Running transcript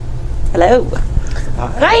Hello.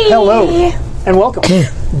 Hi. Hello, and welcome.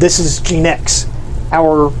 This is Gene X,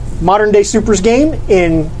 our modern-day supers game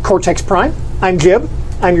in Cortex Prime. I'm Jib.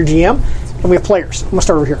 I'm your GM, and we have players. I'm going to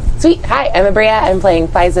start over here. Sweet. Hi, I'm Abria. I'm playing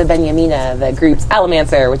Fiza Benyamina, the group's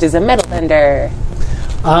Alamancer, which is a metal bender.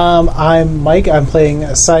 I'm Mike. I'm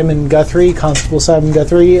playing Simon Guthrie, Constable Simon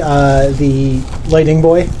Guthrie, the lighting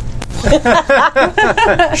boy.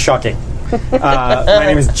 Shocking. My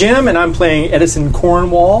name is Jim, and I'm playing Edison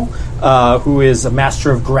Cornwall, who is a master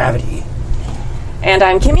of gravity. And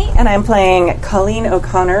I'm Kimmy, and I'm playing Colleen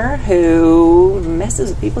O'Connor, who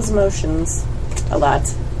messes with people's emotions a lot.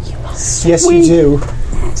 Yes, you do.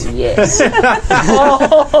 Yes. The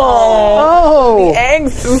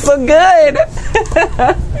angst is so good.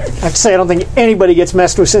 I have to say, I don't think anybody gets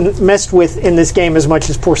messed with in this game as much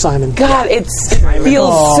as poor Simon. God, it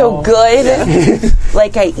feels so good.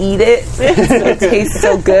 Like I eat it. It tastes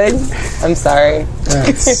so good. I'm sorry.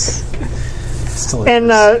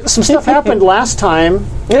 And some stuff happened last time,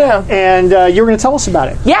 Yeah. and you were going to tell us about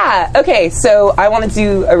it. Yeah, okay, so I want to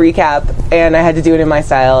do a recap, and I had to do it in my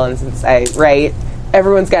style, and since I write,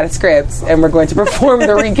 everyone's got a script, and we're going to perform the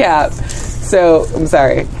recap. So, I'm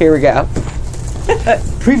sorry. Here we go.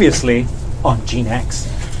 Previously on Gene X.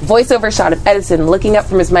 Voiceover shot of Edison looking up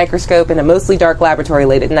from his microscope in a mostly dark laboratory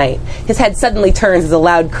late at night. His head suddenly turns as a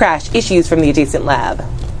loud crash issues from the adjacent lab.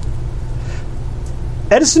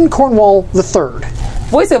 Edison Cornwall III.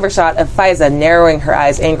 Voiceover shot of Fiza narrowing her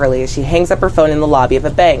eyes angrily as she hangs up her phone in the lobby of a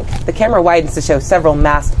bank. The camera widens to show several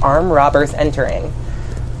masked armed robbers entering.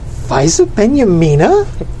 Fiza Benyamina?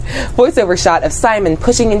 Voiceover shot of Simon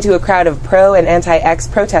pushing into a crowd of pro- and anti-X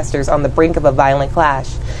protesters on the brink of a violent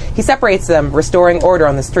clash. He separates them, restoring order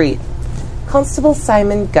on the street. Constable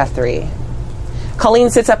Simon Guthrie. Colleen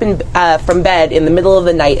sits up from bed in the middle of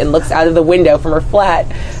the night and looks out of the window from her flat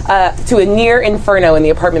to a near inferno in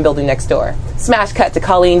the apartment building next door. Smash cut to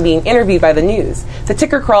Colleen being interviewed by the news. The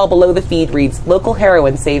ticker crawl below the feed reads, "Local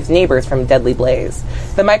heroine saves neighbors from deadly blaze."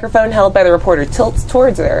 The microphone held by the reporter tilts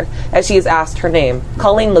towards her as she is asked her name.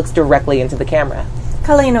 Colleen looks directly into the camera.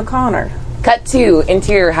 Colleen O'Connor. Cut to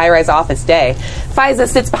interior high-rise office day. Fiza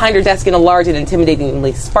sits behind her desk in a large and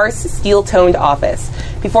intimidatingly sparse, steel-toned office.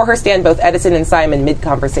 Before her stand both Edison and Simon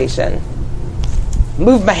mid-conversation.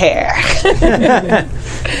 Move my hair.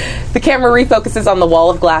 The camera refocuses on the wall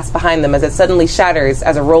of glass behind them as it suddenly shatters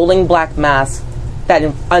as a rolling black mask that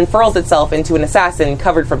unfurls itself into an assassin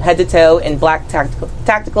covered from head to toe in black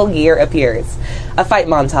tactical gear appears. A fight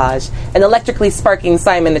montage. An electrically sparking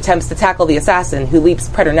Simon attempts to tackle the assassin, who leaps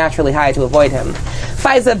preternaturally high to avoid him.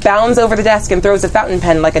 Fiza bounds over the desk and throws a fountain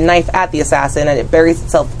pen like a knife at the assassin, and it buries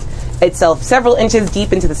itself several inches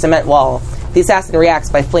deep into the cement wall. The assassin reacts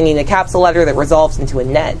by flinging a capsule letter that resolves into a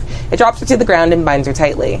net. It drops her to the ground and binds her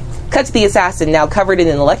tightly. Cut to the assassin, now covered in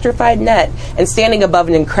an electrified net and standing above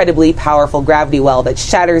an incredibly powerful gravity well that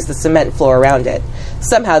shatters the cement floor around it.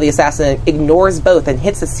 Somehow the assassin ignores both and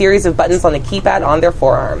hits a series of buttons on a keypad on their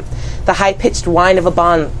forearm. The high-pitched whine of a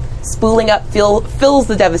bomb spooling up fills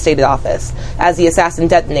the devastated office. As the assassin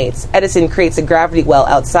detonates, Edison creates a gravity well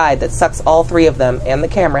outside that sucks all three of them and the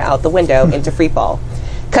camera out the window into freefall.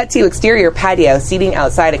 Cut to exterior patio, seating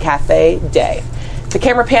outside a cafe, day. The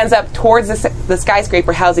camera pans up towards the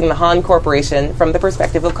skyscraper housing the Han Corporation from the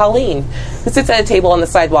perspective of Colleen, who sits at a table on the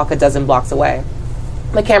sidewalk a dozen blocks away.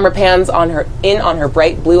 The camera pans on her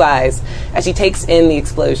bright blue eyes as she takes in the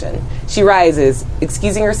explosion. She rises,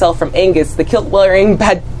 excusing herself from Angus, the kilt-wearing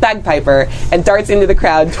bagpiper, and darts into the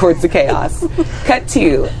crowd towards the chaos. Cut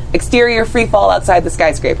to exterior freefall outside the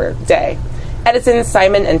skyscraper, day. Edison,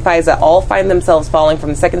 Simon, and Fiza all find themselves falling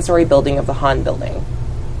from the second story of the Han building.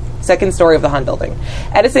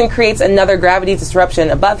 Edison creates another gravity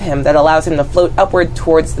disruption above him that allows him to float upward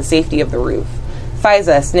towards the safety of the roof.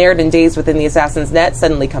 Fiza, snared and dazed within the assassin's net,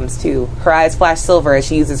 suddenly comes to. Her eyes flash silver as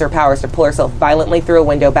she uses her powers to pull herself violently through a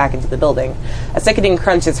window back into the building. A sickening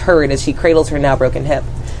crunch is heard as she cradles her now broken hip.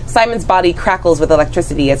 Simon's body crackles with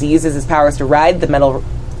electricity as he uses his powers to ride the metal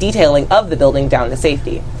detailing of the building down to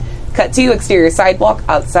safety. Cut to exterior sidewalk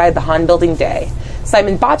outside the Han building, day.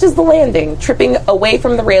 Simon botches the landing, tripping away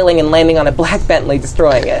from the railing and landing on a black Bentley,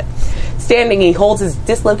 destroying it. Standing, he holds his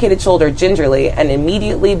dislocated shoulder gingerly and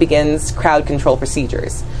immediately begins crowd control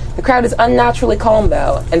procedures. The crowd is unnaturally calm,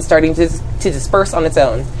 though, and starting to disperse on its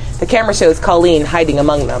own. The camera shows Colleen hiding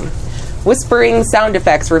among them. Whispering sound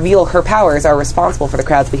effects reveal her powers are responsible for the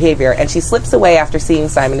crowd's behavior, and she slips away after seeing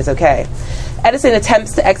Simon is okay. Edison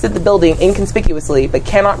attempts to exit the building inconspicuously, but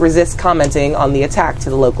cannot resist commenting on the attack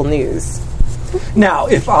to the local news. Now,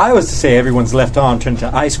 if I was to say everyone's left arm turned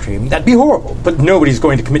into ice cream, that'd be horrible. But nobody's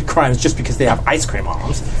going to commit crimes just because they have ice cream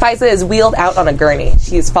arms. Fiza is wheeled out on a gurney.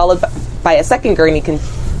 She is followed by a second gurney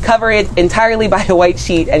covered entirely by a white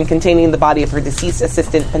sheet and containing the body of her deceased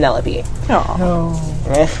assistant, Penelope.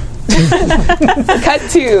 Cut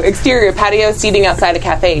to exterior patio seating outside a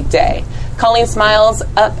cafe. Day. Colleen smiles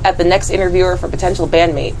up at the next interviewer for potential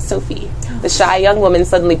bandmate, Sophie. The shy young woman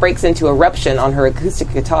suddenly breaks into eruption on her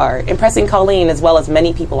acoustic guitar, impressing Colleen as well as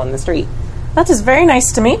many people on the street. That is very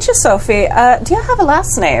nice to meet you, Sophie. Do you have a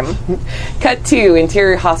last name? Cut to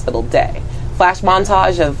interior hospital. Day. Flash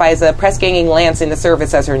montage of Faiza press-ganging Lance into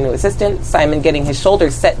service as her new assistant, Simon getting his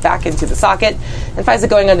shoulders set back into the socket, and Faiza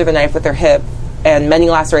going under the knife with her hip, and many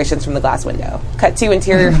lacerations from the glass window. Cut to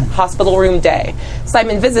interior hospital room. Day.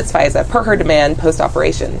 Simon visits Faiza per her demand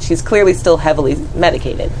post-operation. She's clearly still heavily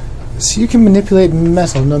medicated. So you can manipulate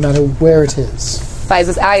metal no matter where it is.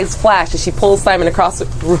 Faiza's eyes flash as she pulls Simon across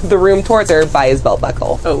the room towards her by his belt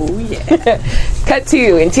buckle. Oh, yeah. Cut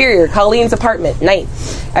to interior Colleen's apartment. Night.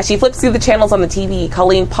 As she flips through the channels on the TV,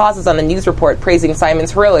 Colleen pauses on a news report praising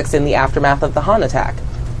Simon's heroics in the aftermath of the Han attack.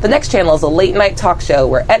 The next channel is a late-night talk show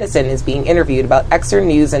where Edison is being interviewed about Exer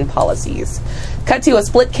news and policies. Cut to a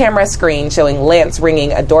split-camera screen showing Lance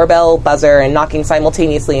ringing a doorbell, buzzer, and knocking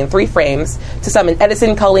simultaneously in 3 frames to summon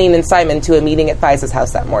Edison, Colleen, and Simon to a meeting at Faiza's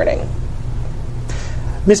house that morning.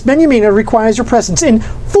 Miss Benjamina requires your presence in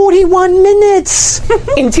 41 minutes.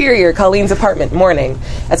 Interior Colleen's apartment. Morning.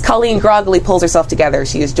 As Colleen groggily pulls herself together,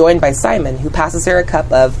 she is joined by Simon, who passes her a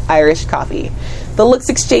cup of Irish coffee. The looks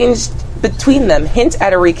exchanged between them hint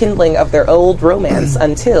at a rekindling of their old romance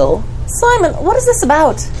until... Simon, what is this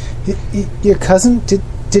about? Your cousin?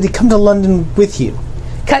 Did he come to London with you?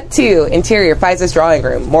 Cut to interior Faiza's drawing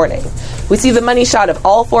room. Morning. We see the money shot of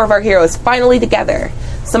all 4 of our heroes finally together.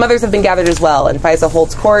 Some others have been gathered as well, and Faiza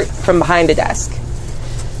holds court from behind a desk.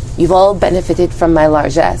 You've all benefited from my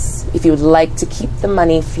largesse. If you would like to keep the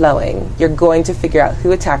money flowing, you're going to figure out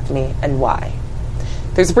who attacked me and why.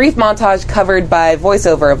 There's a brief montage covered by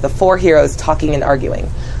voiceover of the 4 heroes talking and arguing.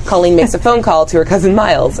 Colleen makes a phone call to her cousin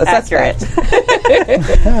Miles, a suspect.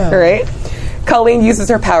 Right? Colleen uses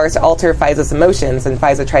her powers to alter Faiza's emotions, and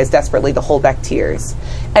Faiza tries desperately to hold back tears.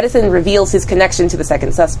 Edison reveals his connection to the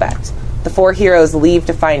second suspect. The 4 heroes leave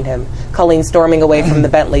to find him, Colleen storming away from the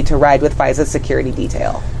Bentley to ride with Faiza's security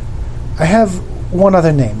detail. I have one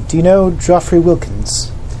other name. Do you know Geoffrey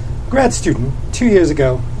Wilkins? Grad student, 2 years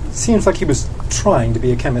ago. Seems like he was trying to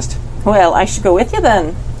be a chemist. Well, I should go with you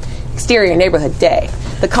then. Exterior neighborhood. Day.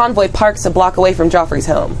 The convoy parks a block away from Joffrey's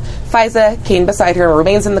home. Faiza, Kane beside her,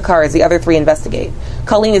 remains in the car as the other 3 investigate.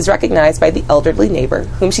 Colleen is recognized by the elderly neighbor,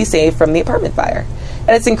 whom she saved from the apartment fire.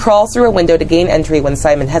 Edison crawls through a window to gain entry when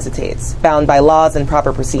Simon hesitates, bound by laws and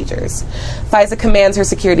proper procedures. Faiza commands her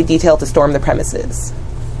security detail to storm the premises.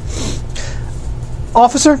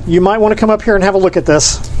 Officer, you might want to come up here and have a look at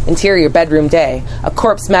this. Interior bedroom. Day. A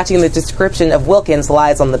corpse matching the description of Wilkins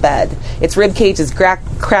lies on the bed. Its rib cage is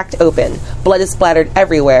cracked open. Blood is splattered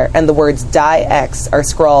everywhere, and the words Die X are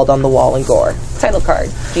scrawled on the wall in gore. Title card.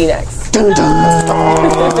 Gene X. Dun, dun,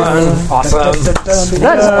 dun. Awesome.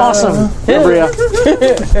 That is awesome, Maria.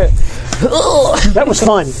 That was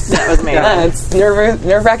fun. That was me. Yeah, it's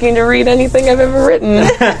nerve-wracking to read anything I've ever written.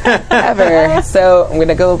 Ever. So I'm going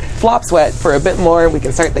to go flop sweat for a bit more. We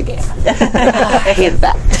can start the game. I hate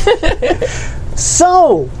that.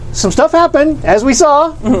 So, some stuff happened, as we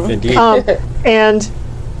saw. Indeed. And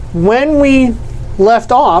when we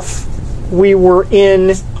left off, we were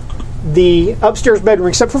in the upstairs bedroom,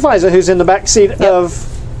 except for Faiza, who's in the back seat of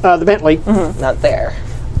the Bentley. Not there.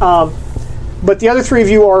 But the other 3 of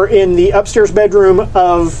you are in the upstairs bedroom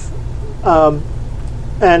of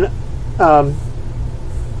an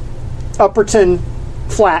Upperton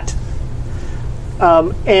flat.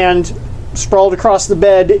 And sprawled across the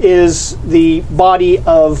bed is the body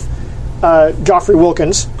of Geoffrey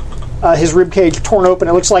Wilkins. His ribcage torn open.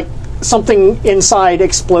 It looks like something inside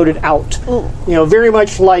exploded out. Ooh. You know, very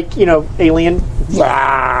much like, Alien.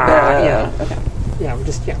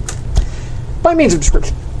 Okay. By means of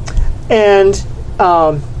description. And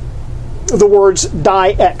the words Die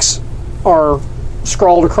X are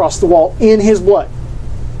scrawled across the wall in his blood.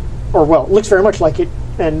 Or, well, it looks very much like it,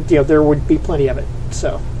 and, there would be plenty of it.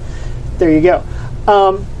 So, there you go.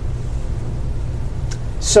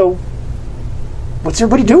 So, what's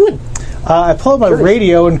everybody doing? I pull out my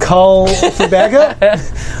radio and call for backup.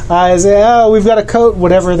 I say, we've got a code,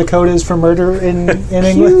 whatever the code is for murder in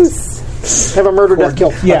English. Have a murder, death,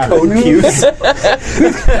 kill. Yeah. Code fuse.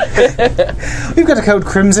 We've got a code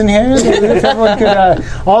Crimson here. Everyone could,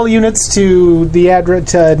 all units to the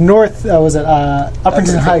address north. Was it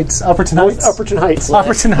Upperton Heights? Upperton Heights. Upperton Heights.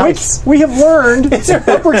 Upperton Heights. Which we have learned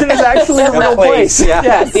Upperton is actually a real place. Yeah.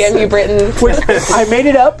 Yes, damn you, Britain. Which I made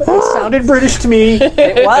it up. It sounded British to me.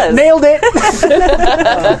 It was. Nailed it.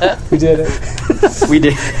 We did it. We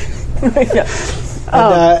did.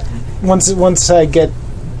 And once I get,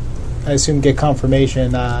 I assume get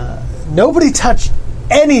confirmation. Nobody touched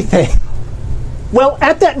anything. Well,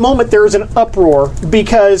 at that moment, there is an uproar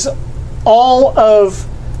because all of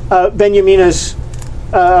Benjamina's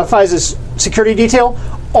Faiza's security detail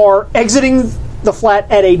are exiting the flat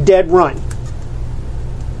at a dead run.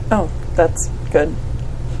 Oh, that's good.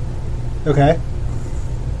 Okay.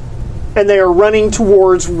 And they are running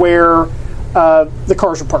towards where the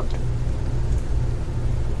cars are parked.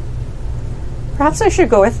 Perhaps I should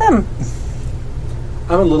go with them.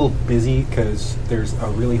 I'm a little busy because there's a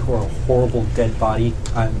really horrible dead body.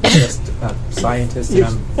 I'm just a scientist and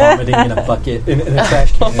I'm vomiting in a bucket in a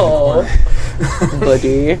trash can in the corner.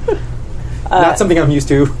 Buddy. Not something I'm used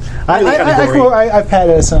to. Really kinda gory. I pat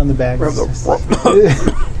Edison on the back. Does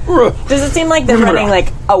it seem like they're running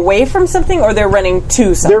like away from something, or they're running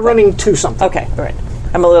to something? They're running to something. Okay, all right.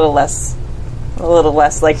 I'm a little less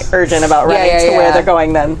like urgent about running to where they're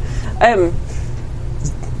going. Then, I'm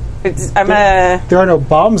gonna. There are no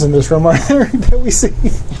bombs in this room, are there? That we see.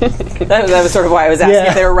 That was sort of why I was asking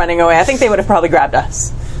if they were running away. I think they would have probably grabbed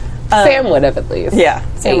us. Sam would have at least. Yeah,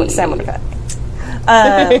 Sam would have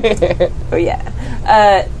had. Oh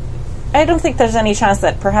yeah. I don't think there's any chance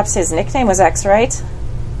that perhaps his nickname was X, right?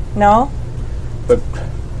 No? But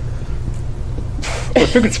I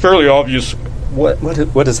think it's fairly obvious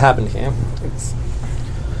what has happened here.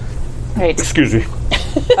 Right. Excuse me.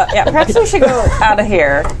 Yeah, perhaps we should go out of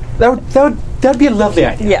here. That'd be a lovely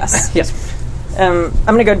idea. Yes. Yes. I'm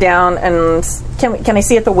going to go down and can I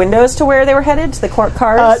see at the windows to where they were headed? To the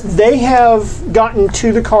cars? They have gotten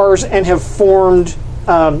to the cars and have formed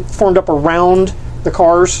up around the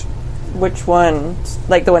cars. Which one?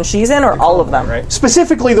 Like the one she's in, or all of them? Right.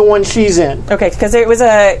 Specifically, the one she's in. Okay, because it was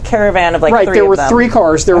a caravan of like Right, three there of were them. 3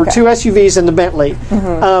 cars. There were Okay. 2 SUVs and the Bentley.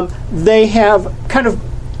 They have kind of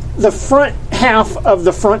the front half of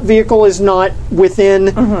the front vehicle is not within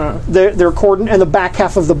their cordon, and the back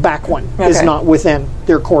half of the back one is Okay. not within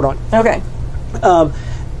their cordon. Okay.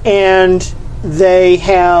 And they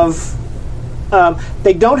have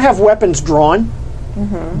they don't have weapons drawn,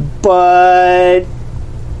 but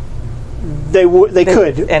they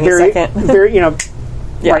could any very second. very Yeah.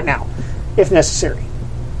 right now if necessary.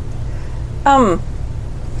 I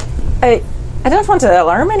don't want to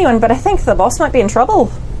alarm anyone, but I think the boss might be in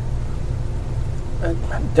trouble.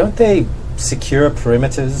 Don't they secure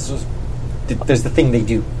perimeters? There's the thing they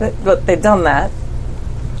do. But they've done that.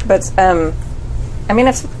 But I mean,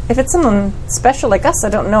 if it's someone special like us, I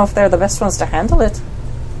don't know if they're the best ones to handle it.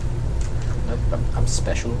 I'm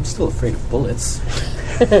special. I'm still afraid of bullets.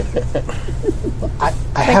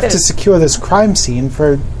 I have to secure this crime scene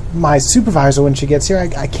for my supervisor when she gets here.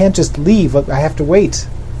 I can't just leave. I have to wait.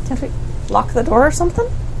 Can't we lock the door or something?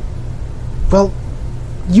 Well,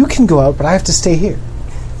 you can go out, but I have to stay here.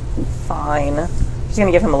 Fine. She's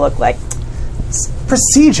gonna give him a look like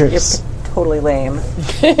Procedures. you're totally lame,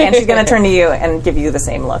 and she's gonna turn to you and give you the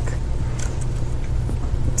same look.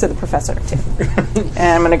 To the professor too. And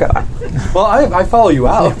I'm gonna go out. Well, I follow you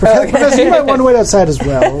out. Professor, you might want to wait outside as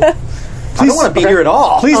well. I don't want to be here at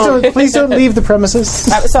all. Please don't leave the premises.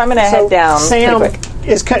 So I'm gonna head down. Sam pretty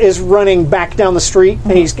quick. is running back down the street,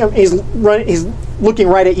 and he's looking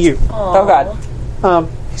right at you. Oh God.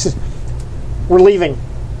 He says, "We're leaving.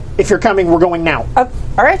 If you're coming, we're going now." All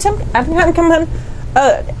right, Tim. I'm coming.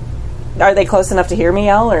 Are they close enough to hear me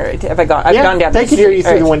yell, or have I gone? I've gone down. They the could hear you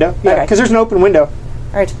street. through the All window. Yeah, Okay. because there's an open window.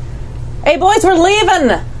 All right. Hey, boys, we're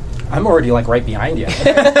leaving. I'm already like right behind you.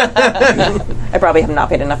 I probably have not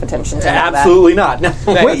paid enough attention to that. Absolutely not. No.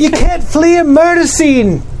 Wait, you can't flee a murder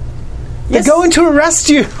scene. They're Yes. going to arrest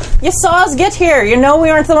you. You saw us get here. You know we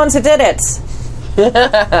aren't the ones who did it.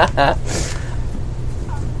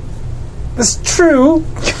 That's true.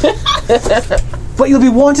 But you'll be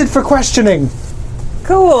wanted for questioning.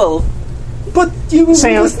 Cool. But you were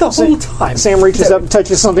Sam, with us the whole time. Sam reaches up and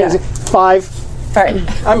touches something. Yeah. 5. All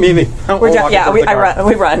right. I'm leaving. We're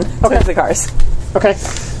we run. Okay. To the cars. Okay.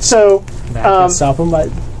 So, I can't stop them.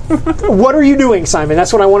 what are you doing, Simon?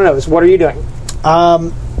 That's what I want to know. Is what are you doing?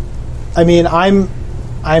 I mean, I'm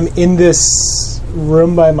in this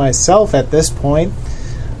room by myself at this point.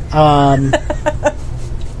 I'm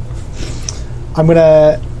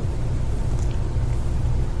gonna.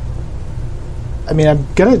 I mean, I'm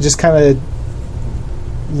gonna just kind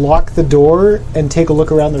of lock the door and take a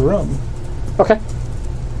look around the room. Okay.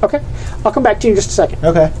 I'll come back to you in just a second.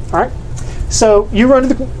 Okay. All right. So you run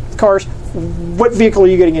to the cars. What vehicle are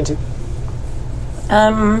you getting into?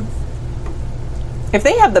 If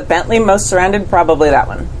they have the Bentley most surrounded, probably that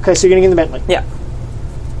one. Okay, so you're getting in the Bentley. Yeah.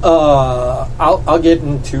 I'll get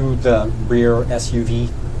into the rear SUV.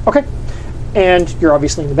 Okay. And you're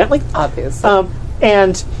obviously in the Bentley. Obviously.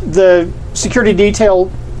 And the security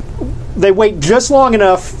detail, they wait just long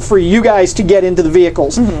enough for you guys to get into the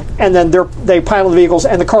vehicles, and then they pile the vehicles,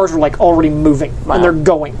 and the cars are like already moving, and they're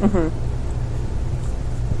going.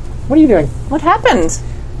 What are you doing? What happened?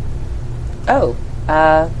 Oh,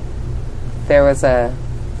 there was I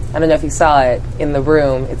don't know if you saw it, in the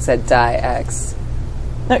room, it said die X.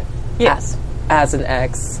 Yes. As an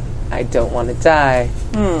X, I don't want to die,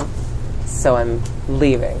 so I'm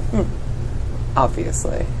leaving.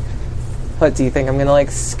 Obviously. What, do you think I'm going to, like,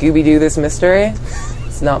 Scooby-Doo this mystery?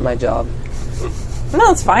 It's not my job. No,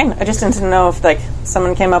 it's fine. I just didn't know if, like,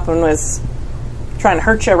 someone came up and was trying to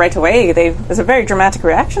hurt you right away. It was a very dramatic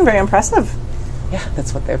reaction, very impressive. Yeah,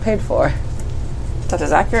 that's what they're paid for. That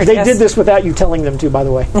is accurate. They yes. did this without you telling them to, by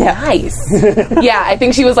the way. Nice. Yeah, I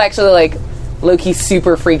think she was actually, like, low-key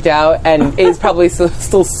super freaked out, and is probably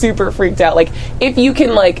still super freaked out. Like, if you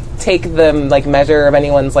can, like, take the, like, measure of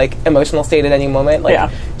anyone's, like, emotional state at any moment,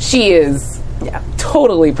 like, she is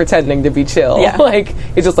totally pretending to be chill. Yeah. Like,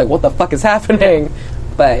 it's just like, what the fuck is happening?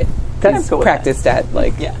 But That's cool with practiced at,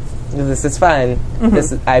 like, this is fine.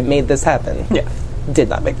 I made this happen. Yeah. Did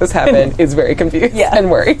not make this happen. Is very confused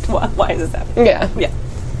and worried. Why is this happening? Yeah. Yeah.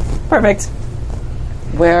 Perfect.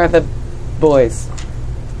 Where are the boys?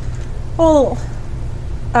 Well,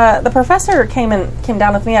 the professor came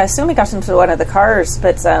down with me. I assume he got into one of the cars,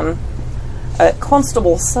 but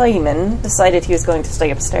Constable Simon decided he was going to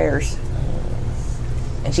stay upstairs.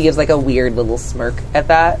 And she gives like a weird little smirk at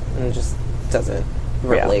that and just doesn't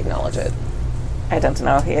really acknowledge it. I don't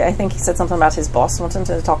know. I think he said something about his boss wanting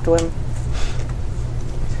to talk to him.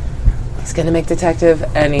 He's gonna make detective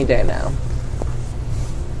any day now.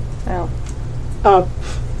 Oh.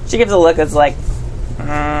 She gives a look that's like,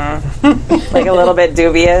 like a little bit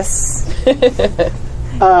dubious.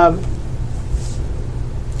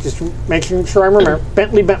 Just making sure I remember.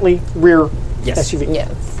 Bentley, rear SUV.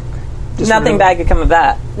 Yes. Just Nothing bad could come of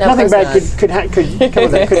that. No, Nothing of course bad could come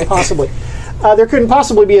of that. Couldn't possibly. There couldn't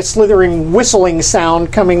possibly be a slithering whistling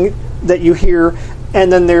sound coming that you hear,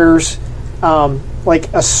 and then there's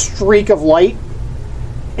like a streak of light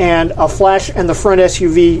and a flash, and the front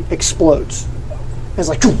SUV explodes. It's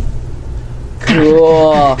like, Cool.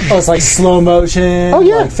 Oh, it's like slow motion. Oh,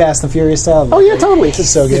 yeah. Like Fast and Furious style. oh yeah, totally. It's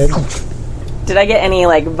so good. Did I get any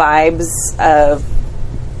like vibes of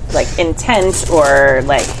like intent or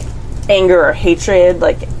like anger or hatred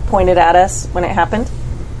like pointed at us when it happened?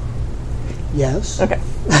 Yes. Okay.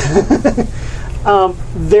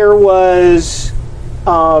 There was.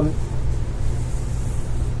 Tell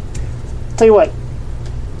you what.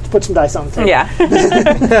 Let's put some dice on the table. Yeah.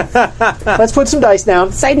 Let's put some dice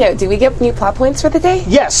down. Side note, do we get new plot points for the day?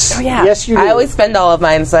 Yes. yeah. Yes, you do. I always spend all of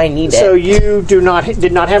mine, so I need So it. you did not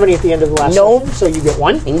have any at the end of the last Nope. session, so you get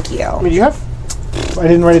one. Thank you. What did you have? I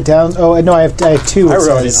didn't write it down. Oh, no, I have two. I it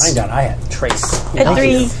wrote it says. down. I had Trace. At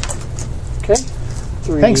 3. Okay.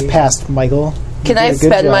 3. Thanks, past Michael. Can You I did a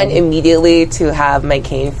good spend job. mine immediately to have my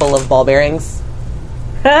cane full of ball bearings?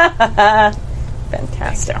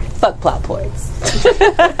 Fantastic. Fuck plot points.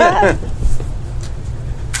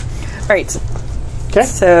 Right. Okay.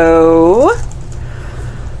 So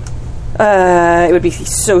it would be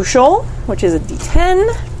social, which is a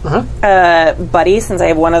D10. Buddy, since I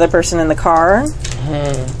have one other person in the car.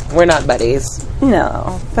 We're not buddies.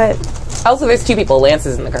 No, but Also, there's two people. Lance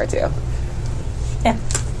is in the car, too. yeah.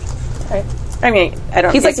 I mean, I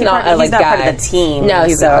don't. He's, like, is he not part, a, like, he's not part guy. of the team. No,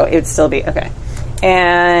 he's so not. it would still be okay.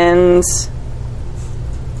 And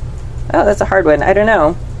that's a hard one. I don't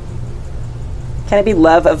know. Can it be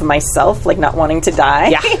love of myself, like not wanting to die?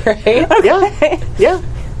 Yeah, right? Yeah.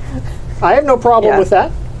 I have no problem Yeah. with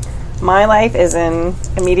that. My life is in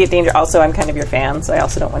immediate danger. Also, I'm kind of your fan, so I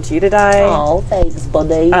also don't want you to die. Oh, thanks,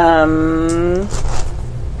 buddy. Yeah,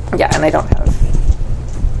 and I don't have.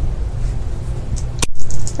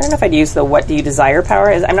 I don't know if I'd use the "What do you desire"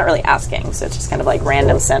 power. I'm not really asking, so it's just kind of like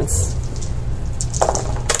random sense.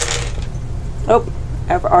 Oh,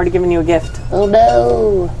 I've already given you a gift. Oh,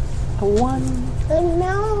 no. A 1. Oh,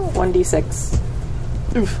 no. 1d6.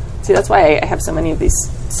 Oof. See, that's why I have so many of these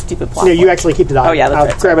stupid plot Yeah, you points. actually keep the die. Oh, yeah, that's I'll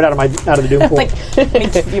right. grab it out of the doom pool. Like, let me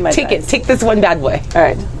give you my Take dice. it. Take this one bad boy. All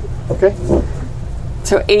right. Okay.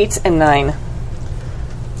 So 8 and 9.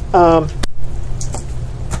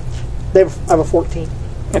 I have a 14.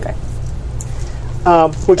 Okay.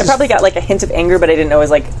 Which I is probably got like a hint of anger, but I didn't know it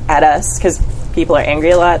was like at us because people are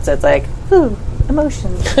angry a lot. So it's like, ooh,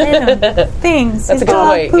 emotions, random things. That's a His good dog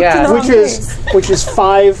point, pooped in yeah. the wrong place. which is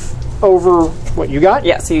 5 over what you got.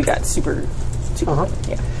 Yeah. So you got super. Uh-huh.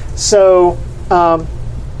 Yeah. So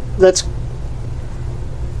that's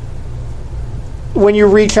when you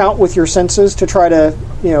reach out with your senses to try to,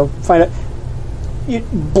 find out.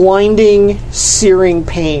 Blinding, searing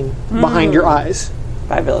pain behind your eyes.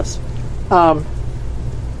 Fabulous.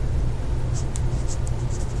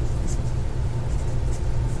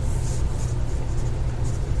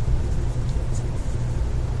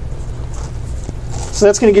 So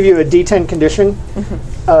that's going to give you a D10 condition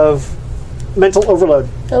of mental overload.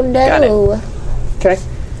 Oh no. Okay.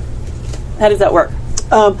 How does that work?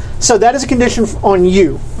 So that is a condition on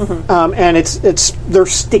you, and they're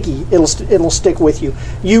sticky. It'll stick with you.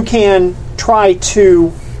 You can try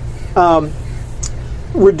to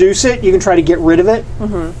reduce it. You can try to get rid of it,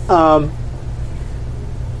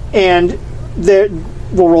 and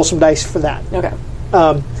we'll roll some dice for that. Okay.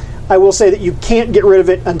 I will say that you can't get rid of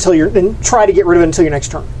it until try to get rid of it until your next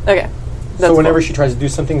turn. Okay. So whenever she tries to do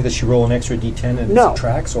something, does she roll an extra D10 and No,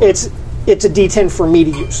 subtracts? Or? it's a D10 for me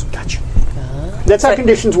to use. Gotcha. That's how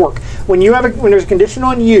conditions work. When there's a condition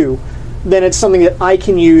on you, then it's something that I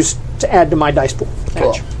can use to add to my dice pool.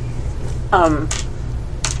 Cool.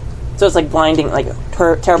 So it's like blinding, like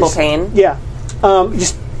terrible pain. Yeah,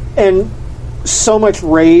 and so much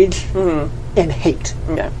rage and hate.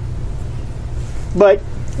 Okay. But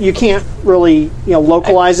you can't really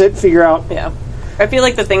localize it, figure out. Yeah. I feel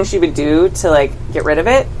like the thing she would do to like get rid of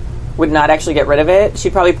it would not actually get rid of it.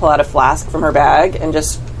 She'd probably pull out a flask from her bag and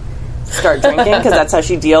just start drinking because that's how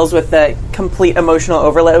she deals with the complete emotional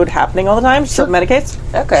overload happening all the time. She self-medicates.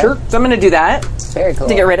 Okay. Sure. So I'm going to do that Very cool.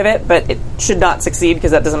 to get rid of it, but it should not succeed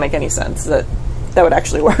because that doesn't make any sense. That would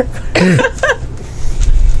actually work.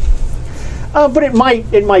 But it might.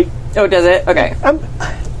 Oh, does it? Okay.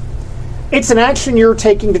 It's an action you're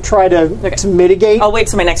taking to try to mitigate. I'll wait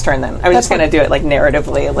till my next turn then. I was just going to do it like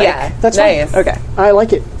narratively. Like, Yeah. That's nice. Okay. I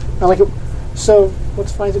like it. So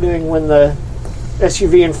what's Fiza doing when the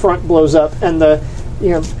SUV in front blows up and the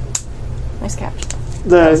Nice catch.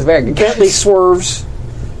 the was a very good Bentley catch. swerves,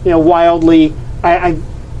 wildly.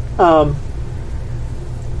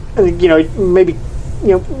 Maybe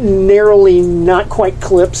narrowly, not quite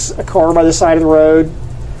clips a car by the side of the road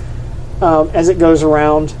as it goes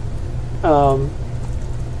around. I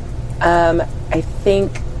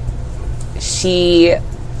think she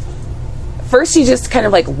just kind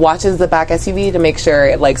of like watches the back SUV to make sure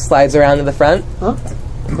it like slides around to the front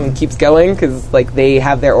and keeps going because like they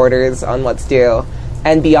have their orders on what's due.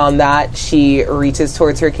 And beyond that, she reaches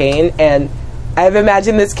towards her cane, and I've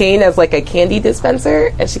imagined this cane as like a candy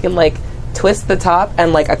dispenser, and she can like twist the top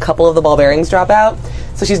and like a couple of the ball bearings drop out.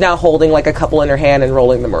 So she's now holding like a couple in her hand and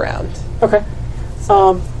rolling them around. Okay.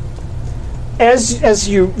 As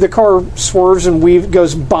the car swerves and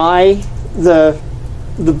goes by the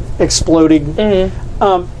exploding,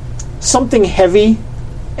 something heavy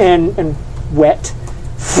and wet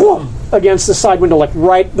against the side window, like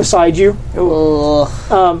right beside you,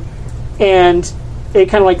 and it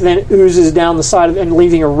kind of like then oozes down the side and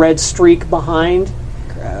leaving a red streak behind.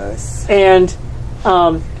 Gross. And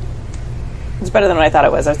It's better than what I thought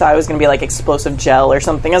it was. I thought it was going to be like explosive gel or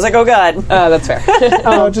something. I was like, oh god. That's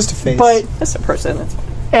fair. Just a face. but Just a person. It's fine.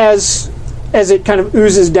 as it kind of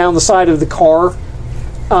oozes down the side of the car,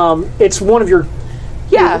 it's one of your.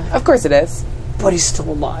 Yeah, of course it is. But he's still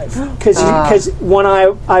alive because one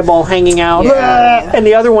eyeball hanging out, Yeah. and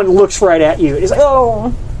the other one looks right at you. It's like,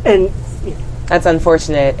 oh, and That's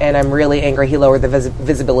unfortunate, and I'm really angry he lowered the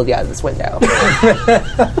visibility out of this window.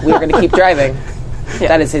 We're going to keep driving. Yeah.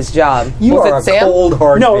 That is his job. You Was are it a Sam? cold,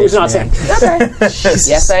 hard no, it was face, not man. Sam.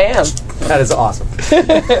 Yes, I am. That is awesome.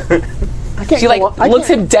 I can't She like go on- I looks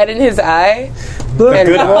can't- him dead in his eye Good and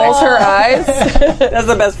rolls eye. her eyes, That's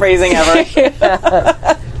the best phrasing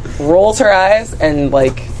ever. rolls her eyes, and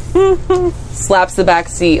like slaps the back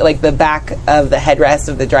seat, like the back of the headrest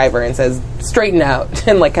of the driver, and says, "Straighten out,"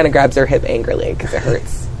 and like kind of grabs her hip angrily because it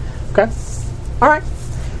hurts. Okay, all right,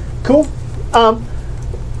 cool.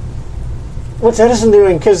 What's Edison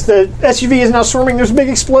doing? Because the SUV is now swarming. There's a big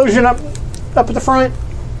explosion up at the front.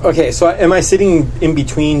 Okay, so am I sitting in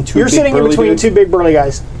between two? You're big sitting in burly between dudes? two big burly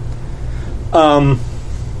guys.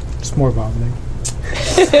 Just more vomiting.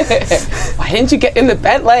 Why didn't you get in the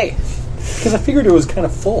Bentley? Because I figured it was kind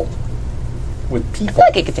of full with I people. feel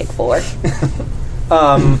like it could take 4.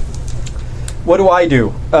 What do I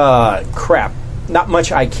do? Crap. not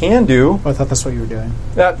much I can do. Oh, I thought that's what you were doing.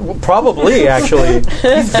 Probably, actually.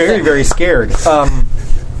 He's very, very scared.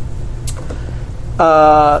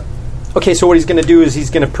 Okay, so what he's going to do is he's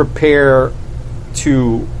going to prepare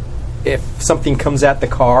to, if something comes at the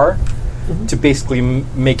car, to basically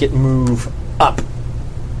make it move up.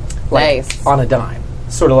 Nice. On a dime.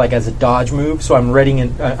 Sort of like as a dodge move. So I'm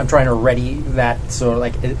I'm trying to ready that, so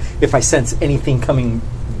like if I sense anything coming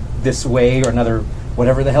this way or another,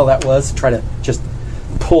 whatever the hell that was, try to just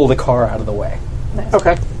pull the car out of the way.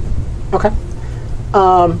 Okay.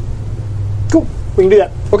 Cool. We can do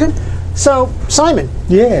that. Okay. So, Simon,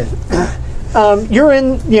 Yeah. you're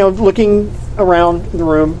in, looking around the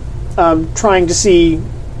room, trying to see,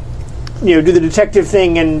 do the detective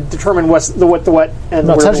thing and determine what's the what, and I'm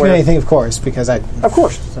not where, touching where. anything, of course, because Of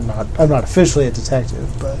course. I'm not officially a detective,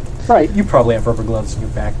 but Right. You probably have rubber gloves in your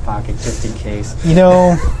back pocket just in case.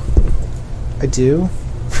 I do.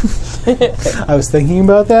 I was thinking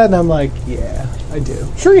about that, and I'm like, yeah, I do.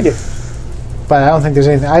 Sure you do. But I don't think there's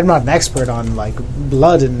anything. I'm not an expert on like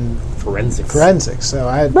blood and Forensics. so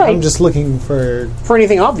Right. I'm just looking for For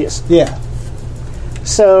anything obvious. yeah. You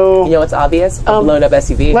So, know what's obvious? A blown up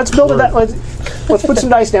SUV. let's build it. Let's put some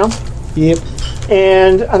dice down. Yep.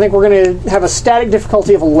 And I think we're going to have a static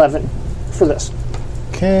difficulty of 11 for this.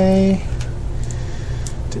 Okay.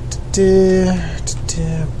 Okay.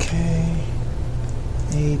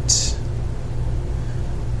 8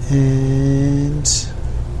 and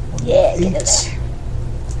 8.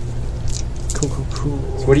 Cool.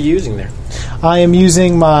 So what are you using there? I am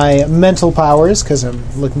using my mental powers because I'm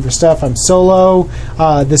looking for stuff. I'm solo.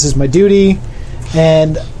 This is my duty,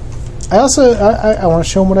 and I also I want to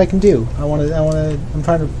show them what I can do. I'm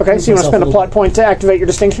trying to. Okay, so you want to spend a plot point to activate your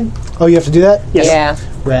distinction? Oh, you have to do that? Yes. Yeah.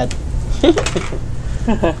 Red.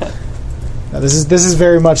 Now, this is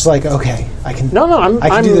very much like okay. I can. No, I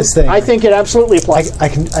can do this thing. I think it absolutely applies. I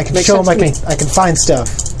can Makes show sense them. to me. I can find stuff.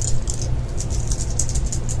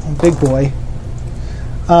 Big boy.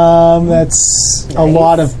 That's a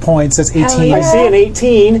lot of points. That's 18. Hell yeah. I see an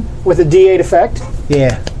 18 with a D8 effect.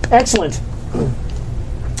 Yeah. Excellent.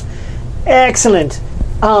 Excellent.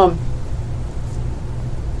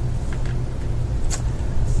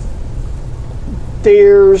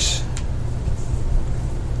 There's...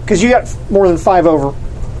 Because you got more than 5 over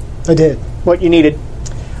I did. what you needed.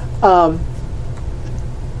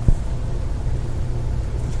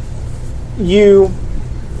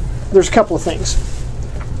 There's a couple of things.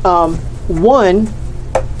 One,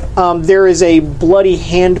 there is a bloody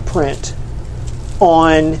handprint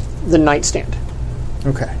on the nightstand.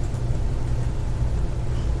 Okay.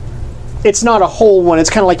 It's not a whole one. It's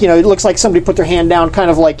kind of like, it looks like somebody put their hand down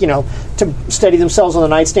kind of like, to steady themselves on the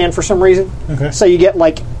nightstand for some reason. Okay. So you get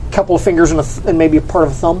like a couple of fingers and maybe a part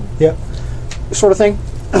of a thumb Yep. sort of thing.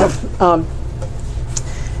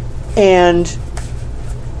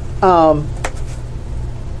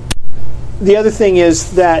 The other thing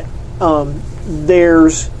is that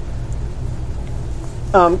there's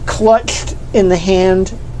clutched in the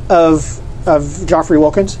hand of Joffrey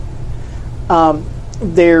Wilkins.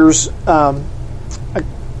 There's a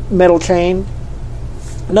metal chain,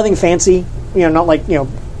 nothing fancy, not like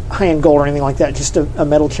high-end gold or anything like that. Just a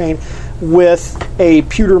metal chain with a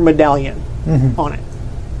pewter medallion on it.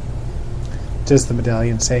 Does the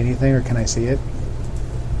medallion say anything, or can I see it?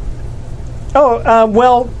 Oh,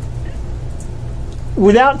 well,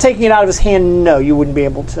 without taking it out of his hand, no, you wouldn't be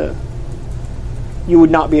able to. You would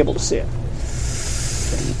not be able to see it.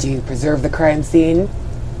 What do you do? Preserve the crime scene?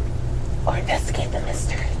 Or investigate the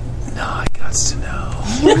mystery? No, I got to know.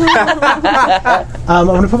 I'm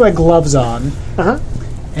going to put my gloves on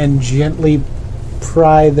and gently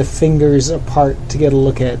pry the fingers apart to get a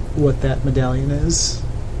look at what that medallion is.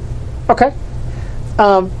 Okay.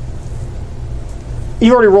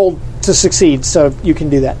 You've already rolled to succeed, so you can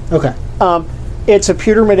do that. Okay. It's a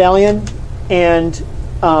pewter medallion, and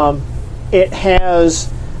it has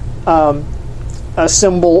a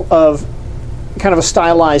symbol of kind of a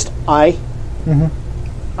stylized eye,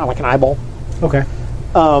 like an eyeball, Okay.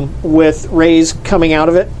 with rays coming out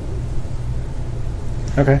of it.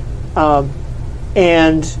 Okay.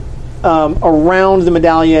 And around the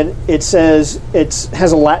medallion, it says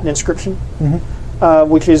has a Latin inscription,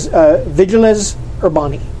 which is Vigiles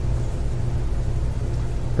Urbani.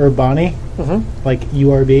 Urbani? Like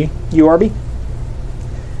URB? URB?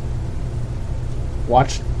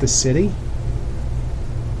 Watch the city?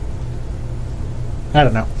 I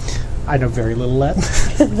don't know. I know very little Latin.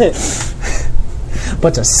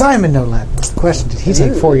 But does Simon know Latin? That's the question. Did he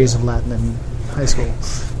take 4 years of Latin in high school?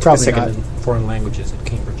 Probably Second not. in foreign languages at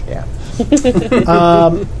Cambridge. Yeah.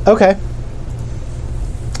 Okay.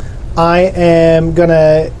 I am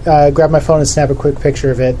gonna grab my phone and snap a quick picture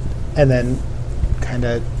of it, and then kind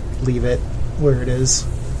of leave it where it is.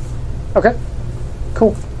 Okay.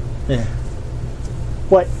 Cool. Yeah.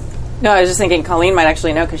 What? No, I was just thinking Colleen might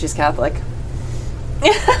actually know because she's Catholic.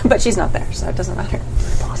 But she's not there, so it doesn't matter.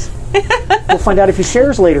 We'll find out if he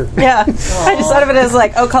shares later. Yeah. I just thought of it as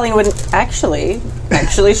like, oh, Colleen wouldn't actually,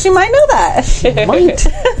 she might know that. Might.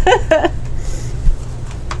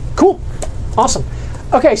 Cool. Awesome.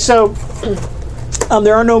 Okay, so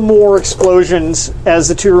there are no more explosions as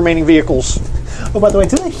the two remaining vehicles. Oh, by the way,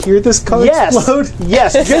 did I hear this car explode?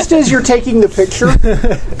 Yes, just as you're taking the picture,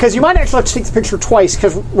 because you might actually have to take the picture twice,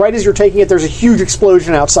 because right as you're taking it, there's a huge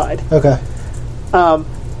explosion outside. Okay.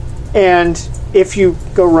 And if you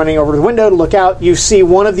go running over to the window to look out, you see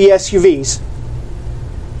one of the SUVs,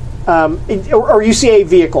 or you see a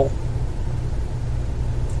vehicle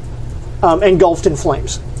engulfed in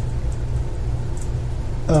flames.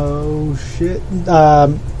 Oh shit.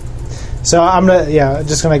 So I'm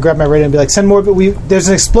just gonna grab my radio and be like, send more. But there's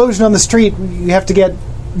an explosion on the street. You have to get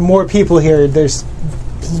more people here. There's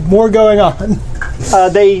more going on.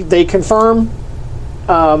 They confirm,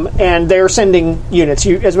 and they're sending units.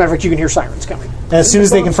 As a matter of fact, you can hear sirens coming. And as soon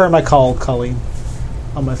as they confirm, I call Colleen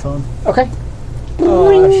on my phone. Okay.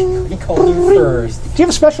 He called you first. Do you have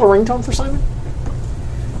a special ringtone for Simon?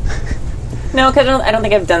 No, because I don't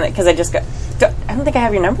think I've done it because I just got. I don't think I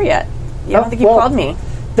have your number yet. I don't think you've called me.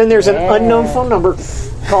 Then there's an unknown phone number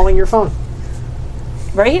calling your phone.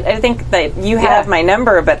 Right? I think that you have my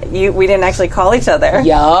number, but we didn't actually call each other.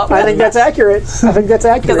 Yup. I think that's accurate. Because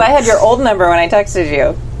I had your old number when I texted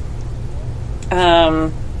you.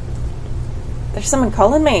 There's someone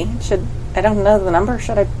calling me. I don't know the number.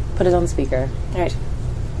 Should I Put it on speaker. All right.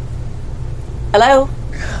 Hello?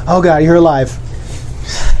 Oh god, you're alive.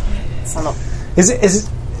 Son of Is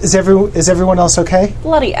everyone else okay?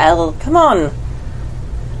 bloody hell. Come on.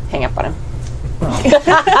 Hang up on him.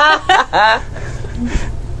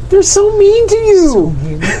 They're so mean to you.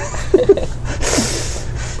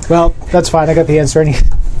 Well, that's fine. I got the answer. You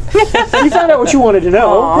found out what you wanted to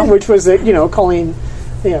know, which was that Colleen,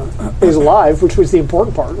 is alive, which was the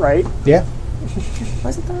important part, right? Yeah.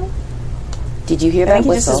 Was it that? Did you hear I that think he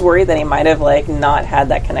whistle? just is worried that he might have not had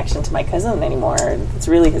that connection to my cousin anymore. It's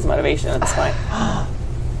really his motivation at this point.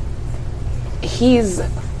 He's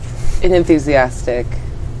an enthusiastic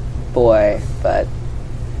boy, but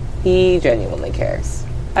he genuinely cares.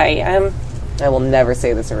 I will never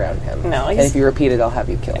say this around him. No, and if you repeat it, I'll have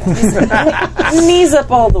you killed. knees up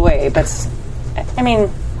all the way, but I mean,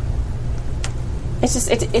 it's just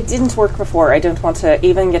it didn't work before. I don't want to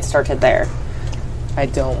even get started there. I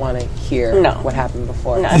don't want to hear what happened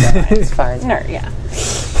before. No, it's fine. No, yeah.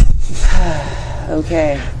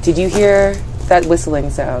 Okay. Did you hear that whistling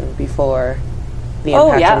sound before the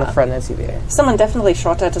impact on the front SUV? Someone definitely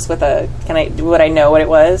shot at us with a. Would I know what it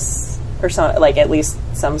was, or some at least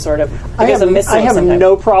some sort of? I have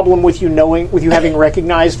no problem with you having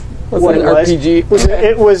recognized what it was. RPG?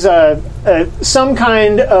 It was some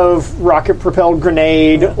kind of rocket-propelled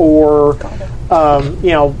grenade or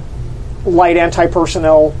light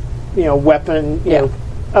anti-personnel weapon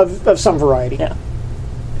of some variety. Yeah.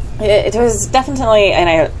 It was definitely, and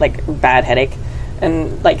I bad headache,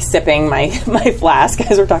 and sipping my flask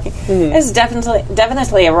as we're talking. Mm-hmm. It's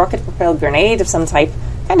definitely a rocket propelled grenade of some type.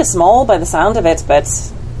 Kind of small by the sound of it, but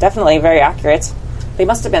definitely very accurate. They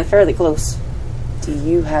must have been fairly close. Do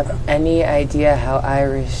you have any idea how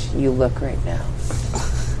Irish you look right now?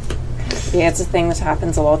 Yeah, it's a thing that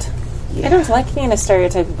happens a lot. Yeah. I don't like being a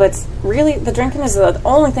stereotype, but really the drinking is the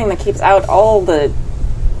only thing that keeps out all the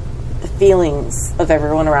feelings of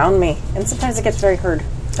everyone around me, and sometimes it gets very hard.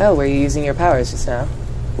 Oh, were you using your powers just now?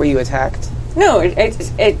 Were you attacked? No,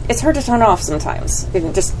 it's hard to turn off sometimes.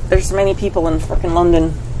 There's many people in fucking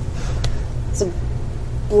London. It's a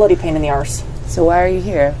bloody pain in the arse. So why are you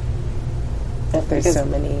here? If there's so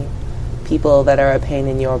many people that are a pain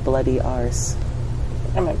in your bloody arse.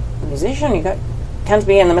 I'm a musician. You can't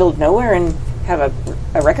be in the middle of nowhere and have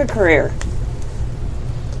a record career.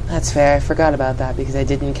 That's fair. I forgot about that because I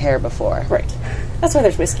didn't care before. Right. That's why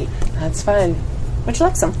there's whiskey. That's fine. Would you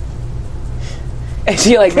like some? And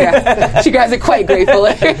she grabs it quite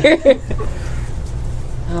gratefully.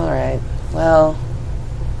 All right. Well,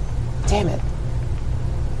 damn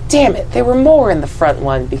it. There were more in the front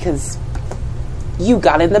one because you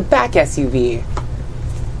got in the back SUV.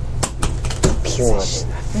 Piece of shit.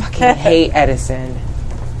 I fucking hate Edison.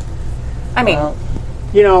 I mean,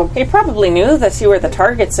 he probably knew that you were the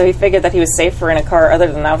target, so he figured that he was safer in a car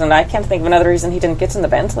other than that, and I can't think of another reason he didn't get in the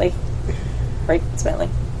Bentley. Right? It's Bentley.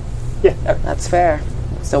 Yeah. That's fair.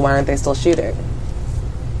 So why aren't they still shooting?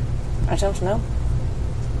 I don't know.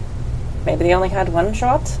 Maybe they only had one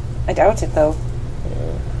shot? I doubt it, though.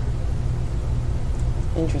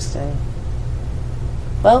 Interesting.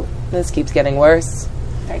 Well, this keeps getting worse.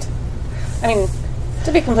 Right. I mean,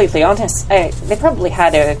 to be completely honest, they probably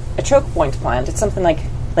had a choke point planned. It's something like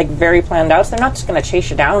very planned out. They're not just going to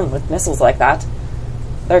chase you down with missiles like that.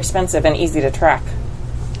 They're expensive and easy to track.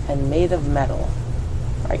 And made of metal.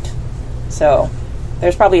 Right. So,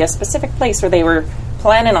 there's probably a specific place where they were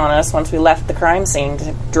planning on us once we left the crime scene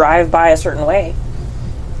to drive by a certain way.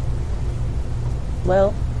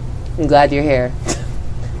 Well, I'm glad you're here.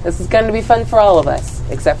 This is going to be fun for all of us,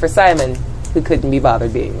 except for Simon, who couldn't be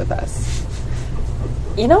bothered being with us.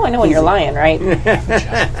 You know I know when you're lying, right?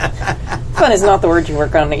 Fun is not the word you were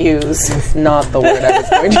going to use. It's not the word I was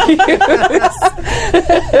going to use.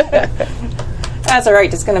 That's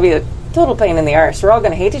alright, it's going to be a total pain in the arse. We're all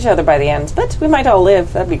going to hate each other by the end, but we might all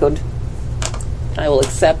live. That'd be good. I will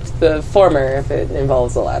accept the former if it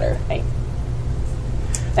involves the latter. Right.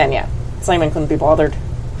 And yeah, Simon couldn't be bothered.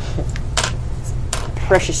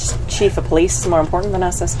 Precious chief of police is more important than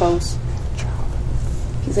us, I suppose.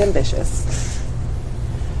 He's ambitious.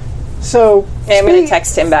 So, Yeah, I'm going to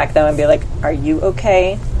text him back, though, and be like, are you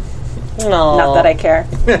okay? No. Not that I care.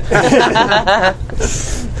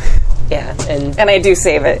 Yeah, and And I do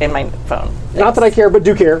save it in my phone. not that I care, but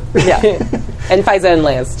do care. Yeah. and Faiza and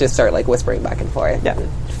Lance just start like whispering back and forth, Yeah.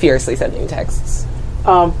 and fiercely sending texts.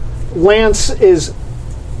 Lance is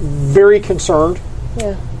very concerned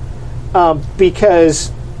Yeah.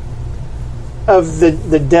 because of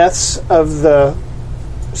the deaths of the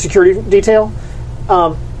security detail.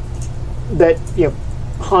 That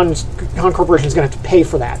Han Corporation is going to have to pay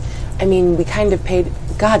for that. I mean, we kind of paid.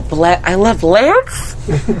 God bless. I love Lance.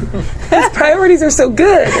 His priorities are so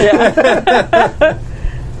good. Yeah.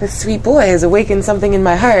 This sweet boy has awakened something in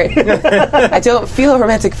my heart. I don't feel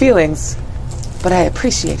romantic feelings, but I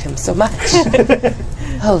appreciate him so much.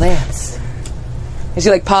 Oh, Lance. And she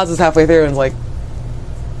like pauses halfway through and is like,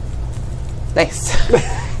 nice.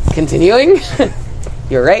 Continuing.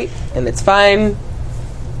 You're right, and it's fine.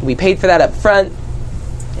 We paid for that up front.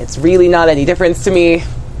 It's really not any difference to me.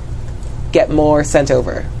 Get more sent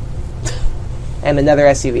over. And another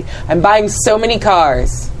SUV. I'm buying so many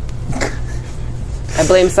cars. I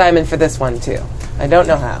blame Simon for this one, too. I don't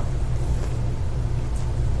know how.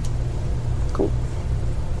 Cool.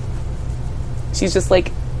 She's just,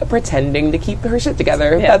 like, pretending to keep her shit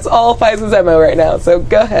together. Yeah. That's all Faiza's MO right now, so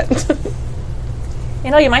go ahead. You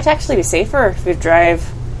know, you might actually be safer if you drive,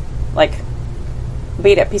 like,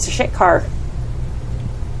 beat up piece of shit car.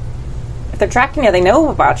 If they're tracking you, they know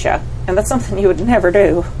about you, and that's something you would never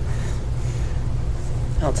do.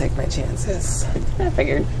 I'll take my chances. I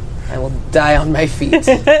figured. I will die on my feet.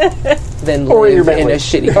 Then Or in your live in Bentley. a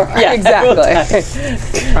shitty car. Yeah,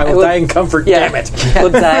 exactly. I will die in comfort. Yeah. Damn it! We'll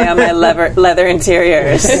die on my leather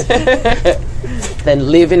interiors. Then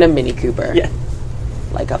live in a Mini Cooper. Yeah.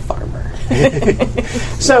 Like a farmer.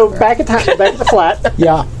 So back at the flat,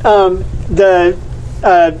 Yeah. the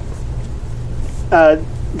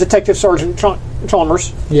Detective Sergeant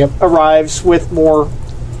Chalmers Yep. arrives with more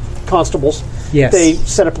constables. Yes. They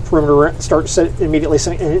set up a perimeter, immediately,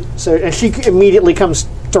 and she immediately comes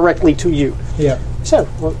directly to you. Yeah. So,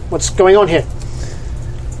 what's going on here?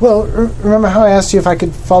 Well, remember how I asked you if I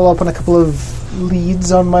could follow up on a couple of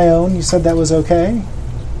leads on my own? You said that was okay.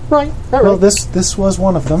 Right. Well, this was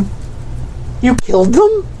one of them. You killed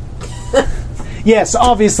them? Yes,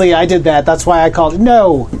 obviously I did that. That's why I called it.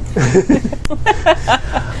 No.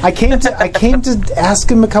 I came to ask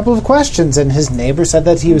him a couple of questions, and his neighbor said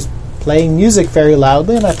that he was playing music very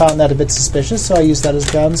loudly, and I found that a bit suspicious, so I used that as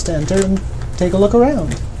grounds to enter and take a look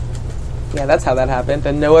around. Yeah, that's how that happened,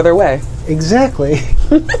 and no other way. Exactly.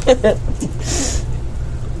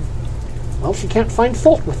 Well, she can't find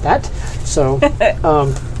fault with that. So,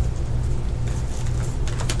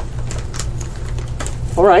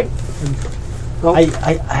 all right. Well,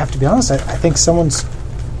 I have to be honest, I think someone's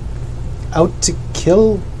out to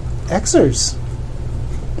kill Xers.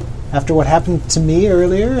 After what happened to me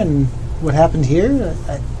earlier and what happened here,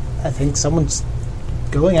 I think someone's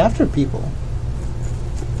going after people.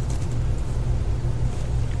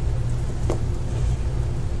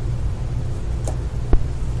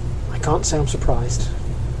 I can't say I'm surprised.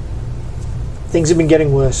 Things have been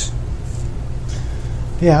getting worse.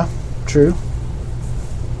 Yeah, true.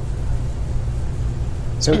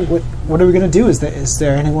 So what are we going to do? Is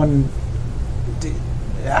there anyone?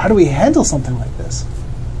 How do we handle something like this?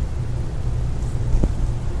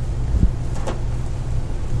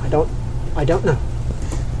 I don't know.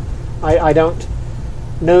 I don't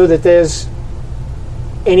know that there's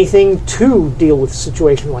anything to deal with a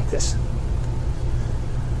situation like this?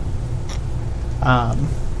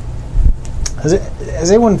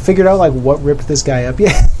 Has anyone figured out like what ripped this guy up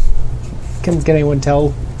yet? Can anyone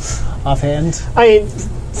tell offhand? I mean,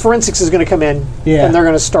 forensics is going to come in, Yeah. and they're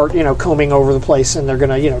going to start, combing over the place, and they're going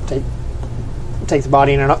to, take the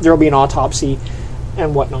body, and there'll be an autopsy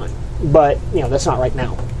and whatnot. But that's not right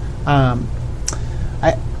now.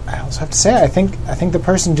 I also have to say I think the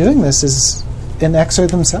person doing this is an Xer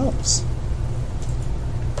themselves.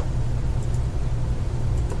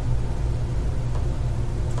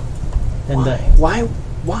 And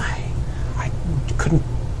Why? I couldn't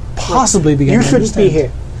possibly begin. You to shouldn't be understand.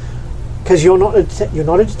 here because you're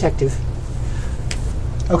not a detective.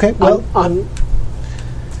 Okay, well, I'm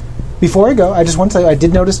before I go, I just want to tell you I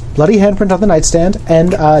did notice bloody handprint on the nightstand,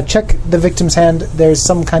 and check the victim's hand. There's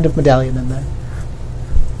some kind of medallion in there.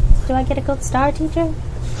 Do I get a gold star, teacher?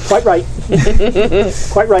 quite right.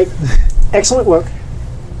 Quite right. Excellent work.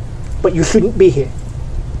 But you shouldn't be here.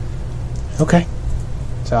 Okay,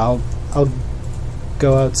 so I'll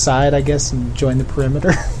go outside, I guess, and join the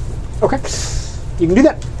perimeter. Okay. You can do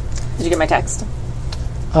that. Did you get my text?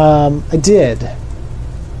 I did. I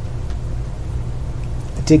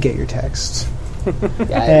did get your text.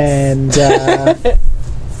 And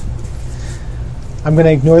I'm going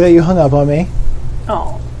to ignore that you hung up on me.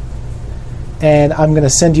 Oh. And I'm going to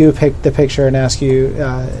send you the picture and ask you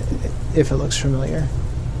if it looks familiar.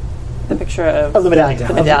 The picture of Of the medallion.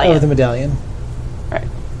 The medallion. Of the medallion. Right.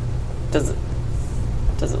 Does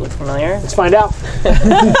it look familiar? Let's find out.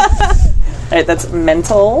 Right, that's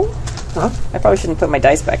mental. Uh-huh. I probably shouldn't put my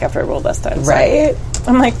dice back after I rolled last time. so Right?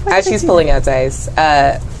 I'm like, As she's pulling out dice,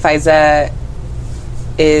 Faiza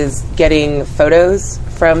is getting photos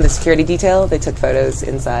from the security detail. They took photos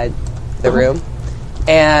inside the room.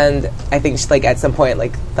 And I think at some point,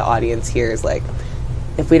 the audience hears,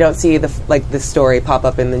 if we don't see the story pop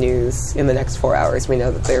up in the news in the next 4 hours, we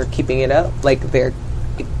know that they're keeping it up. They're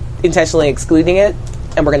intentionally excluding it,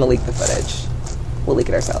 and we're going to leak the footage. We'll leak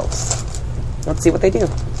it ourselves. Let's see what they do.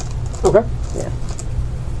 Okay. Yeah.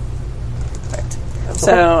 Right.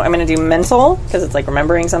 So I'm going to do mental, because it's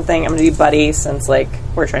remembering something. I'm going to do buddy, since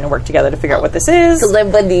we're trying to work together to figure out what this is. They're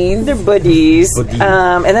buddies. They're buddies. Buddy.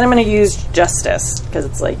 And then I'm going to use justice, because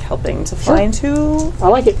it's helping to find who I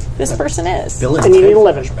like it. this person is. Villain And you need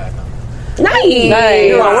 11. flashback on it. Nice.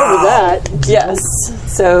 You're all over that. Yes.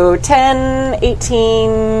 So 10,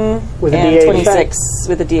 18, With a and D8 26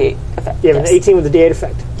 with a D8 effect. You have an Yes. 18 with the D8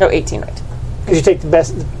 effect. Oh, 18, right. Because you take the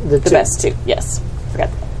best. The The best two. Yes. Forgot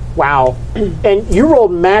that. Wow. And you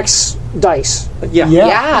rolled max dice Yeah.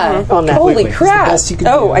 Yeah. on that. Holy Wait, crap. Best you could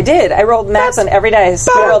Oh, do. I did. I rolled max on every dice.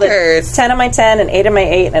 I rolled a bonkers. 10 on my 10, an 8 on my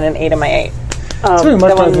 8, and an 8 on my 8. It's pretty much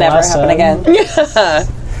That like will the never last happen time. again.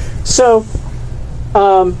 So,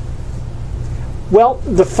 well,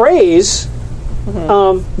 the phrase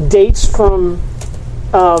dates from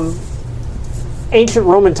ancient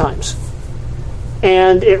Roman times,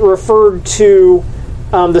 and it referred to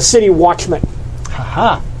the city watchman.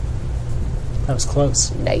 Haha. That was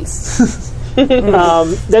close. Nice.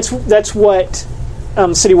 That's what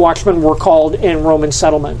city watchmen were called in Roman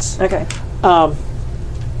settlements, Okay.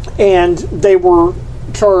 and they were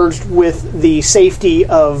charged with the safety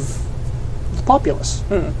of the populace.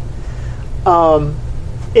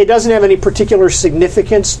 It doesn't have any particular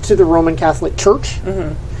significance to the Roman Catholic Church.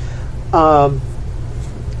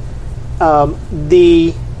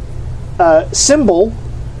 The symbol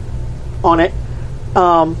on it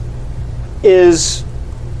is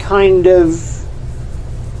kind of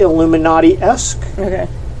Illuminati-esque. Okay.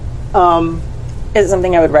 Is it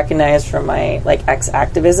something I would recognize from my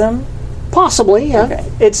ex-activism? Possibly, yeah. Okay.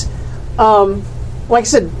 It's, like I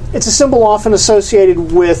said, it's a symbol often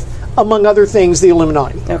associated with, among other things, the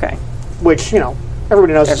Illuminati, Okay. which,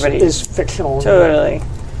 everybody knows Everybody- is fictional. Totally.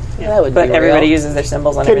 That would But be everybody real. uses their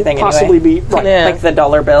symbols on Could everything possibly anyway. be, right, Yeah. Like the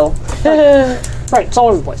dollar bill. right, it's all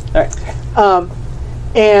over the place. All right.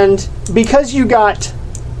 And because you got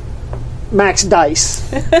max dice,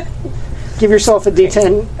 give yourself a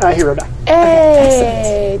D10 hero die.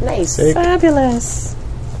 Hey, nice. Fabulous.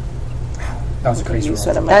 That was a crazy Use roll.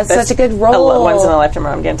 one of my That's best- such a good roll. One's in the left and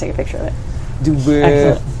right. I'm going to take a picture of it. Do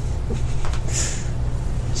it.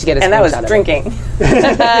 Should get a And that was screenshot of it. drinking.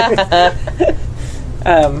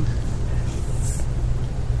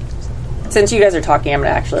 Since you guys are talking, I'm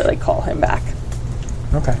going to actually call him back.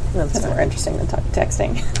 Okay. That's more interesting than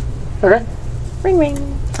texting. Okay. Ring, ring.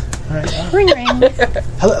 All right. Ring, ring.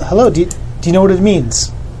 Hello. Do you know what it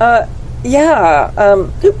means? Yeah.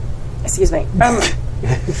 Excuse me.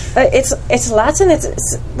 It's Latin.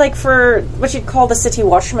 It's for what you'd call the city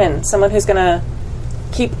watchman, someone who's gonna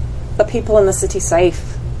keep the people in the city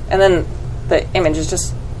safe. And then the image is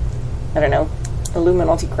just, I don't know,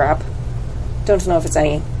 Illuminati crap. Don't know if it's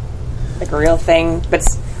any, like, a real thing. But,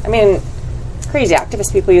 it's crazy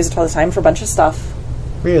activist people use it all the time for a bunch of stuff.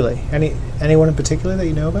 Really? Anyone in particular that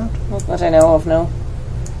you know about? Not that I know of, no.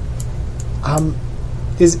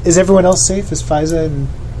 Is everyone else safe? Is Fiza and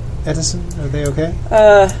Edison, are they okay?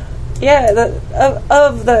 Yeah,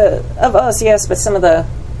 of us, yes, but some of the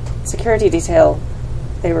security detail,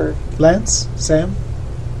 they were... Lance? Sam?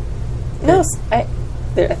 No, I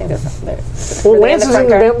think they're Well, Lance is in the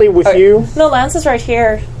Bentley with you. No, Lance is right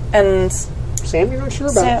here, and... Sam, you're not sure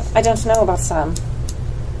about? Sam, I don't know about Sam.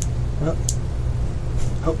 Well,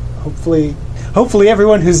 hopefully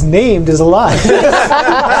everyone who's named is alive.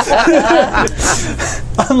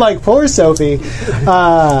 Unlike poor Sophie.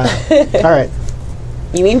 All right.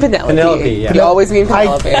 You mean Penelope. Penelope, yeah. You always mean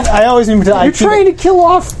Penelope. I always mean Penelope. You're trying to kill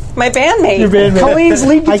off My bandmate. your bandmate. Colleen's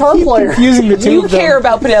lead guitar I keep player. confusing the two You of them. care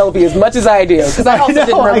about Penelope as much as I do, because I also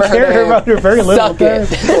didn't remember I her care name. about her very little. Suck it.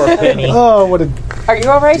 Poor Penny. Oh, what a... Are you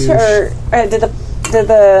all right, or did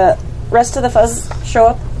the rest of the fuzz show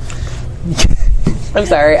up? I'm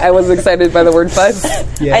sorry, I was excited by the word fuzz.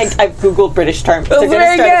 Yes. I googled British terms. That's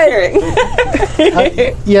very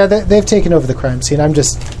good. Yeah, they've taken over the crime scene. I'm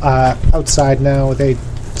just outside now. They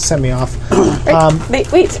sent me off.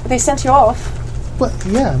 They sent you off. Well,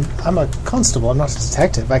 yeah, I'm a constable. I'm not a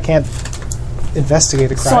detective. I can't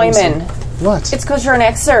investigate a crime Simon, scene. What? it's because you're an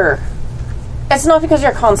Xer. It's not because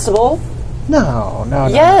you're a constable. No.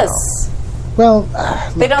 Yes. No.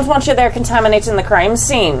 Well, They don't want you there contaminating the crime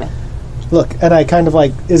scene. look, and I kind of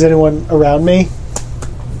like, is anyone around me?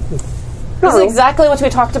 This is exactly what we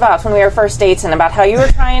talked about when we were first dating, about how you were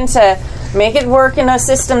trying to make it work in a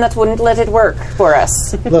system that wouldn't let it work for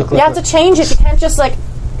us. Look. You have to change it. You can't just like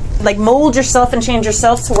mold yourself and change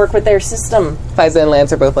yourself to work with their system. Fiza and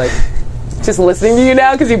Lance are both like, just listening to you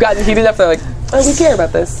now, because you've gotten heated up. They're like, oh, we care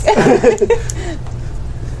about this.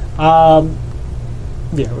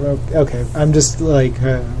 Yeah, okay. I'm just like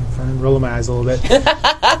trying to roll my eyes a little bit.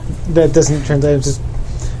 That doesn't translate.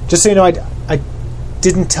 Just so you know, I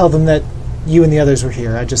didn't tell them that you and the others were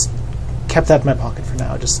here. I just kept that in my pocket for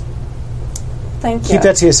now. Just Thank you. keep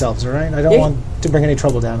that to yourselves, all right? I don't Yeah. want to bring any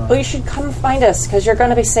trouble down on Well, you. you should come find us, because you're going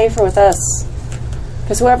to be safer with us.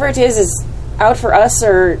 Because whoever it is out for us,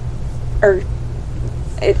 or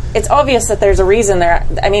it's obvious that there's a reason there.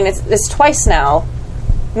 I mean, it's twice now.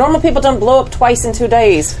 Normal people don't blow up twice in 2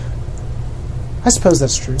 days. I suppose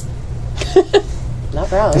that's true, Not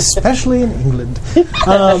wrong. especially in England.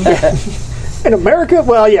 In America?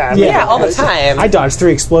 Well, yeah. Yeah, all the time. I dodged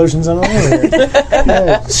 3 explosions on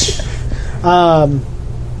a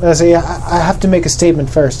So yeah, I have to make a statement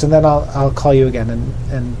first, and then I'll call you again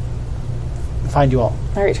and find you all.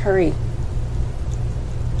 All right, hurry.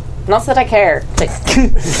 Not that I care.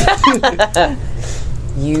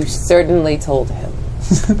 You certainly told him.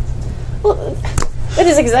 Well, it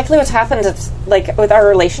is exactly what happened with our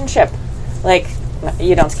relationship. Like, no,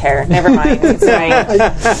 you don't care. Never mind. It's fine.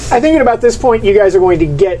 I think at about this point, you guys are going to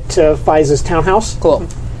get to Fiza's townhouse. Cool.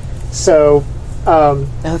 So, Oh,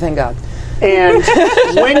 thank God. and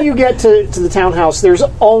when you get to the townhouse, there's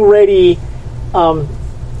already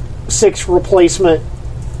 6 replacement.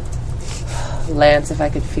 Lance, if I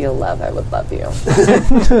could feel love, I would love you.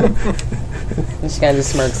 And she kind of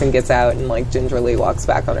just smirks and gets out and like gingerly walks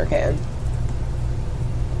back on her can.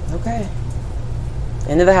 Okay.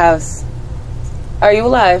 Into the house. Are you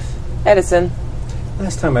alive, Edison?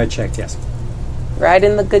 Last time I checked, yes. Ride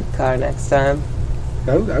in the good car next time.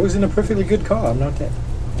 I was in a perfectly good car. I'm not dead.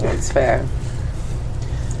 That's fair.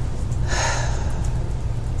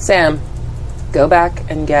 Sam, go back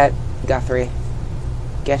and get Guthrie.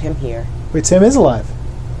 Get him here. Wait, Sam is alive.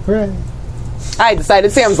 Hooray. I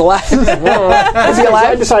decided Sam's alive. Is he I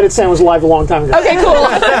alive? decided Sam was alive a long time ago. Okay, cool.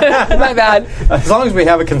 My bad. As long as we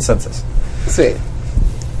have a consensus. Sweet.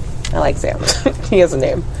 I like Sam. He has a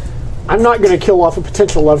name. I'm not going to kill off a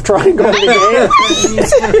potential love triangle in the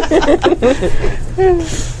game.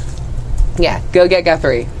 Yeah, go get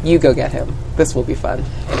Guthrie. You go get him. This will be fun.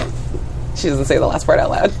 She doesn't say the last part out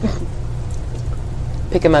loud.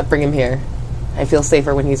 Pick him up, bring him here. I feel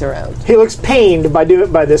safer when he's around. He looks pained by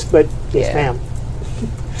this, but yes, Yeah. ma'am.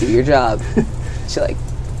 Do your job. She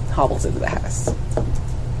hobbles into the house.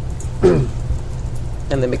 And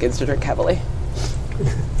then begins to drink heavily.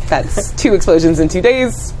 That's 2 explosions in 2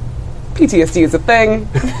 days. PTSD is a thing.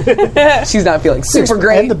 She's not feeling super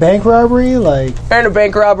great. And the bank robbery, And a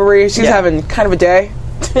bank robbery. She's having kind of a day.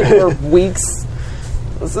 Or weeks.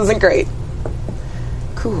 This isn't great.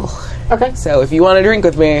 Cool. Okay. So if you want to drink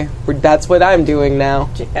with me, that's what I'm doing now.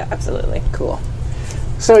 Yeah, absolutely. Cool.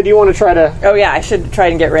 So do you want to try to... Oh yeah, I should try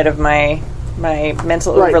and get rid of my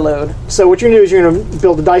mental Right. overload. So what you're going to do is you're going to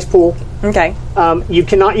build a dice pool. Okay. You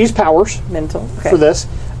cannot use powers Mental. Okay. for this.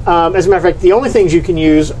 As a matter of fact, the only things you can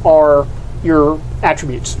use are your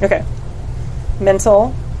attributes. Okay.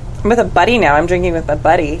 Mental. I'm with a buddy now. I'm drinking with a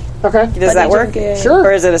buddy. Okay. Does that work? drinking. Sure.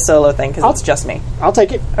 Or is it a solo thing? Because it's just me. I'll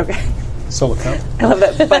take it. Okay. Solo cup. I love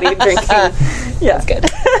that buddy drinking. Yeah. That's good.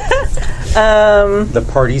 The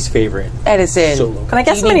party's favorite. Edison. Solo. And I Do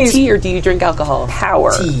guess you I'm going need to use tea or do you drink alcohol?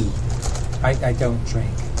 power. Tea. I don't drink.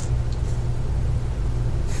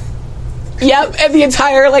 Yep, and the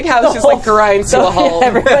entire house just grinds to a halt.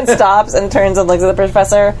 Everyone stops and turns and looks at the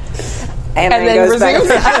professor. And then goes resumes.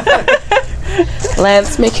 back.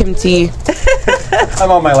 Lance, make him tea. I'm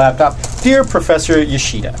on my laptop. Dear Professor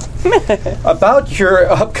Yoshida, about your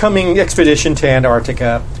upcoming expedition to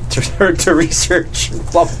Antarctica to research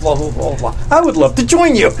blah, blah, blah, blah, blah. I would love to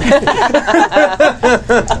join you. That's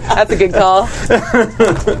a good call.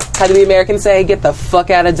 How do the Americans say, get the fuck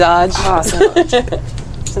out of Dodge? Awesome.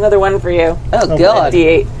 There's another one for you. Oh, God.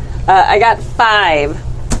 D8. I got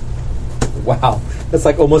 5. Wow. That's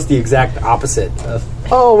almost the exact opposite of...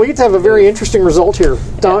 Oh, we get to have a very interesting result here.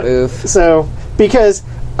 oof. So, because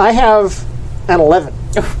I have an 11.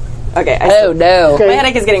 Okay. Oh, no. Okay. My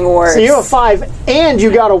headache is getting worse. So you have a 5, and you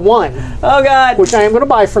got a 1, Oh, God. which I am going to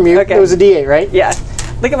buy from you. Okay. It was a D8, right? Yeah.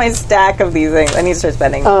 Look at my stack of these things. I need to start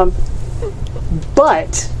spending.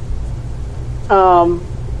 But,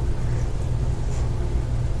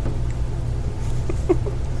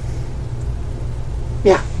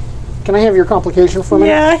 yeah. Can I have your complication for a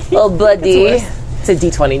minute? yeah. Oh, buddy. worse. It's a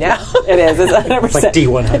D20 now. It is. It's 100%. Like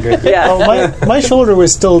D100. Yeah. Oh, my shoulder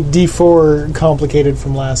was still D4 complicated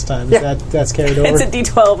from last time. That's carried over. It's a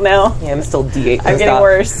D12 now. Yeah, I'm still D8. I'm pissed getting off.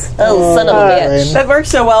 worse. Oh, son of a Alright. bitch. That works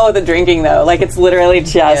so well with the drinking, though. It's literally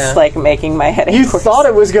just, making my headache You worse. thought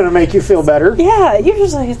it was going to make you feel better. Yeah,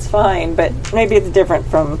 usually it's fine, but maybe it's different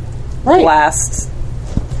from Right. blast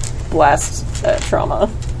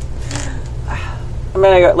trauma. I'm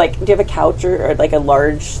gonna go. Do you have a couch or a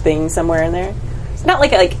large thing somewhere in there? It's not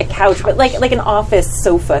like a couch, but like an office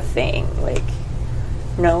sofa thing.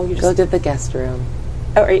 No, you Go just. to the guest room.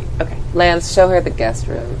 Oh, are you, okay. Lance, show her the guest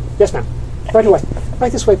room. Yes, ma'am. Right away.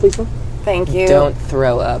 Right this way, please, ma'am. Thank you. Don't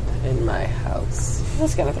throw up in my house. I'm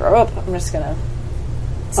just gonna throw up. I'm just gonna.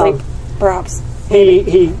 It's Um, props.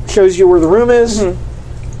 He shows you where the room is.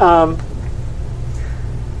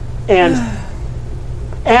 And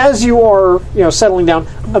as you are, settling down,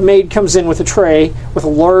 a maid comes in with a tray with a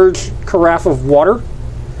large carafe of water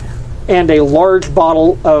and a large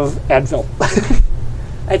bottle of Advil.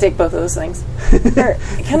 I take both of those things.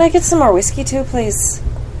 Can I get some more whiskey too, please?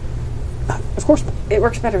 Of course. It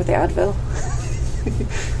works better with the Advil.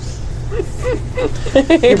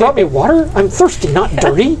 You brought me water? I'm thirsty, not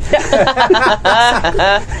dirty.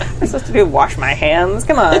 I'm supposed to do wash my hands.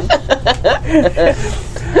 Come on.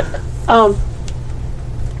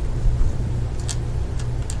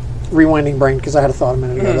 Rewinding brain, because I had a thought a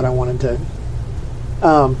minute ago that I wanted to.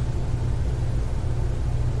 I'll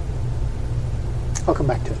come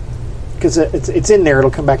back to it. Because it's in there,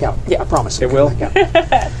 it'll come back out. Yeah, I promise. It will? Come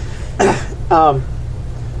back out.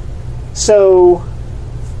 So,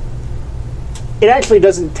 it actually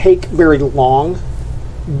doesn't take very long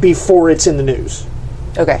before it's in the news.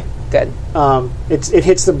 Okay, good. It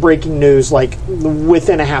hits the breaking news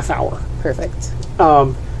within a half hour. Perfect.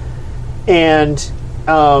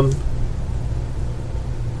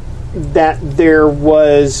 That there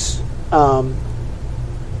was a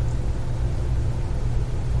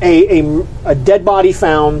dead body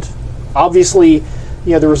found, obviously,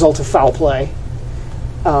 the result of foul play,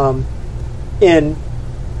 in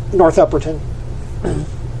North Upperton.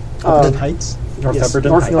 Upperton Heights. North Yes,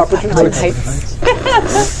 Upperton North Heights. Upperton Heights.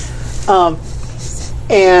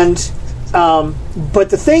 But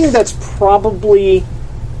the thing that's probably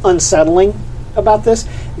unsettling about this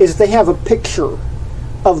is they have a picture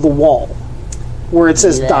of the wall where it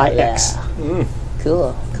says Die X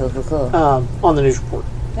Cool. on the news report.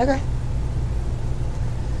 Okay.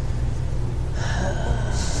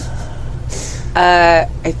 I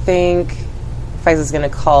think Faiza's gonna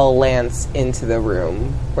call Lance into the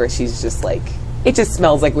room where she's just it just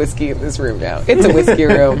smells like whiskey in this room now. It's a whiskey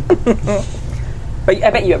room. But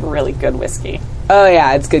I bet you have really good whiskey. Oh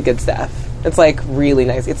yeah, it's good stuff. It's really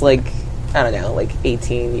nice. It's I don't know,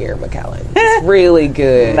 18-year Macallan. It's really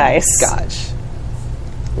good. Nice. Scotch.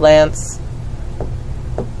 Lance,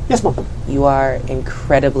 Yes, Mom. you are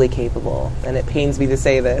incredibly capable, and it pains me to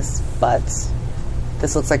say this, but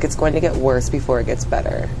this looks like it's going to get worse before it gets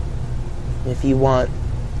better. If you want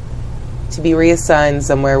to be reassigned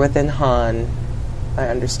somewhere within Han, I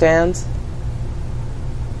understand.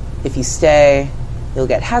 If you stay, you'll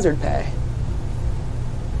get hazard pay.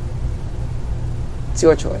 It's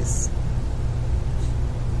your choice.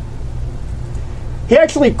 He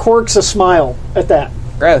actually quirks a smile at that.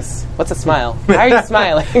 Gross. What's a smile? Why are you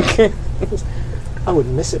smiling? I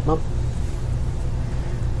wouldn't miss it, Mom.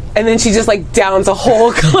 And then she just like downs a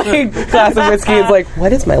whole glass of whiskey and is like,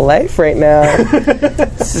 what is my life right now?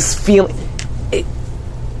 This is feeling...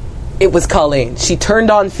 It was Colleen. She turned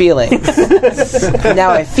on feelings. Now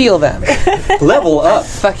I feel them. Level up.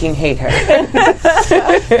 Fucking hate her.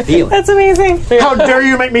 Feeling. That's amazing. How dare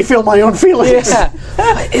you make me feel my own feelings? Yeah.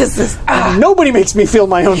 What is this? Nobody makes me feel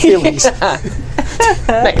my own feelings.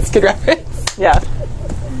 Nice. Good reference. Yeah.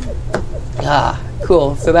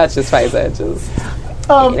 Cool. So that's just Faiza. Just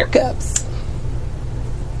taking her cups.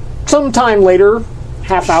 Sometime later,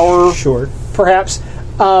 half hour, Short. perhaps,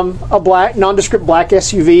 a black, nondescript black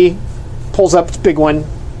SUV pulls up, its big one,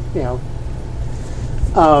 you know.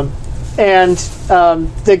 And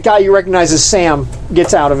the guy you recognize as Sam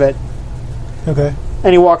gets out of it, Okay.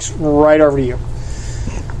 and he walks right over to you.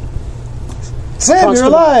 Sam, you're Constable.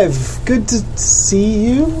 alive. Good to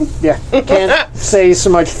see you. Yeah, can't say so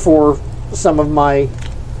much for some of my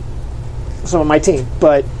team,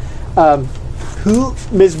 but Who?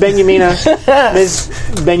 Ms. Benjamina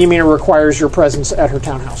requires your presence at her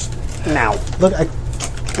townhouse now. Look, I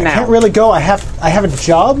Now, can't really go. I have a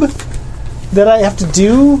job that I have to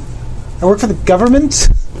do. I work for the government.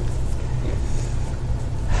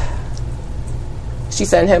 She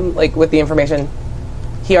sent him like with the information.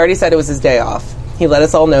 He already said it was his day off. He let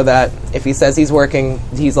us all know that. If he says he's working,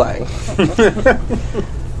 he's lying.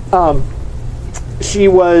 she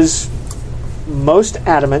was most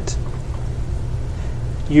adamant.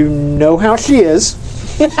 You know how she is.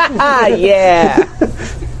 Yeah.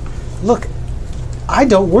 Look, I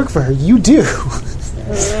don't work for her. You do.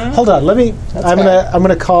 Hold on. Let me. I'm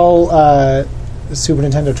gonna call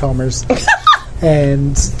Superintendent Chalmers,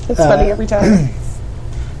 and It's funny every time.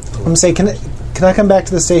 I'm gonna say, can I come back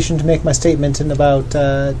to the station to make my statement in about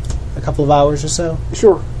a couple of hours or so?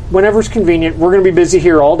 Sure, whenever's convenient. We're going to be busy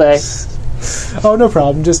here all day. Oh, no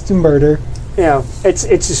problem. Just murder. You know, it's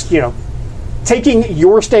just, you know, taking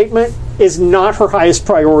your statement is not her highest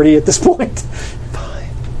priority at this point.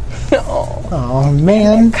 Oh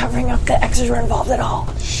man. Covering up the exes were involved at all.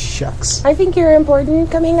 Shucks. I think you're important.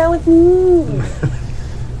 Coming out with me.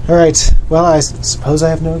 All right. Well, I suppose I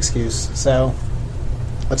have no excuse. So,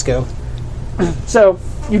 let's go. So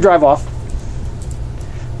you drive off.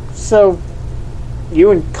 So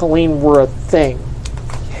you and Colleen were a thing.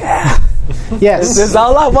 Yes. This is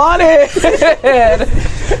all I wanted.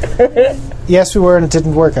 Yes, we were, and it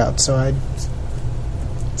didn't work out. So I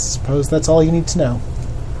suppose that's all you need to know.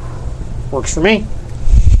 Works for me.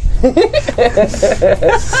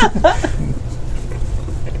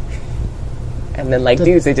 And then, like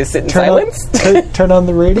dudes, they just sit in Turn silence. turn on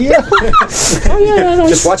the radio.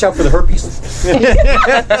 Just watch out for the herpes.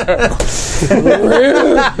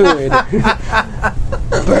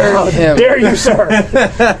 Burn him, Dare you, sir?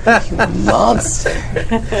 monster.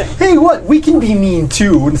 Hey, what? We can be mean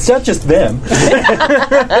too. It's not just them.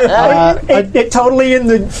 It totally in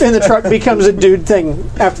the truck becomes a dude thing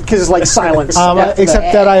after, because it's like silence. after Except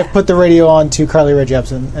that. that I've put the radio on to Carly Rae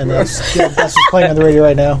Jepsen, and that's what's playing on the radio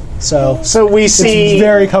right now. So So we see it's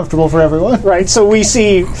very comfortable for everyone. right. So we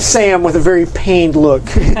see Sam with a very pained look.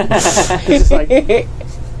 It's like,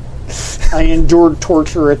 I endured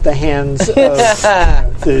torture at the hands of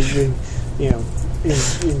the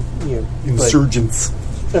Insurgents.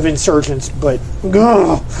 of insurgents, but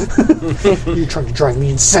ugh, you're trying to drive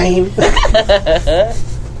me insane.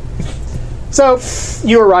 So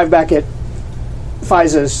you arrive back at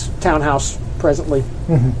Faiza's townhouse presently.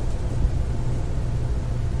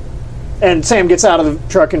 And Sam gets out of the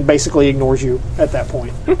truck and basically ignores you at that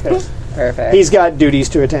point. 'Cause Perfect. he's got duties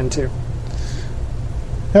to attend to.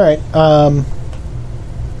 All right.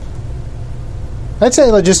 I'd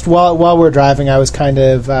say like, just while we're driving, I was kind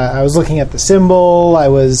of I was looking at the symbol. I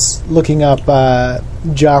was looking up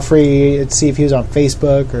Joffrey to see if he was on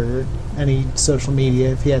Facebook or any social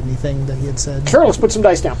media, if he had anything that he had said. Sure, let's put some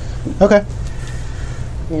dice down. Okay.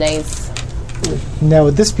 Nice. Now,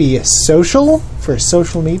 would this be social for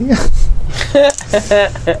social media? Or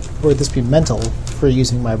would this be mental for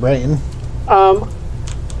using my brain?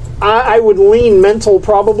 I would lean mental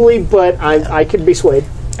probably, but I could be swayed.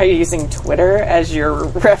 Are you using Twitter as your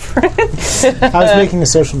reference? I was making a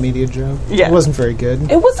social media joke. Yeah. It wasn't very good.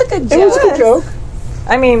 It was a good joke. It was a good joke.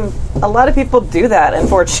 I mean, a lot of people do that,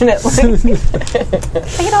 unfortunately.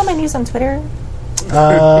 I get all my news on Twitter.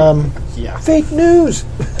 Fake news.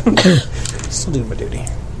 Still doing my duty.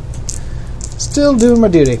 Still doing my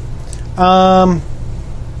duty. Trying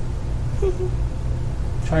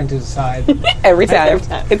to decide. Every time.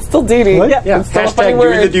 It's still duty. What? Yeah, It's still a funny hashtag doing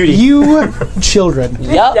word. the duty. You children.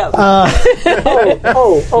 Yep.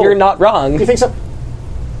 Oh. You're not wrong. You think so?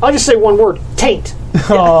 I'll just say one word. Taint.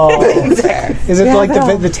 Oh. Is it like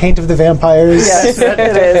the taint of the vampires? Yes, it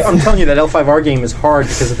is. I'm telling you, that L5R game is hard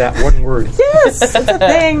because of that one word. Yes, it's a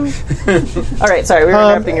thing. All right, sorry, we were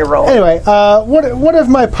interrupting your roll. Anyway, one of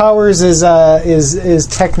my powers is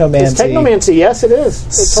technomancy. It's technomancy. Yes, it is.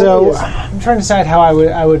 It So totally is. I'm trying to decide how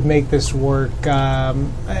I would make this work.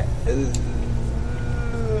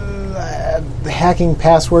 Hacking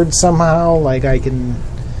passwords somehow, like I can.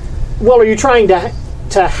 Well, are you trying to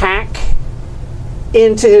hack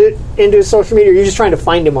into his social media, or are you just trying to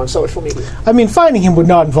find him on social media? I mean, finding him would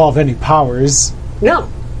not involve any powers. No.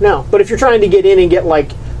 But if you're trying to get in and get like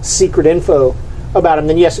secret info about him,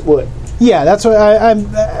 then yes, it would. Yeah, that's what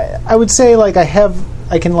I would say. Like I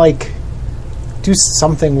can like do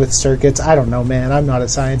something with circuits. I don't know, man. I'm not a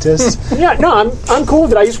scientist. Yeah, no, I'm cool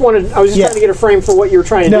with it. I was just Yeah. trying to get a frame for what you're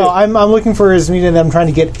trying to do. No, I'm looking for his media, and I'm trying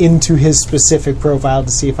to get into his specific profile to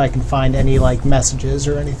see if I can find any like messages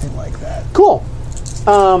or anything like that. Cool.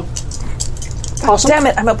 Awesome. Damn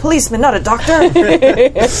it, I'm a policeman, not a doctor.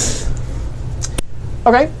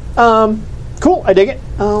 Okay. Cool. I dig it.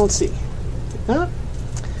 Let's see. That.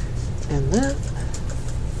 And that.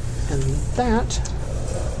 And that.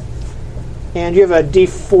 And you have a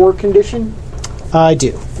D4 condition, I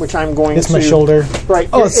do. which I'm going It's to... my shoulder. Right.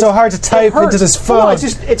 Oh, it's so hard to type hurts. into this phone. Well,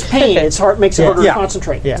 it's pain. It's hard. Makes it harder Yeah. to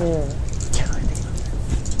concentrate. Yeah.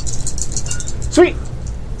 Sweet.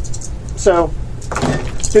 So,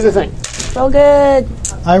 do the thing. Roll good.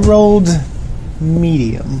 I rolled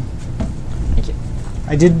medium.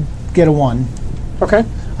 I did get a 1. Okay.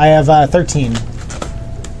 I have 13.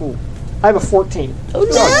 I have a 14.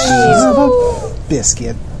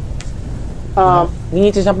 Biscuit. You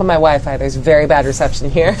need to jump on my Wi-Fi. There's very bad reception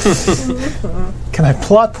here. Can I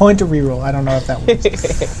plot point a reroll? I don't know if that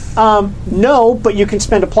works. No, but you can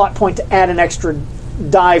spend a plot point to add an extra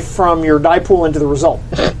die from your die pool into the result.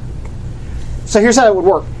 So here's how it would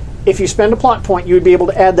work. If you spend a plot point, you would be able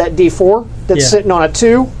to add that D4 that's Yeah. sitting on a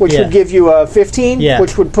 2, which Yeah. would give you a 15, Yeah.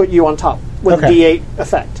 which would put you on top with Okay. a D8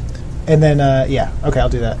 effect. And then, yeah. Okay, I'll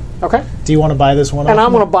do that. Okay? Do you want to buy this one? And off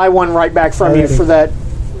I'm me? going to buy one right back from you Alrighty. for that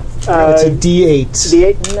It's a D8.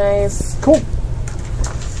 D8. Nice. Cool.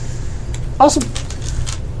 Awesome.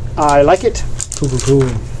 I like it. Cool.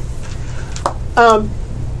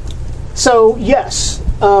 So, yes,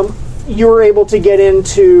 you were able to get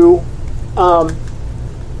into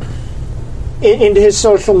into his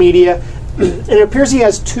social media, and it appears he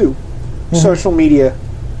has 2 social media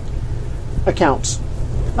accounts.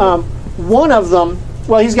 One of them,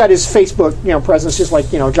 well, he's got his Facebook, presence, just like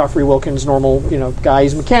Joffrey Wilkins, normal, guy.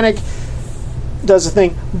 He's a mechanic, does the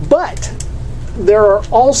thing. But there are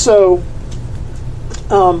also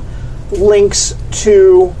links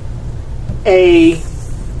to a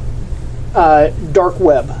dark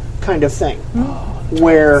web kind of thing,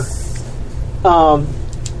 where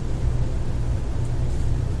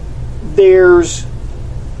there's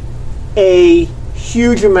a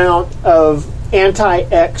huge amount of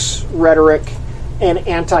anti-X rhetoric and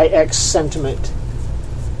anti-X sentiment.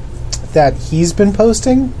 That he's been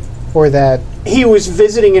posting? Or that... He was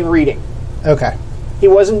visiting and reading. Okay. He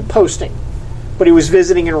wasn't posting, but he was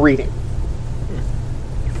visiting and reading.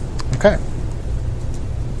 Okay.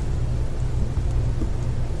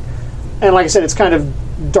 And like I said, it's kind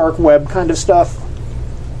of dark web kind of stuff.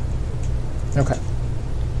 Okay.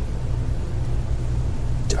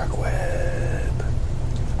 Dark web.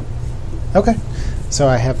 Okay. So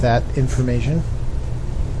I have that information.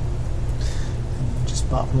 Just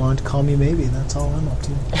bop along to call me maybe. That's all I'm up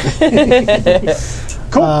to.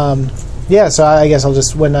 Cool. Yeah, so I guess I'll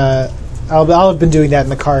just I'll have been doing that in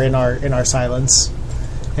the car in our silence,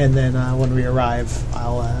 and then when we arrive,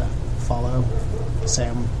 I'll follow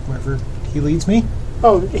Sam wherever he leads me.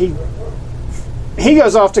 Oh, he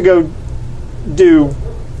goes off to go do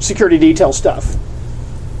security detail stuff.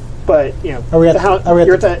 But Are we at the house? are we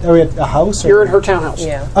You're at a house? Or? you're at her townhouse.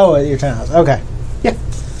 Yeah. Oh, at your townhouse. Okay. Yeah.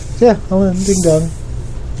 Yeah. I'll ding dong.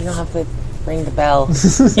 You don't have to ring the bell.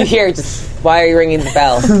 You hear just, why are you ringing the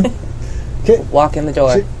bell? Okay. Walk in the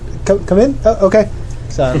door. Come in. Oh, okay.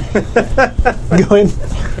 So go in.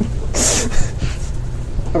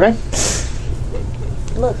 Okay.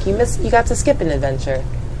 Look, you got to skip an adventure.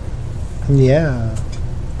 Yeah.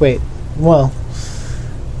 Wait. Well,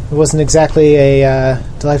 it wasn't exactly a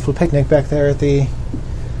delightful picnic back there at the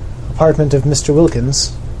apartment of Mr.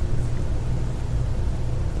 Wilkins.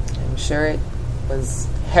 I'm sure it was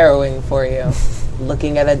harrowing for you,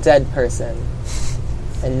 looking at a dead person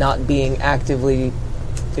and not being actively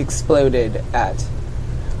exploded at.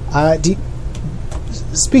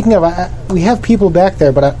 Speaking of, we have people back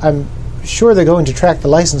there, but I'm sure they're going to track the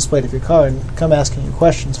license plate of your car and come asking you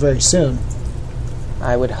questions very soon.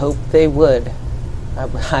 I would hope they would.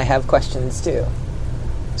 I have questions too.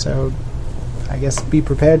 So, I guess be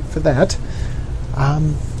prepared for that.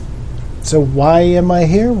 So why am I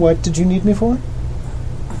here? What did you need me for?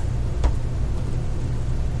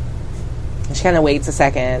 She kind of waits a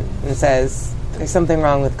second and says, "There's something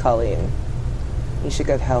wrong with Colleen. You should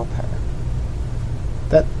go help her."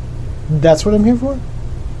 That's what I'm here for?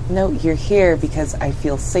 No, you're here because I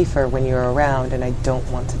feel safer when you're around and I don't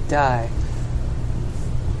want to die.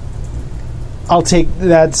 I'll take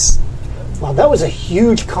that's Wow, that was a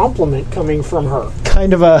huge compliment coming from her.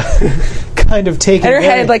 kind of taking And her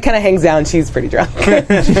head kind of hangs down. She's pretty drunk.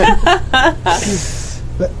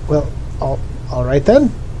 Well, all right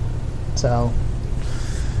then. So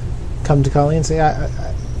come to Colleen and say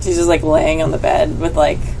She's just laying on the bed with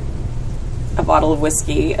a bottle of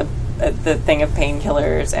whiskey, the thing of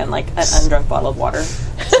painkillers, and an undrunk bottle of water.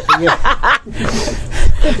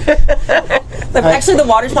 Actually, the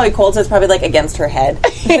water's probably cold, so it's probably against her head.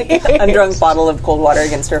 Undrunk bottle of cold water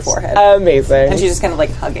against her forehead. Amazing. And she's just kind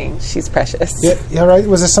of hugging. She's precious. you all right?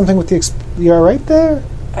 Was there something with the you all right there?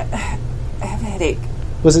 I have a headache.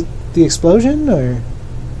 Was it the explosion or?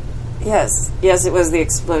 Yes, it was the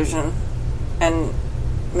explosion, and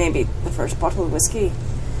maybe the first bottle of whiskey.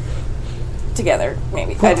 Together,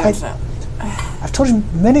 maybe. Well, I don't know. I've told you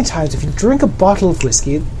many times, if you drink a bottle of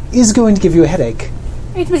whiskey, it is going to give you a headache.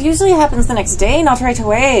 Right, but usually it happens the next day, not right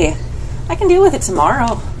away. I can deal with it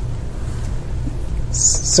tomorrow.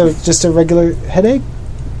 So just a regular headache?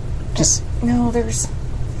 Just No.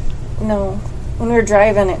 When we were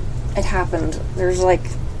driving, it happened. There's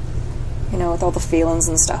with all the feelings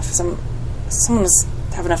and stuff. Someone was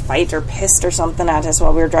having a fight or pissed or something at us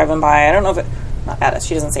while we were driving by. I don't know if not at us.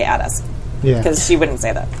 She doesn't say at us. yeah. Because she wouldn't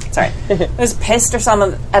say that. Sorry. It was pissed or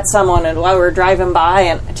something at someone, and while we were driving by,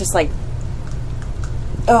 and it just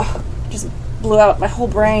just blew out my whole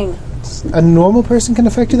brain. A normal person can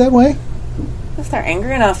affect you that way? If they're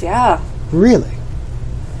angry enough, yeah. Really?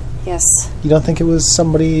 Yes. You don't think it was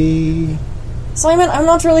somebody? Simon, I'm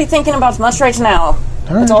not really thinking about much right now.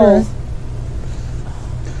 All right, At all all. right.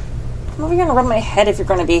 I'm not going to rub my head if you're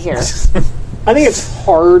going to be here. I think it's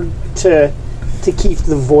hard to keep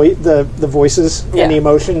the voices Yeah. and the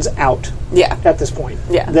emotions out Yeah. at this point.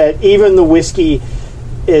 Yeah. That even the whiskey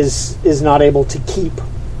is not able to keep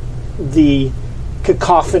the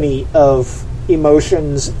cacophony of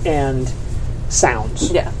emotions and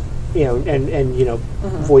sounds. Yeah. And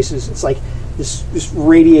voices. It's like this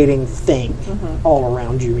radiating thing all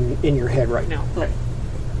around you in your head right now. Right.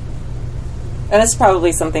 And it's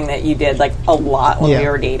probably something that you did a lot when Yeah. we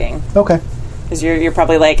were dating. Okay. Because you're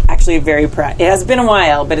probably actually very it has been a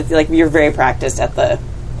while, but it's you're very practiced at the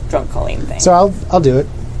drunk Colleen thing. So I'll do it.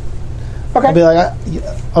 Okay. I'll be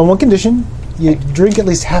on one condition: you drink at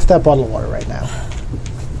least half that bottle of water right now.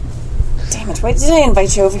 Damn it! Why did I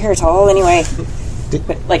invite you over here at all? Anyway, Did-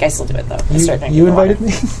 but I still do it though. I start drinking You the water.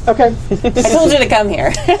 invited me. Okay. I told you to come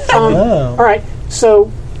here. Oh. All right. So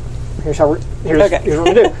here's what we're gonna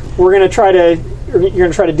do. We're gonna try to you're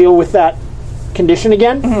gonna try to deal with that condition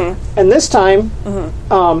again, and this time,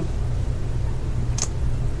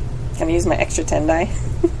 Can I use my extra 10 die?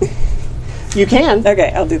 you can.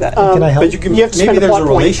 Okay, I'll do that. Can I help? But you can. You have to maybe spend a there's plot a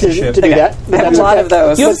point relationship. to do Okay. that. I but have that's a lot okay. of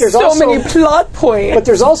those. You But have there's so also- many plot points. But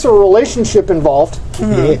there's also a relationship involved,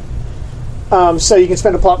 Yeah. so you can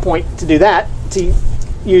spend a plot point to do that to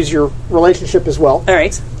use your relationship as well, All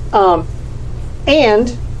right.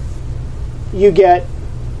 and you get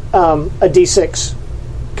a D6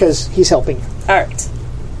 because he's helping you. All right.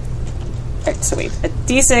 All right, so wait. A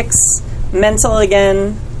D6, mental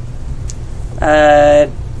again,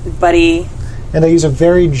 buddy. And I use a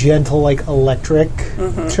very gentle, electric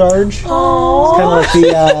charge. It's kind of like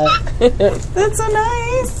the, That's so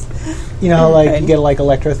nice. you know how you get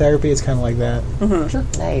electrotherapy. It's kind of like that.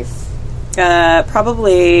 Nice.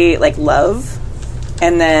 Probably love.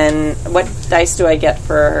 And then what dice do I get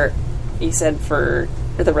for, you said for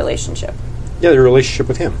the relationship? Yeah, the relationship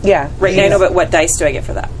with him. Yeah. Right, I know, but what dice do I get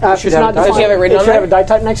for that? If it's not Don't you have it defined, written it on should there? have a die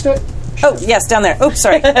type next to it. Oh, yes, down there. Oops,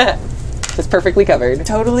 sorry. It's perfectly covered.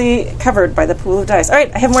 Totally covered by the pool of dice. All right,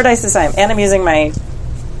 I have more dice this time. And I'm using my...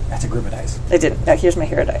 That's a group of dice. I didn't. Now, here's my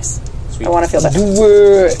hero dice. Sweet. I want to feel better.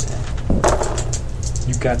 Do it.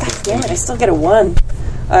 You got this. Damn it, I still get a 1.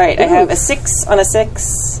 All right, I have a 6 on a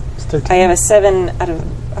 6. It's 13. I have a 7 out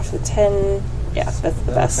of the 10. Yeah, that's the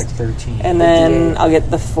That's best. like 13. And then I'll get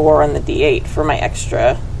the 4 on the D8 for my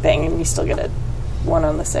extra thing, and you still get a 1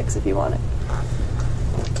 on the 6 if you want it.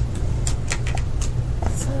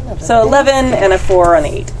 So 11 and a 4 on the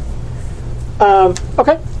 8.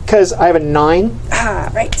 Okay, because I have a 9.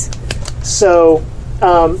 Ah, right. So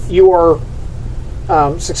you are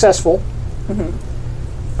successful. Good.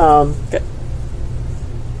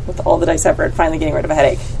 With all the dice separate, finally getting rid of a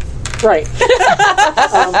headache. Right.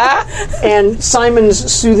 And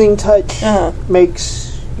Simon's soothing touch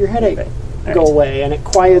makes your headache All go right. away, and it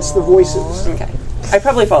quiets the voices. Okay. I'd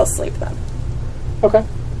probably fall asleep then. Okay.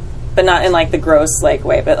 But not in like the gross like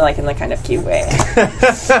way, but like in the kind of cute way. You're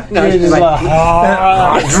just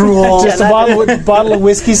like, drool. just a bottle of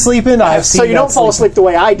whiskey sleeping. I've seen So you that don't fall asleep the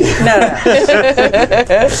way I do. No.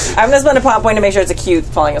 I'm just going to plot point to make sure it's a cute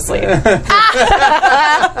falling asleep.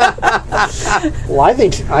 Well, I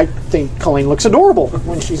think Colleen looks adorable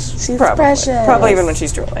when she's Probably even when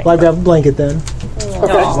she's drooling. Like that blanket then.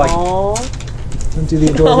 okay. Don't do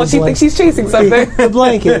the adorable Oh, she blanket. thinks she's chasing something. The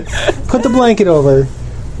blanket. Put the blanket over.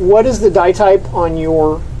 What is the die type on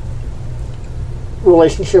your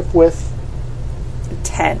relationship with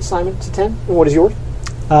 10. Simon? It's a 10. And what is yours?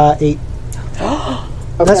 8. Okay.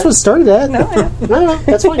 That's what it started at. No,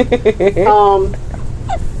 that's fine.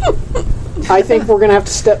 I think we're going to have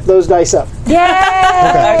to step those dice up.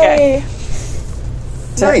 Okay.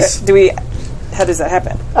 Nice. Do we... How does that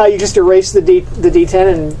happen? You just erase the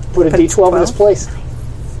D10 and put a D12 in its place.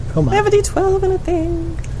 Come I have on. a D12 and a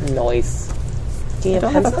thing. Noise. Do you I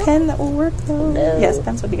don't have a pen that will work though. No. Yes,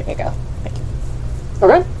 pens would be good. Here you go. Thank you.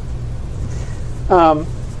 Okay.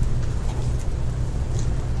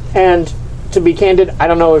 And to be candid, I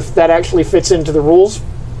don't know if that actually fits into the rules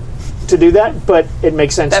to do that, but it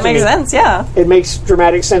makes sense That to me. makes sense, yeah. It makes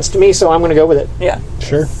dramatic sense to me, so I'm going to go with it. Yeah.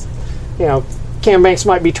 Sure. You know, Cam Banks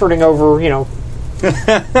might be turning over, What?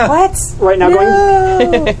 right now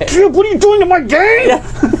going, Kid, what are you doing to my game?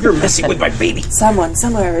 You're messing with my baby. Someone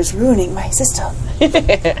somewhere is ruining my system.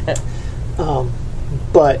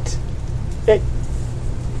 But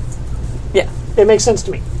Yeah. it makes sense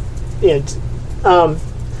to me.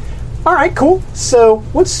 All right, cool. So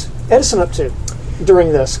what's Edison up to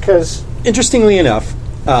during this? Because Interestingly enough,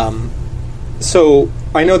 so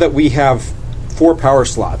I know that we have 4 power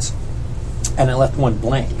slots, and I left one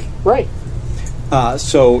blank. right,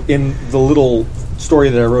 So in the little story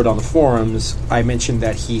that I wrote on the forums, I mentioned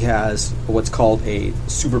that he has what's called a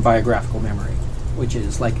super biographical memory, which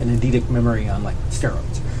is like an eidetic memory on like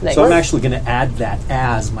steroids. Nice. So I'm actually going to add that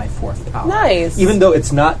as my 4th power. Nice. Even though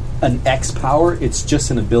it's not an X power, it's just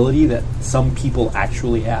an ability that some people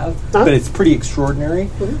actually have, but it's pretty extraordinary.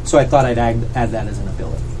 So I thought I'd add that as an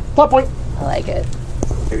ability. plot point. I like it.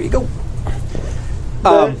 There you go.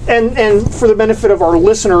 And for the benefit of our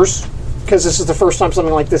listeners, because this is the first time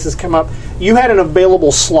something like this has come up, you had an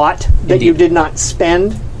available slot that you Indeed. did not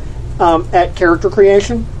spend at character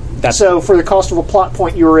creation. So for the cost of a plot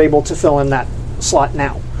point, you were able to fill in that slot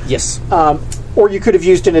now. Yes. Or you could have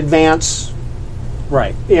used in advance,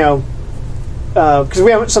 Right.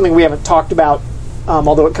 because something we haven't talked about,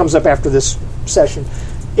 although it comes up after this session,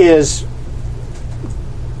 is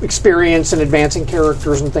experience and advancing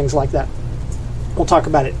characters and things like that. We'll talk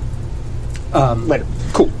about it later.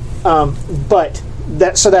 Cool. But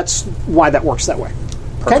that's why that works that way.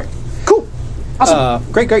 Okay, cool,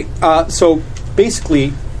 awesome. Great. So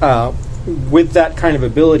basically, with that kind of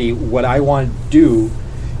ability, what I want to do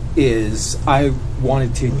is I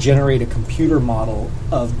wanted to generate a computer model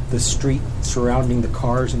of the street surrounding the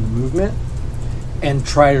cars and the movement, and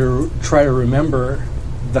try to remember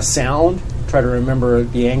the sound, try to remember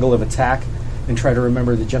the angle of attack, and try to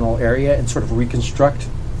remember the general area, and sort of reconstruct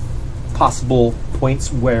possible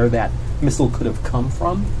points where that missile could have come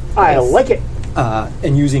from. I like it.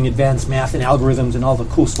 And using advanced math and algorithms and all the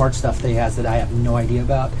cool smart stuff that he has that I have no idea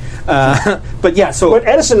about. But yeah, so What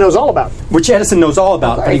Edison knows all about. which Edison knows all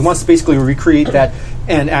about, but he Nice. wants to basically recreate that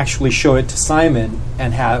and actually show it to Simon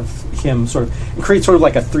and have him sort of and create sort of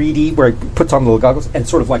like a 3D where he puts on the little goggles and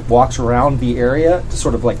sort of like walks around the area to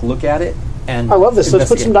sort of like look at it. And I love this. Let's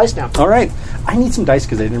put some investigate. dice down. All right, I need some dice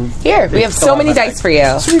because I didn't. Here, we have so many dice for you.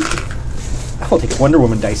 I'll take Wonder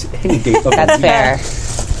Woman dice any day. of the That's week. fair.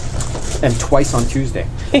 And twice on Tuesday.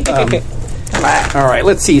 All right,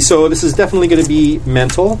 let's see. So this is definitely going to be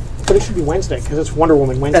mental. But it should be Wednesday because it's Wonder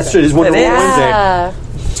Woman Wednesday. That's it. Is Wonder Woman Wednesday. Yeah.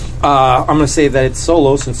 I'm going to say that it's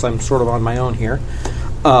solo since I'm sort of on my own here.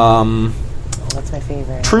 That's my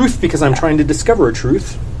favorite. Truth, because I'm trying to discover a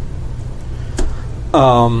truth.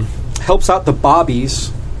 Helps out the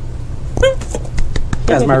Bobbies.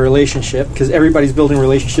 as my relationship, because everybody's building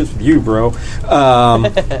relationships with you, bro. He's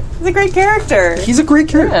a great character. He's a great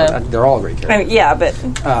character. Yeah. They're all great characters. I mean, yeah, but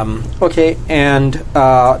Okay, and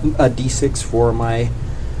a D6 for my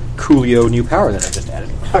Coolio new power that I just added.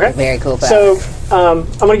 Okay. Very cool. So I'm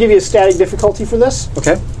going to give you a static difficulty for this,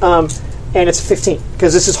 Okay. and it's 15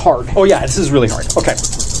 because this is hard. Oh yeah, this is really hard. Okay.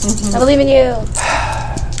 I believe in you.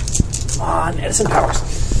 Come on, Edison Powers.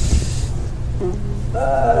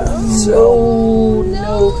 So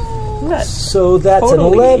So that's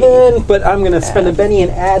Totally. an 11, but I'm going to spend a penny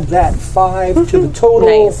and add that 5 to the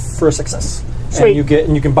total Nice. for a success. Sweet.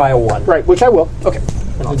 And you can buy a 1. Right, which I will. Okay.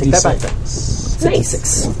 And I'll The take that back D6. then. It's a Nice.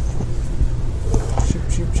 D6.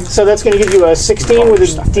 So that's going to give you a 16 with a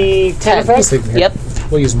D10 Just effect. leave them here. Yep.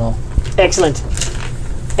 We'll use them all. Excellent.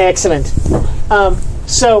 Excellent.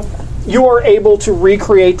 So you're able to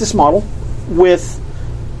recreate this model with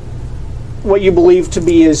what you believe to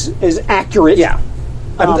be is accurate. Yeah.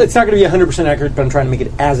 It's not going to be 100% accurate, but I'm trying to make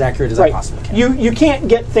it as accurate as I Right. possibly can. You can't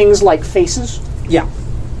get things like faces Yeah.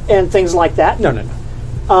 and things like that.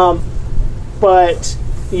 No. But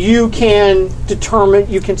you can determine.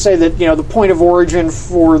 You can say that the point of origin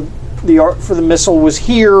for the missile was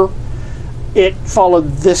here. It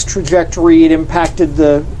followed this trajectory. It impacted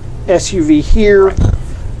the SUV here.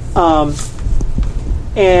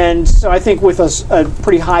 And so I think with a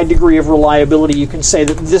pretty high degree of reliability, you can say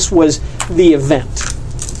that this was the event.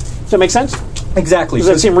 Does that make sense? Exactly. Does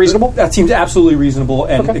that seem reasonable? That seems absolutely reasonable,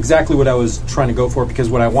 and Okay. exactly what I was trying to go for, because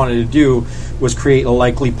what I wanted to do was create a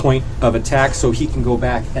likely point of attack so he can go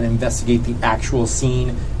back and investigate the actual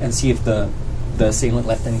scene and see if the assailant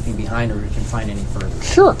left anything behind or can find any further.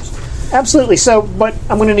 Sure. Absolutely. So, but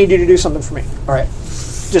I'm going to need you to do something for me. All right.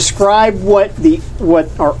 Describe what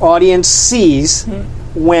our audience sees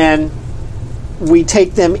when we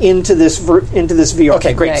take them into this VR.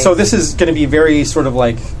 Okay, great. Nice. So this is going to be very sort of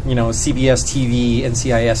like, CBS TV,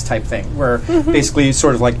 NCIS type thing, where basically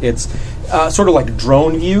sort of like it's sort of like a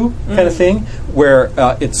drone view kind of thing, where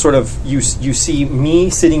it's sort of you see me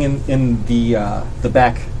sitting in the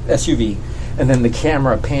back SUV, and then the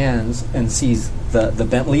camera pans and sees the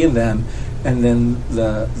Bentley in them, and then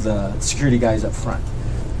the security guys up front.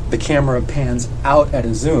 The camera pans out at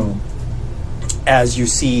a zoom as you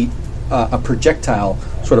see a projectile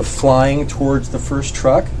sort of flying towards the first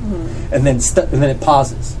truck, and then it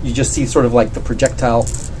pauses. You just see sort of like the projectile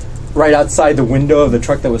right outside the window of the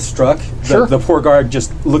truck that was struck. Sure. The poor guard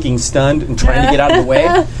just looking stunned and trying to get out of the way.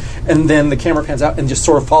 And then the camera pans out and just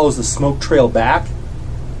sort of follows the smoke trail back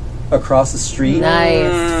across the street,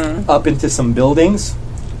 Nice. up into some buildings,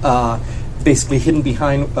 basically hidden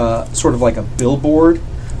behind sort of like a billboard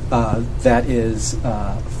that is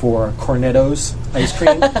for Cornetto's ice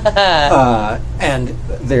cream. And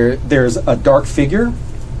there's a dark figure.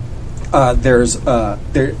 There is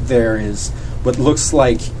what looks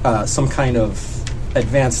like some kind of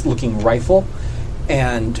advanced-looking rifle,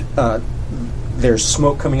 and there's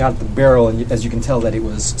smoke coming out of the barrel, and as you can tell, that it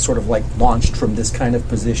was sort of like launched from this kind of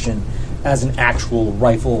position as an actual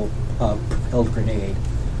rifle-propelled grenade.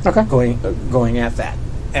 Okay. Going at that,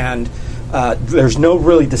 and there's no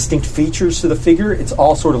really distinct features to the figure. It's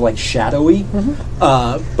all sort of like shadowy,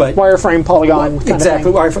 but Wireframe polygon. kind of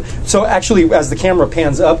exactly. thing. So actually, as the camera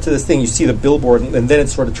pans up to this thing, you see the billboard, and then it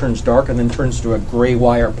sort of turns dark, and then turns to a gray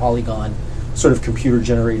wire polygon, sort of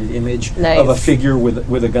computer-generated image Nice. of a figure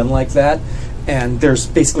with a gun like that. And there's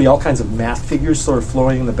basically all kinds of math figures sort of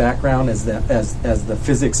flowing in the background as the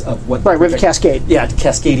physics of what Right, with the cascade. Yeah,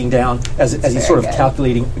 cascading down as he's Very sort of good.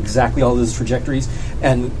 calculating exactly all those trajectories,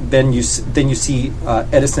 and then you see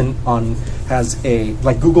Edison has a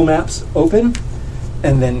like Google Maps open,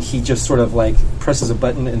 and then he just sort of like presses a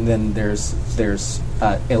button, and then there's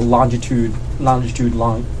a latitude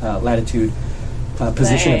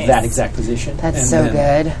position Nice. of that exact position. That's And so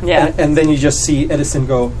then- good. Yeah. and then you just see Edison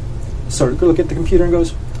sort of look at the computer and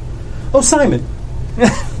goes, "Oh, Simon,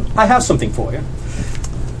 I have something for you."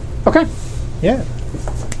 Okay. Yeah.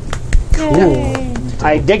 Yay.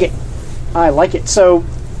 I dig it. I like it. So,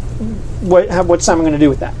 what's Simon going to do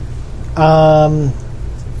with that?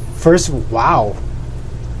 First, wow.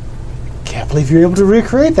 Can't believe you're able to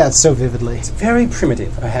recreate that so vividly. Very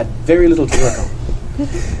primitive. I had very little to work on.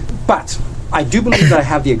 But I do believe that I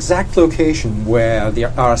have the exact location where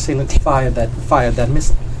our assailant fired that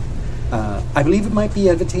missile. I believe it might be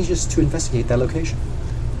advantageous to investigate that location.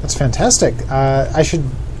 That's fantastic. I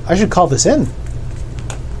should call this in.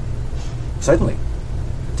 Certainly.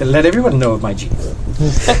 To let everyone know of my genius.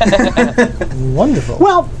 Wonderful.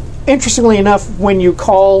 Well, interestingly enough, when you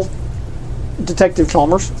call Detective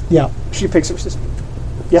Chalmers, Yeah. she picks up and says,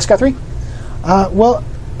 "Yes, Guthrie." Well,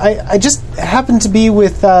 I just happened to be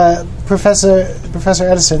with Professor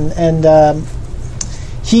Edison, and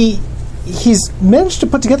he's managed to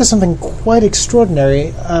put together something quite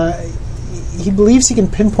extraordinary. He believes he can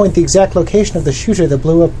pinpoint the exact location of the shooter that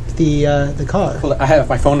blew up the car. Well, I have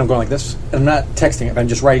my phone. I'm going like this. And I'm not texting it. I'm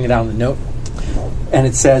just writing it down in a note. And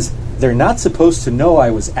it says, "They're not supposed to know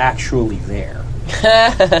I was actually there."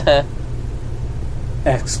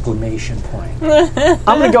 Exclamation point.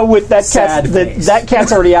 I'm going to go with that Sad cat. face. That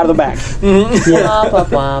cat's already out of the bag. Womp, womp,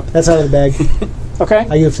 womp. That's out of the bag. Okay,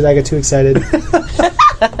 I goofed it. I got too excited.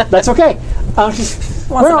 that's okay. Wants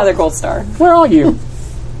Where- another gold star. Where are you?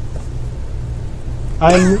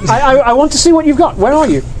 I want to see what you've got. Where are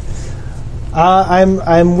you?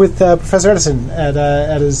 I'm with Professor Edison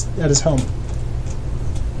at his home.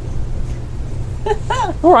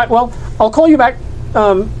 All right. Well, I'll call you back.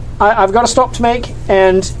 I've got a stop to make,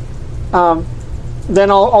 and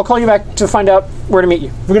then I'll call you back to find out where to meet you.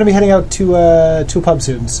 We're going to be heading out to a pub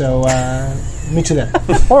soon, so meet you there.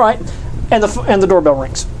 All right. And the doorbell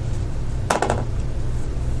rings.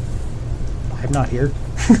 I'm not here.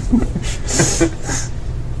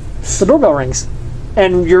 The doorbell rings,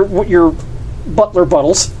 and your butler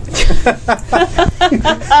buttles,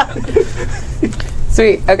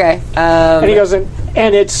 Sweet. Okay. and he goes in,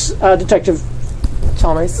 and it's Detective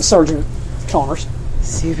Chalmers. Sergeant Chalmers.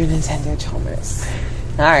 Super Nintendo Chalmers.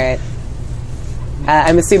 All right.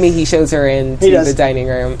 I'm assuming he shows her into He does. the dining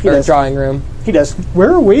room He or does. drawing room. He does.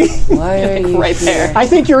 Where are we? Why are you Right there. here? I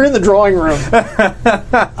think you're in the drawing room.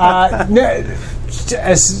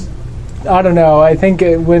 I don't know. I think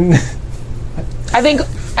when I think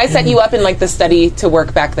I set you up in like the study to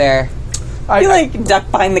work back there. You like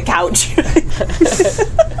duck behind the couch.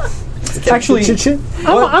 Actually,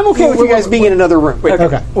 I'm okay with you guys being in another room. wait,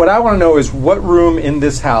 Okay. what I want to know is what room in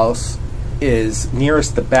this house is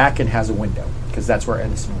nearest the back and has a window, because that's where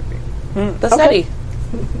Edison would be. The study.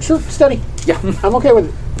 Sure, steady. Yeah, I'm okay with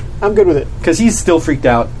it. I'm good with it. because he's still freaked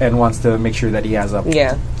out and wants to make sure that he has a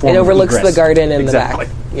Yeah. form It of overlooks egress. the garden in Exactly.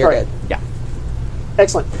 the back. You're Right. good. Yeah.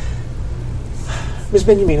 Excellent. Ms.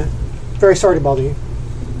 Benjamina, very sorry to bother you.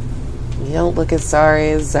 You don't look as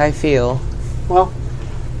sorry as I feel. Well,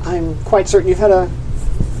 I'm quite certain you've had a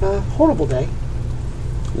horrible day.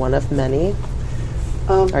 One of many.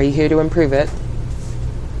 Um, Are you here to improve it?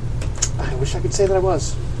 I wish I could say that I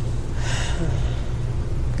was.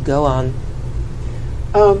 Go on.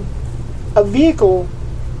 A vehicle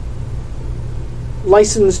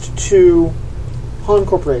licensed to Han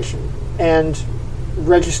Corporation and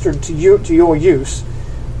registered to your use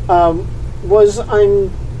was,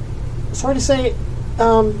 I'm sorry to say,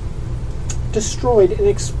 destroyed in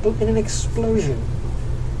an explosion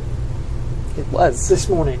It was. this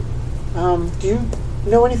morning. Do you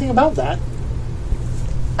know anything about that?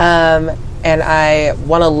 And I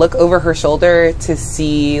want to look over her shoulder to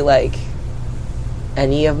see, like,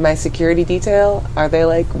 any of my security detail. Are they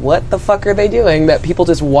like, what the fuck are they doing that people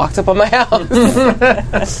just walked up on my house?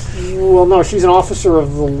 Well, no, she's an officer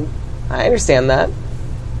of the. I understand that.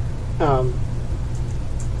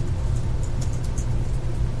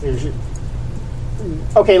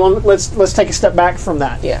 Okay, let's take a step back from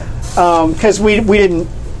that. Yeah. Because we didn't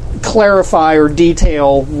clarify or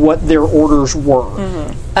detail what their orders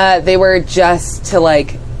were. They were just to,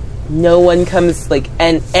 like, no one comes, like,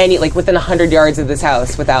 and any, like, within 100 yards of this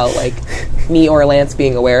house without, like, me or Lance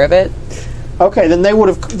being aware of it. Okay, then they would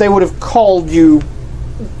have called you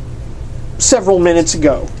several minutes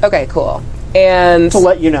ago Okay, cool. And, to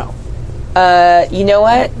let you know you know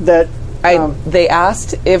what? that. They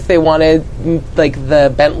asked if they wanted like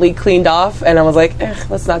the Bentley cleaned off, and I was like,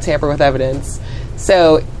 let's not tamper with evidence.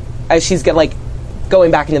 So she's going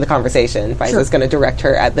back into the conversation. Faiza's going to direct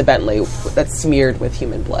her at the Bentley that's smeared with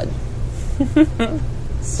human blood.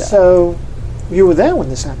 So you were there when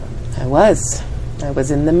this happened. I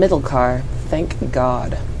was in the middle car. Thank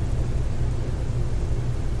God.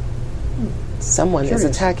 Someone is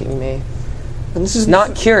Curious. attacking me. And this is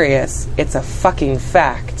Not curious. It's a fucking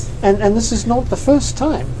fact. and this is not the first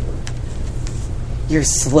time. You're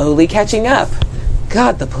slowly catching up.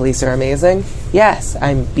 God, the police are amazing. Yes,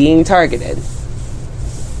 I'm being targeted.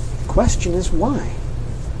 The question is why.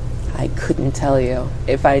 I couldn't tell you.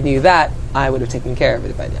 If I knew that, I would have taken care of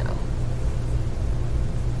it by now.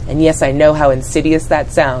 And yes, I know how insidious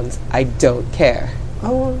that sounds. I don't care.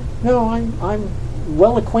 Oh no, I'm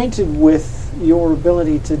well acquainted with your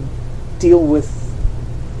ability to deal with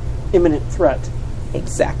imminent threat.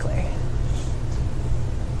 Exactly.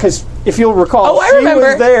 Because if you'll recall, Oh, I she remember.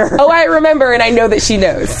 was there. Oh, I remember, and I know that she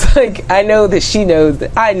knows. Like, I know that she knows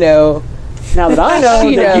that I know. Now that I know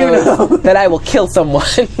She that you knows know. that I will kill someone.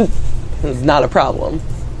 It's not a problem.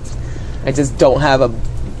 I just don't have a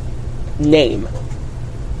name.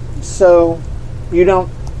 So, you don't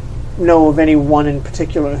know of anyone in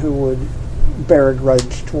particular who would bear a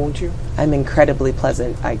grudge towards you? I'm incredibly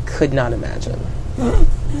pleasant. I could not imagine.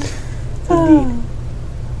 Indeed.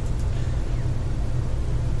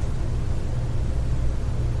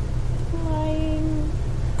 Lying.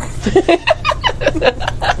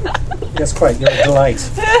 Yes, quite. You're a delight.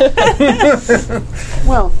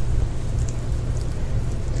 Well,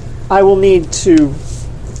 I will need to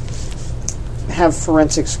have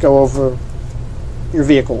forensics go over your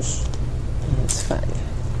vehicles. It's fine.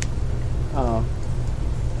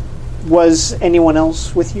 Was anyone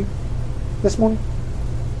else with you this morning?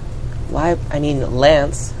 Why? I mean,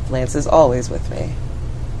 Lance. Lance is always with me.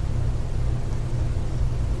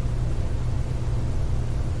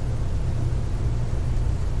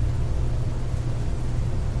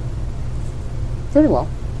 Very well.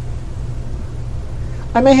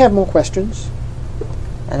 I may have more questions.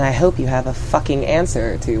 And I hope you have a fucking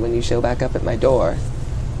answer to when you show back up at my door.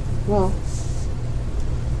 Well,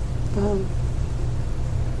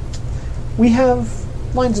 we have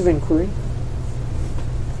lines of inquiry.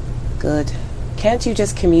 Good. Can't you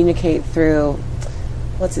just communicate through,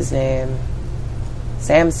 what's his name?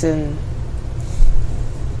 Samson?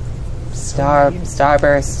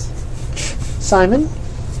 Starburst? Simon?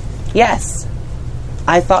 Yes.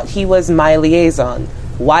 I thought he was my liaison.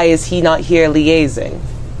 Why is he not here liaising?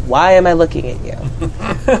 Why am I looking at you?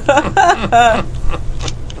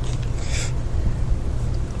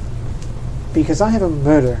 Because I have a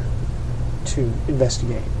murder to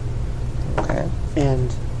investigate. Okay.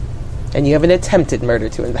 And And you have an attempted murder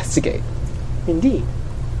to investigate. indeed.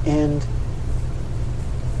 And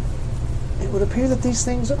it would appear that these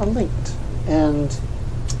things are linked. And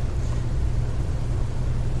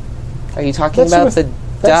Are you talking That's about with- the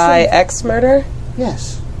that's Die with- X murder?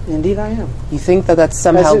 yes, indeed I am. You think that that's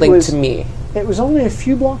somehow As it linked was- to me? It was only a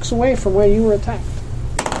few blocks away from where you were attacked.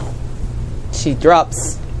 She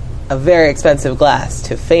drops a very expensive glass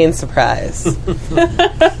to feign surprise.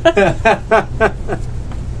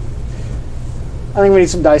 I think we need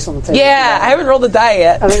some dice on the table. Yeah, I haven't rolled a die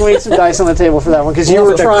yet. I think we need some dice on the table for that one because you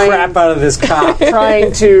were the trying crap out of this cop.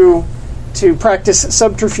 trying to practice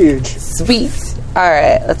subterfuge. Sweet.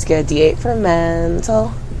 Alright, let's get a D8 for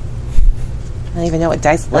mental. I don't even know what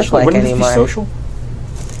dice look Actually, like wouldn't this be anymore. social?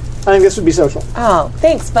 I think this would be social. Oh,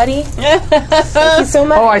 thanks, buddy. Thank you so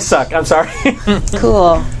much. Oh, I suck. I'm sorry.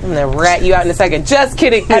 Cool. I'm gonna rat you out in a second. Just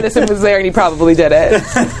kidding. Edison was there and he probably did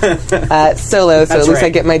it. Solo, so That's at least I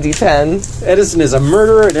right. get my D10. Edison is a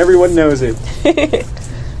murderer, and everyone knows it.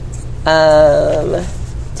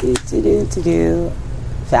 Do.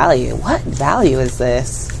 Value. What value is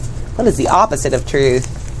this? What is the opposite of truth?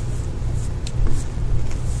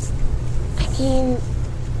 I mean,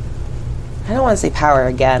 I don't want to say power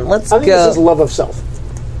again. Let's I think go. this is love of self.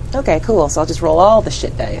 Okay, cool. So I'll just roll all the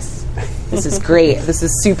shit dice. This is great. This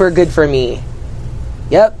is super good for me.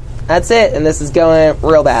 Yep, that's it. And this is going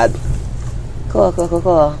real bad. Cool. I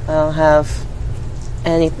don't have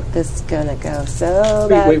any. This is gonna go so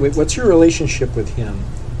bad. Wait. What's your relationship with him?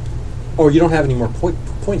 Oh, you don't have any more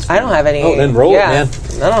points. I don't have any. Oh, then roll it, man.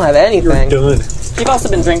 I don't have anything. You're done. You've also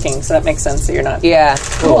been drinking, so that makes sense that you're not. Yeah.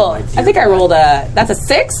 Cool. Oh, my dear I think I rolled a. That's a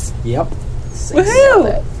 6? Yep.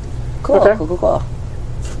 Woohoo! Cool. Okay. Cool.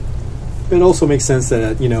 It also makes sense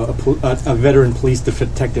that a veteran police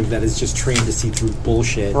detective that is just trained to see through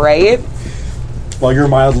bullshit, Right? while you're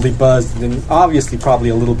mildly buzzed and obviously probably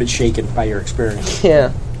a little bit shaken by your experience.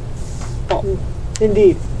 Yeah.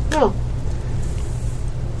 Indeed. No.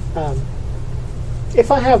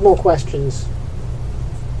 If I have more questions,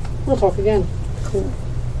 we'll talk again.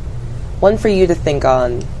 One for you to think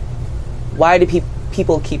on. Why do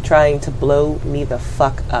people keep trying to blow me the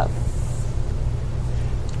fuck up?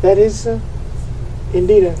 That is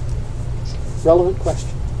indeed a relevant question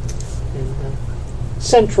and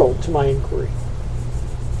central to my inquiry.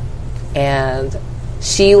 And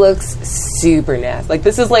she looks super nasty. Like,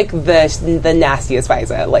 this is like the nastiest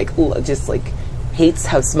Fiza. Like, just like hates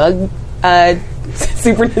how smug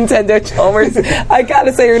Super Nintendo Chalmers. I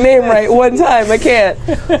gotta say her name right one time. I can't.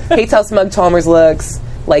 Hates how smug Chalmers looks.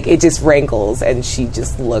 Like, it just rankles, and she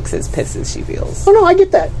just looks as pissed as she feels. Oh no, I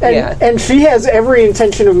get that, and, Yeah. and she has every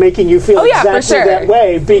intention of making you feel Oh, yeah, for exactly sure. that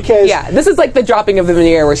way because Yeah, this is like the dropping of the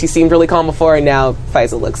veneer where she seemed really calm before, and now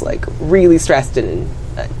Fiza looks like really stressed and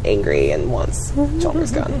angry and wants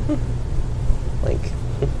Chalmers gone. Like,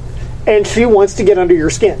 and she wants to get under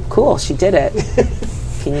your skin. cool, she did it.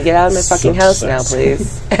 Can you get out of my fucking house now,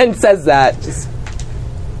 please? And says that. Just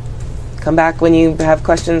come back when you have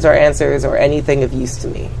questions or answers or anything of use to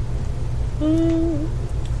me.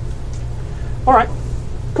 All right.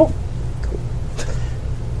 Cool.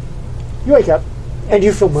 You wake up, and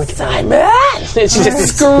you feel much better. Simon! And she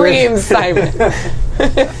just screams Simon.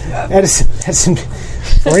 Edison,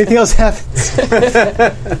 before anything else happens,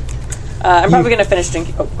 I'm probably going to finish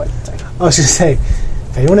drinking. Oh, what? Sorry. I was going to say,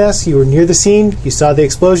 if anyone asks, you were near the scene, you saw the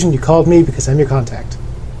explosion, you called me because I'm your contact.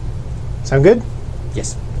 Sound good?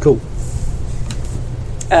 Yes. Cool.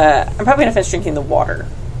 I'm probably going to finish drinking the water.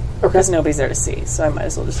 Okay. Because nobody's there to see, so I might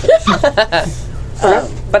as well just finish.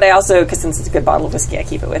 But I also, because since it's a good bottle of whiskey, I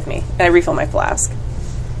keep it with me. And I refill my flask.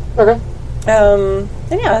 Okay. And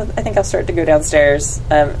yeah, I think I'll start to go downstairs.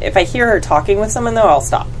 If I hear her talking with someone, though, I'll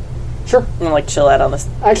stop. Sure. And like chill out on the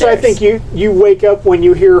Actually, I stairs. think you wake up when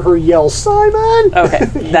you hear her yell, Simon! Okay,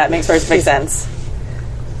 that makes perfect sense.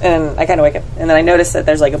 And I kind of wake up, and then I notice that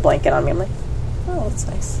there's like a blanket on me. I'm like, oh, that's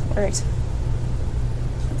nice. All right.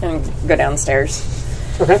 And go downstairs.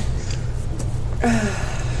 Okay.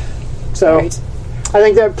 So, Right. I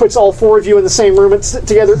think that puts all four of you in the same room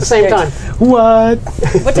together at the same Right. time. What?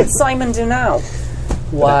 What did Simon do now?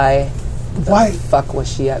 Why Why? fuck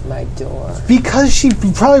was she at my door? Because she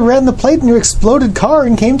probably ran the plate in your exploded car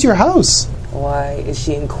and came to your house. Why is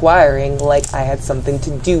she inquiring like I had something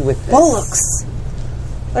to do with this? Bollocks!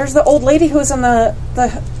 There's the old lady who was in the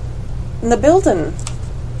building.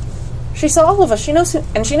 She saw all of us. She knows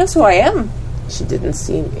who I am. She didn't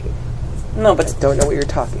see me. No, but Don't know what you're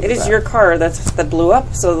talking about. it is your car that blew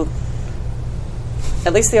up. So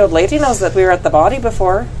at least the old lady knows that we were at the body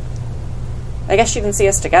before. I guess she didn't see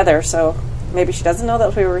us together, so maybe she doesn't know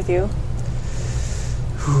that we were with you.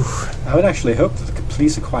 I would actually hope that the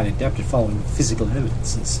police are quite adept at following physical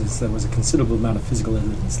evidence, since there was a considerable amount of physical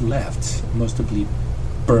evidence left, mostly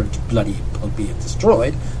burnt, bloody, albeit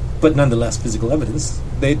destroyed, but nonetheless physical evidence.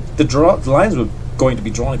 The lines were going to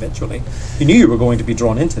be drawn eventually. You knew you were going to be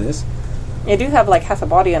drawn into this. You do have like half a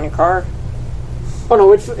body on your car. Oh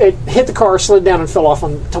no, it hit the car, slid down, and fell off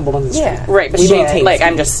and tumbled on the street. Yeah. Right, but We she, maintain like, speed.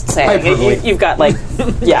 I'm just saying, Hyperbole. you've got like,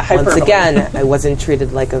 yeah, Once hyperbole. again, I wasn't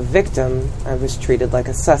treated like a victim. I was treated like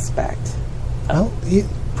a suspect. Well,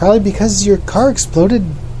 probably because your car exploded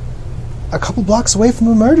a couple blocks away from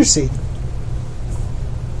a murder scene.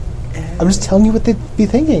 I'm just telling you what they'd be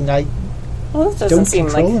thinking. I Well, this doesn't don't seem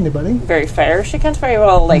control like anybody. very fair. She can't very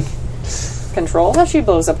well like control how she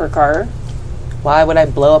blows up her car. Why would I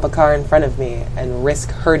blow up a car in front of me and risk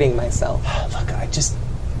hurting myself? Look,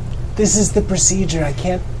 this is the procedure. I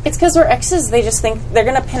can't. It's because we're exes. They just think they're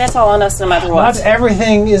gonna pin it all on us no matter Not what.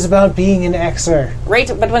 everything is about being an Xer. Right?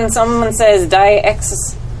 But when someone says "die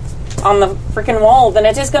X" on the freaking wall, then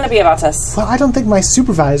it is gonna be about us. Well, I don't think my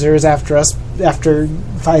supervisor is after us, after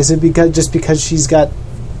Fiza, because she's got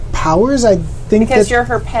powers. I think Because that you're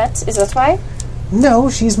her pet. Is that why? no,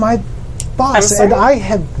 she's my boss, I'm sorry? and I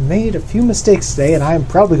have made a few mistakes today, and I am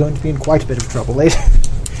probably going to be in quite a bit of trouble later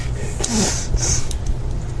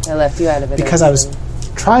I left you out of it. because I was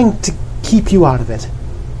trying to keep you out of it.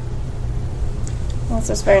 Well, it's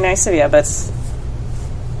just very nice of you, but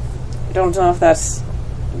I don't know if that's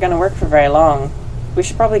gonna work for very long. We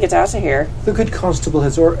should probably get out of here. The good constable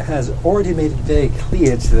has already made it very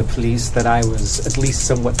clear to the police that I was at least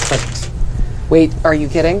somewhat present. Wait, are you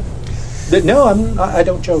kidding? No, I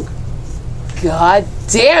don't joke. God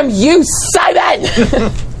damn you,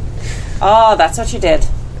 Simon! Oh, that's what you did.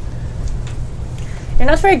 You're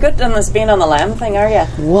not very good on this being on the lamb thing, are you?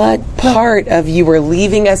 What part of you were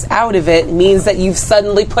leaving us out of it means that you've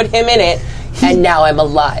suddenly put him in it, and now I'm a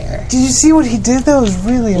liar? Did you see what he did? That was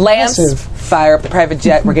really Lance, impressive. fire up the private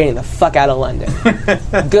jet. We're getting the fuck out of London.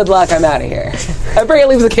 Good luck. I'm out of here. I bring it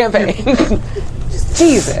leaves the campaign.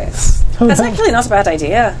 Jesus. That's actually not a bad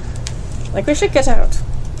idea. Like, we should get out.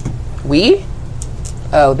 We?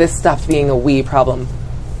 Oh, this stopped being a we problem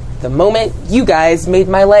the moment you guys made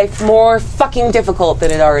my life more fucking difficult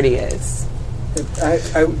than it already is.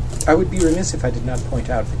 I would be remiss if I did not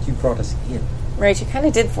point out that you brought us in. Right, you kind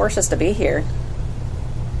of did force us to be here.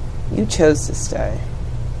 You chose to stay.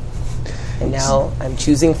 And now I'm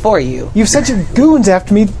choosing for you. You've sent your goons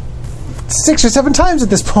after me 6 or 7 times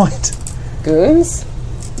at this point. Goons?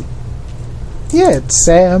 Yeah, it's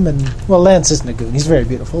Sam and... Well, Lance isn't a goon. He's very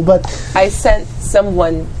beautiful, but... I sent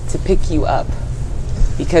someone to pick you up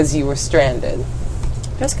because you were stranded.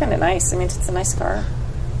 It was kind of nice. I mean, it's a nice car.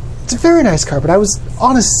 It's a very nice car, but I was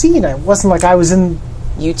on a scene. It wasn't like I was in...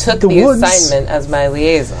 You took The the woods. assignment as my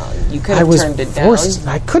liaison. You could I have was turned it down. forced.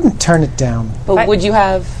 I couldn't turn it down. But would you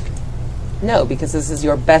have... No, because this is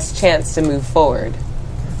your best chance to move forward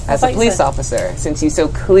as thought a you police said- officer, since you so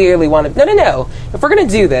clearly want to... No. If we're going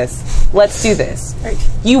to do this, let's do this. Right.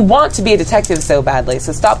 You want to be a detective so badly,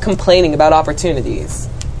 so stop complaining about opportunities.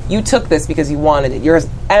 You took this because you wanted it. You're as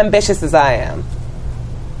ambitious as I am.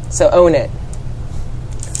 So own it.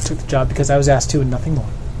 Took the job because I was asked to and nothing more.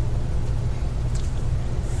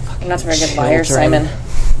 You're not a very good liar, Simon.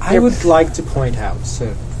 I would like to point out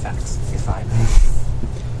certain facts, if I may.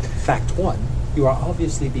 Fact 1, you are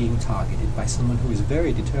obviously being targeted by someone who is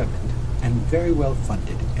very determined and very well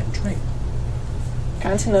funded and trained.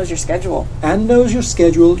 And who knows your schedule. And knows your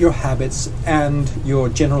schedule, your habits, and your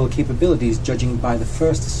general capabilities, judging by the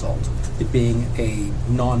first assault, it being a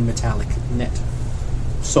non-metallic net,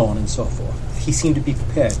 so on and so forth. He seemed to be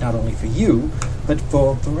prepared not only for you, but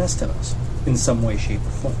for the rest of us, in some way, shape, or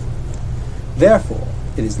form. Therefore,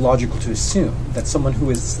 it is logical to assume that someone who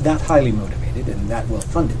is that highly motivated and that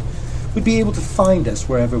well-funded would be able to find us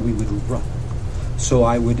wherever we would run. So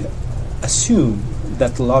I would assume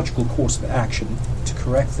that the logical course of action to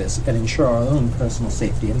correct this and ensure our own personal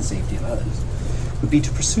safety and the safety of others would be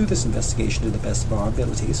to pursue this investigation to the best of our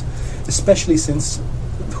abilities, especially since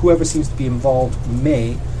whoever seems to be involved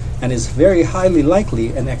may and is very highly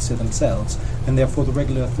likely an Exer themselves, and therefore the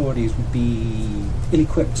regular authorities would be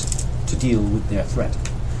ill-equipped to deal with their threat.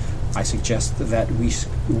 I suggest that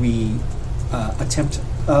we attempt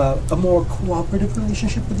a more cooperative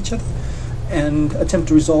relationship with each other and attempt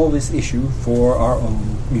to resolve this issue for our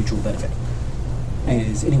own mutual benefit.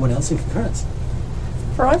 Is anyone else in concurrence?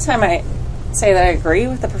 For one time, I say that I agree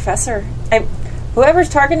with the professor. Whoever's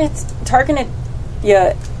targeting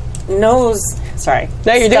you knows. Sorry.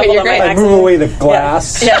 No, you're doing it. You're great. I move away the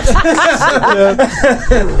glass. Yeah.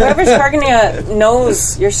 Whoever's targeting you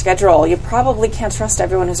knows your schedule. You probably can't trust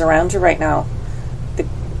everyone who's around you right now. They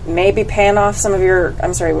may be paying off some of your,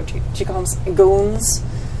 I'm sorry, what do you call them? Goons.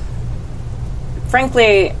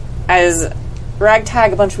 Frankly, as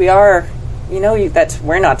ragtag a bunch we are, you know that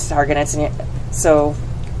we're not targeted, so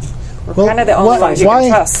we're kind of the only ones you can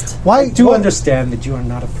trust. I do understand that you are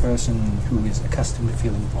not a person who is accustomed to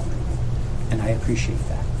feeling vulnerable, and I appreciate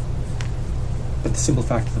that. But the simple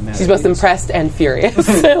fact of the matter She's both impressed and furious.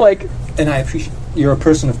 And I appreciate you're a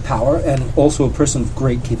person of power and also a person of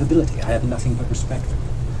great capability. I have nothing but respect for you.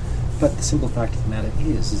 But the simple fact of the matter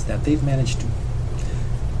is that they've managed to,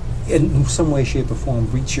 in some way, shape, or form,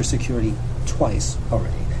 breach your security twice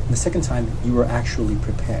already. And the second time, you were actually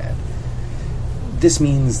prepared. This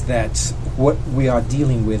means that what we are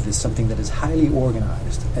dealing with is something that is highly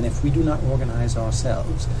organized, and if we do not organize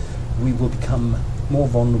ourselves, we will become more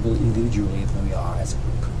vulnerable individually than we are as a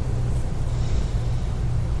group.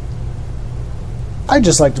 I'd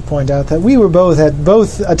just like to point out that we were both at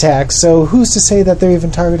both attacks, so who's to say that they're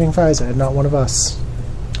even targeting Friza and not one of us?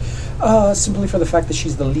 Simply for the fact that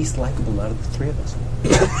she's the least likable out of the three of us.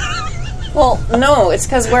 Well, no, it's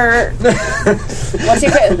because we're, what do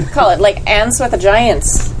you call it, like ants with the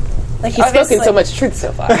giants. Like He's spoken so much truth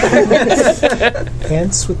so far.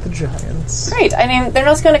 Ants with the giants. Right, I mean, they're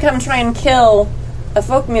not going to come try and kill a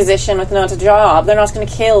folk musician with not a job. They're not going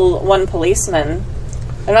to kill one policeman.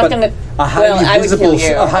 They're not going to, a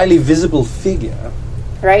highly visible figure,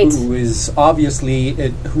 right, who is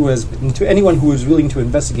obviously, who has been, to anyone who is willing to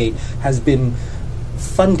investigate, has been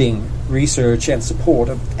funding research and support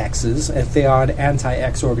of X's. If they are an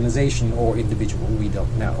anti-X organization or individual, we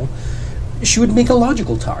don't know. She would make a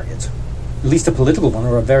logical target, at least a political one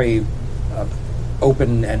or a very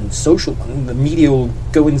open and social one. The media will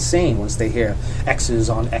go insane once they hear X's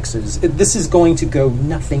on X's. This is going to go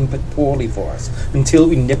nothing but poorly for us until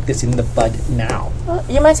we nip this in the bud now. Well,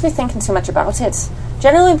 you might be thinking too much about it.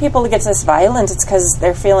 Generally when people get this violent, it's because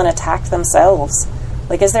they're feeling attacked themselves.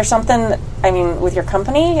 Like, is there something, I mean, with your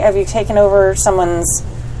company? Have you taken over someone's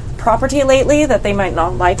property lately that they might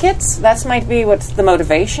not like it? That might be what the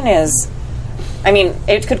motivation is. I mean,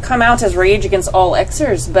 it could come out as rage against all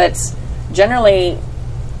Xers, but generally,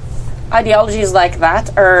 ideologies like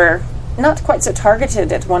that are not quite so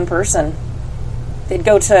targeted at one person. They'd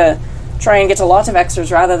go to try and get a lot of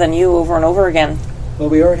Xers rather than you over and over again. Well,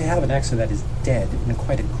 we already have an Xer that is dead in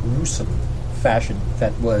quite a gruesome fashion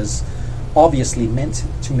that was obviously meant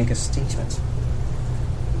to make a statement.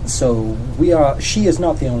 So she is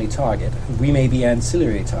not the only target. We may be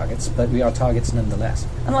ancillary targets, but we are targets nonetheless.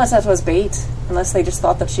 Unless that was bait. Unless they just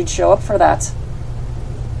thought that she'd show up for that.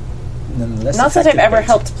 Nonetheless, not that I've ever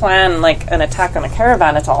helped plan like an attack on a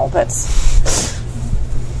caravan at all, but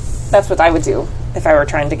that's what I would do if I were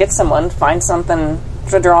trying to get someone, find something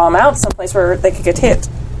to draw them out, someplace where they could get hit.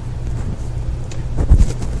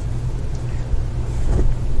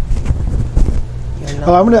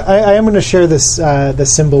 Oh, I am gonna share this the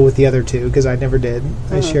symbol with the other two because I never did.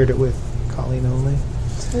 I shared it with Colleen only.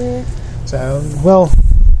 So, well,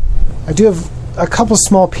 I do have a couple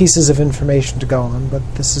small pieces of information to go on, but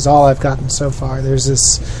this is all I've gotten so far. There's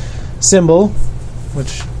this symbol,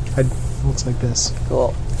 which looks like this.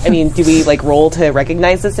 Cool. I mean, do we roll to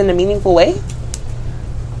recognize this in a meaningful way?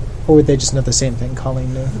 Or would they just know the same thing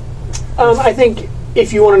Colleen knew? I think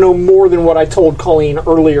if you want to know more than what I told Colleen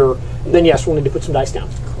earlier, then yes, we'll need to put some dice down.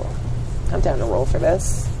 Cool. I'm down to roll for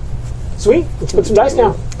this. Sweet. Let's put some dice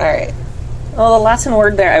down. All right. Well, the Latin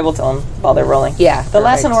word there, I will tell them while they're rolling. Yeah. The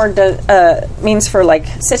Latin word means for,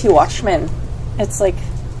 city watchman. It's,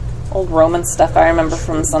 old Roman stuff I remember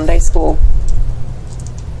from Sunday school.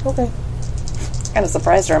 Okay. Kind of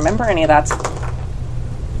surprised to remember any of that.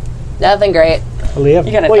 Nothing great. Well, you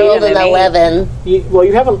You got well, a you, An 11.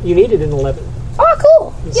 you haven't. You needed an 11. Oh,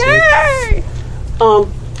 cool. Yay!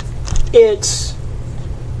 It's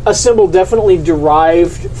a symbol definitely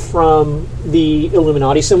derived from the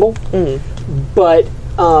Illuminati symbol, but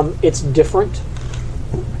it's different.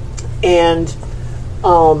 And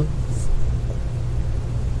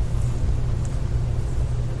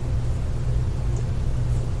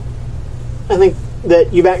I think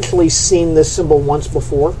that you've actually seen this symbol once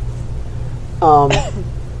before.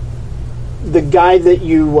 The guy that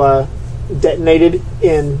you detonated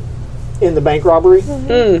in the bank robbery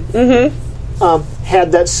had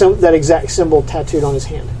that exact symbol tattooed on his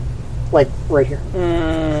hand, right here.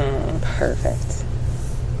 Perfect.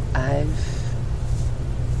 I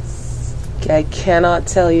cannot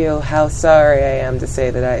tell you how sorry I am to say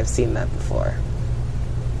that I have seen that before.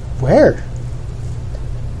 Where?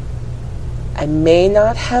 I may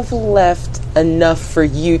not have left enough for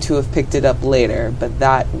you to have picked it up later, but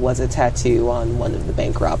that was a tattoo on one of the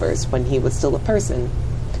bank robbers when he was still a person,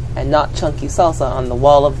 and not chunky salsa on the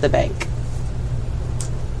wall of the bank.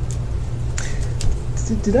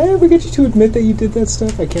 Did I ever get you to admit that you did that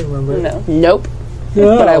stuff? I can't remember. No. Nope.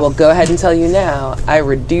 No. But I will go ahead and tell you now, I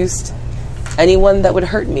reduced anyone that would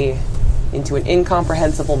hurt me into an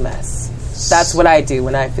incomprehensible mess. That's what I do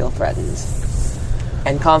when I feel threatened.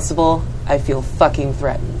 And Constable, I feel fucking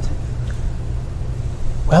threatened.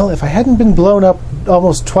 Well, if I hadn't been blown up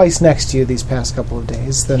almost twice next to you these past couple of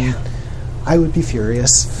days, then I would be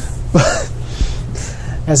furious. But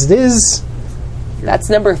as it is... That's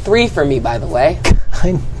number 3 for me, by the way.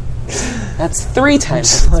 That's 3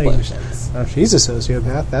 times explosions. Oh, she's a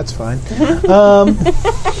sociopath. That's fine.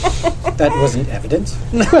 That wasn't evident.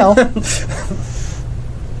 Well...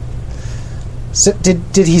 So did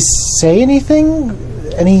he say anything?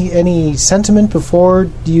 Any sentiment before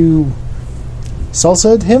you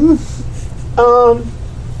salsa'd him?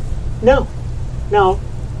 No. No,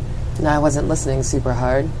 I wasn't listening super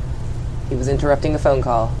hard. He was interrupting a phone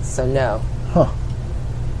call, so no. Huh.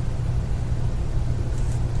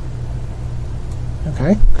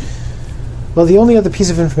 Okay. Well, the only other piece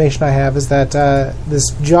of information I have is that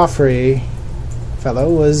this Joffrey fellow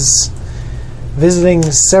was visiting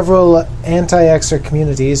several anti-Exer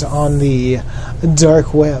communities on the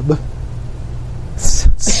dark web.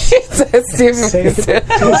 It's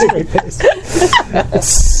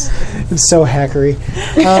so hackery.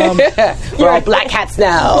 We're all black hats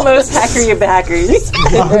now. Most hackery of the hackers.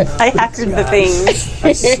 I hacked the things.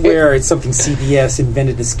 I swear it's something CBS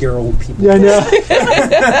invented to scare old people. Yeah, I know.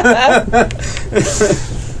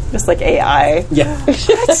 Just like AI. Yeah.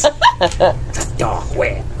 Dark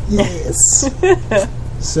web. Yes.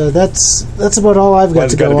 So that's about all I've got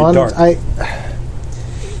Why's to it gotta go be on. dark?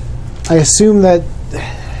 I assume that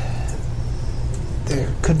there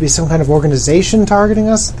could be some kind of organization targeting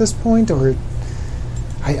us at this point, or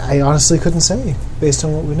I honestly couldn't say based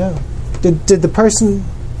on what we know. Did the person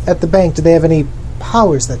at the bank, did they have any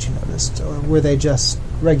powers that you noticed, or were they just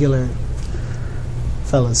regular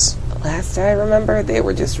fellas? Last I remember, they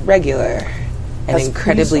were just regular and As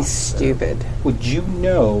incredibly police officer. stupid. Would you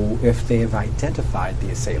know if they have identified the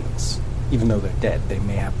assailants? Even though they're dead, they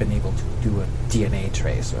may have been able to do a DNA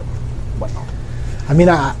trace or whatnot. I mean,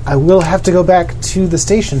 I will have to go back to the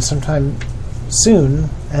station sometime soon,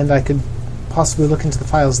 and I could possibly look into the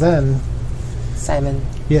files then. Simon,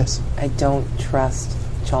 Yes. I don't trust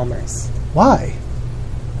Chalmers. Why?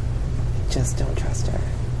 Just don't trust her.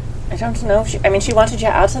 I don't know if she wanted you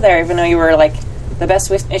out of there, even though you were like the best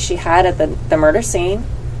witness she had at the murder scene.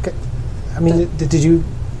 I mean, did you...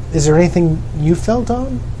 Is there anything you felt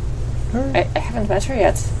on her? I haven't met her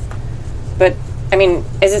yet. But, I mean,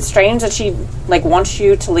 is it strange that she, wants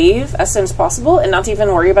you to leave as soon as possible and not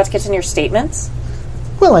even worry about getting your statements?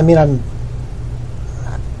 Well, I mean, I'm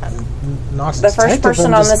not a The first detective, person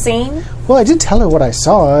I'm on the just- scene? Well, I did tell her what I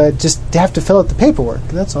saw. I just have to fill out the paperwork.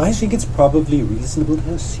 That's all. I think it's probably reasonable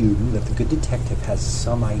to assume that the good detective has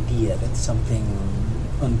some idea that something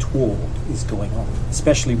untoward is going on,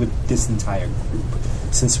 especially with this entire group,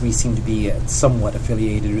 since we seem to be somewhat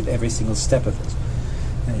affiliated with every single step of it.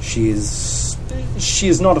 And she is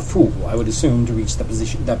not a fool, I would assume, to reach that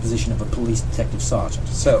position of a police detective sergeant.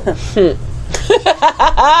 So,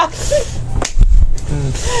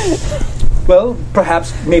 well,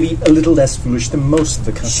 perhaps maybe a little less foolish than most of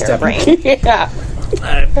the constabulary. Yeah.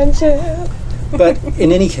 Friendship. But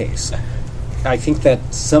in any case, I think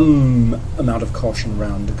that some amount of caution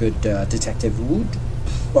around a good detective would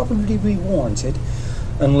probably be warranted,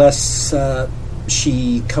 unless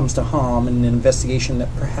she comes to harm in an investigation that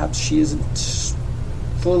perhaps she isn't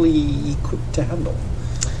fully equipped to handle.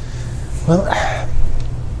 Well,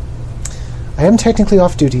 I am technically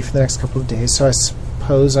off duty for the next couple of days, so I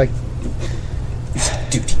suppose I...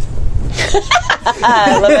 Duty.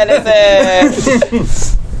 I love medicine.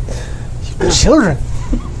 Children.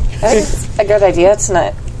 I think it's a good idea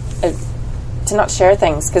to not share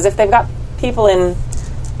things, because if they've got people in,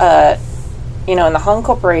 in the Hung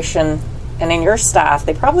Corporation and in your staff,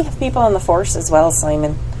 they probably have people in the force as well,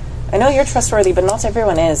 Simon. I know you're trustworthy, but not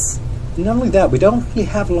everyone is. Not only that, we don't really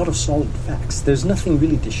have a lot of solid facts. There's nothing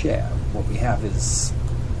really to share. What we have is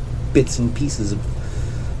bits and pieces of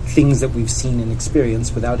things that we've seen and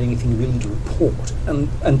experienced without anything really to report. And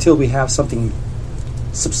until we have something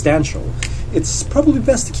substantial, it's probably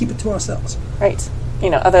best to keep it to ourselves. Right.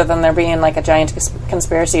 Other than there being like a giant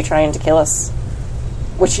conspiracy trying to kill us,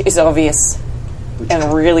 which is obvious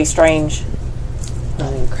and really strange.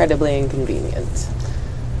 And incredibly inconvenient.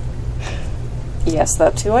 Yes,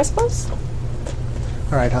 that too, I suppose.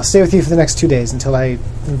 All right, I'll stay with you for the next 2 days until I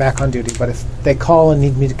am back on duty, but if they call and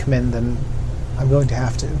need me to come in, then I'm going to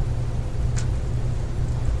have to.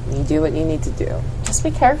 You do what you need to do. Just be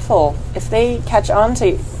careful. If they catch on to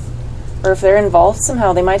you, or if they're involved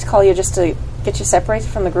somehow, they might call you just to get you separated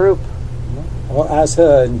from the group. Well, as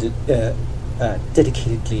her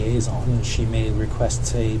dedicated liaison, she may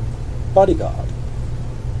request a bodyguard,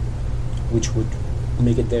 which would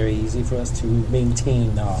make it very easy for us to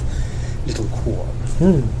maintain our little quorum.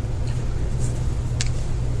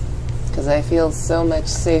 Because I feel so much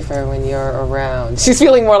safer when you're around. She's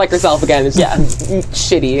feeling more like herself again. It's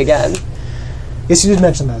shitty again. Yes, you did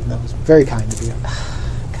mention that, and that was very kind of you.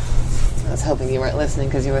 I was hoping you weren't listening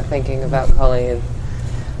because you were thinking about calling in.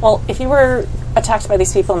 Well, if you were attacked by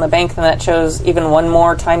these people in the bank, then that shows even one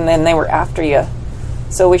more time then they were after you.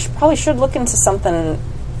 So we probably should look into something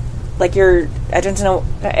like I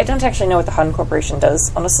don't actually know what the Hun Corporation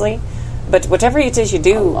does, honestly. But whatever it is you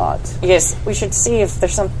do... A lot. Yes, we should see if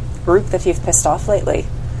there's some group that you've pissed off lately.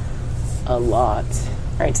 A lot.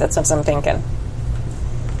 Right, that's what I'm thinking.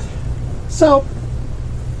 So,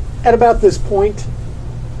 at about this point,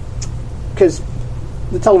 because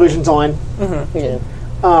the television's on, Yeah.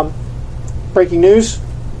 breaking news,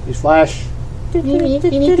 flash. I'm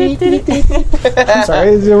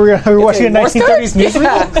sorry, we're watching a 1930s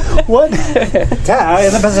newsreel? What? Tower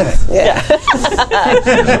in the Pacific.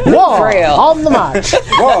 War Real. on the march.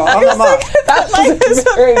 War on the march. That was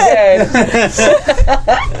very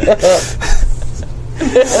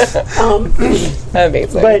good.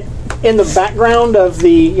 Amazing. But in the background of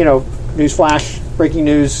the, news flash, breaking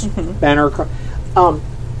news, banner,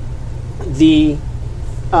 the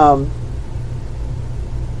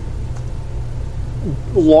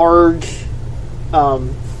large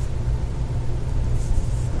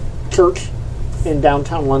church in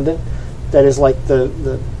downtown London that is like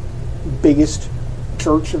the biggest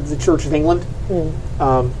church of the Church of England.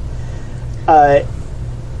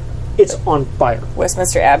 It's on fire.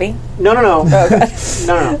 Westminster Abbey? No. Oh, okay.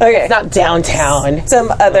 No. Okay. It's not downtown. Some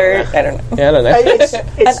other, I don't know. I don't know.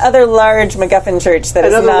 It's Another large MacGuffin church that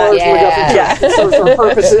is another not... large MacGuffin church for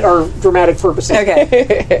purposes or dramatic purposes.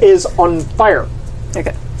 Okay. Is on fire.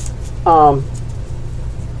 Okay.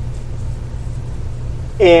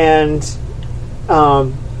 And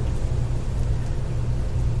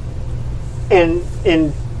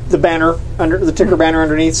the banner under the ticker banner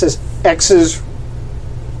underneath says X's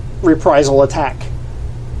reprisal attack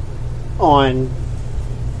on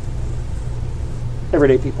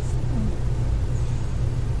everyday people.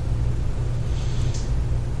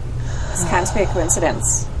 This can't be a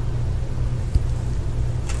coincidence.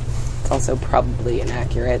 It's also probably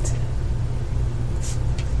inaccurate.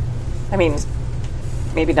 I mean,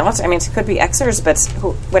 maybe not. I mean, it could be Xers, but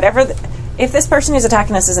if this person who's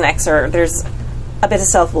attacking us is an Xer, there's a bit of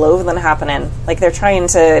self-loathing happening. Like they're trying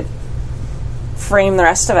to frame the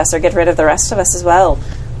rest of us or get rid of the rest of us as well.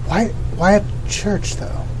 Why a church,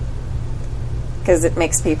 though? Because it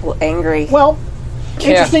makes people angry. Well,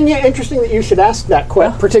 interesting that you should ask that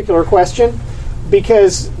particular question,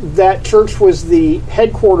 because that church was the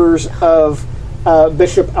headquarters of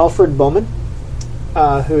Bishop Alfred Bowman,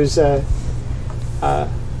 who's an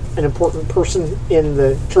important person in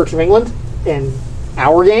the Church of England in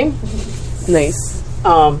our game. Nice.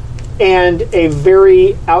 And a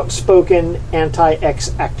very outspoken anti-X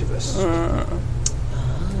activist.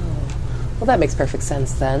 Well, that makes perfect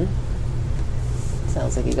sense then.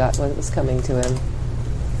 Sounds like he got what was coming to him.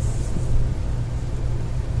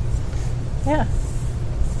 Yeah.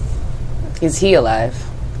 Is he alive?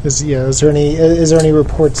 Is there any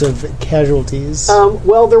reports of casualties?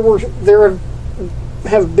 Well, there were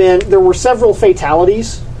several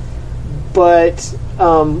fatalities, but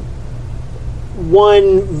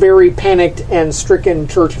one very panicked and stricken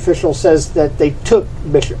church official says that they took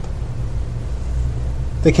Bishop.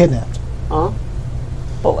 They kidnapped.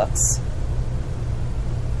 Bullets.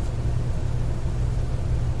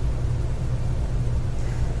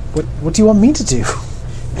 What do you want me to do?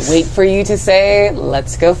 Wait for you to say,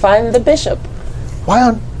 let's go find the bishop. Why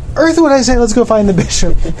on earth would I say let's go find the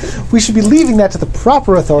bishop? We should be leaving that to the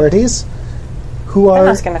proper authorities, who They're are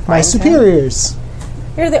not gonna my find him. superiors.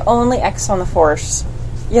 You're the only X on the force.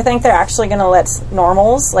 You think they're actually going to let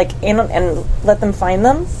normals in and let them find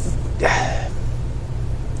them?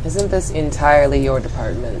 Isn't this entirely your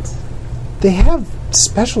department? They have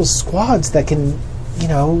special squads that can,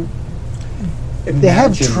 they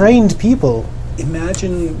have trained people.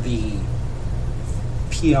 Imagine the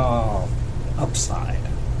PR upside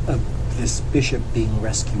of this bishop being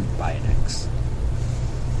rescued by an X.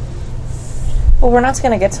 Well, we're not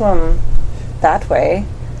going to get to him that way.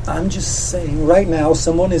 I'm just saying, right now,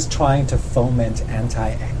 someone is trying to foment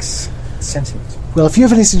anti-X sentiment. Well, if you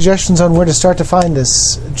have any suggestions on where to start to find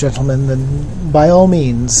this gentleman, then by all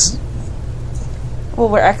means. Well,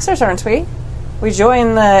 we're Xers, aren't we? We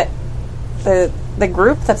join the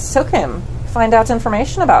group that took him. Find out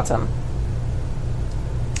information about him.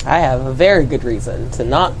 I have a very good reason to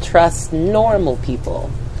not trust normal people.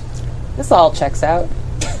 This all checks out.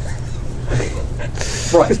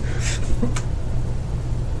 Right.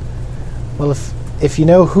 Well, if you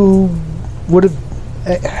know who would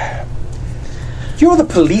have... You're the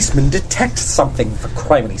policeman. Detect something, for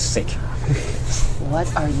criminy sake.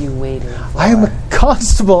 What are you waiting for? I am a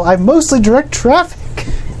constable. I mostly direct traffic.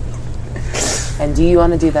 And do you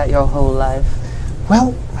want to do that your whole life?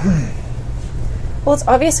 Well, Well, it's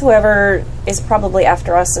obvious whoever is probably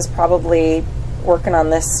after us is probably working on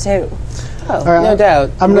this too. Oh, right, no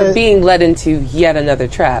doubt. I'm We're gonna- being led into yet another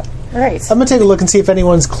trap. Right. I'm going to take a look and see if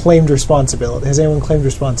anyone's claimed responsibility. Has anyone claimed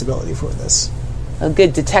responsibility for this? Oh,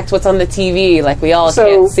 good. Detect what's on the TV, like we all So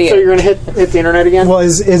can't see it. you're going to hit the internet again? Well,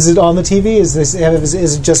 is it on the TV? Is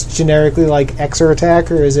it just generically like Xer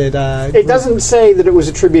attack, or is it... It doesn't say that it was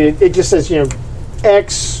attributed. It just says,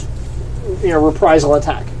 X, reprisal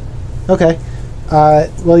attack. Okay.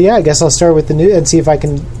 Well, yeah, I guess I'll start with the news and see if I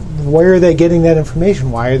can... Where are they getting that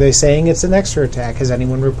information? Why are they saying it's an Xer attack? Has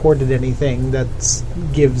anyone reported anything that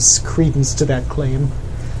gives credence to that claim?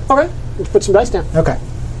 Okay. Let's put some dice down. Okay.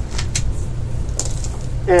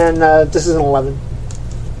 And this is an 11.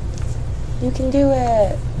 You can do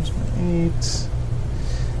it. 8.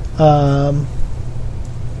 Yeah,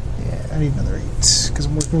 I need another 8 because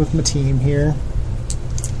I'm working with my team here.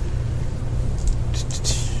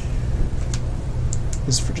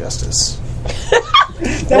 This is for justice.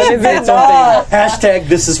 That should be something. Hashtag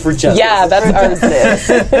this is for justice. Yeah, that's ours.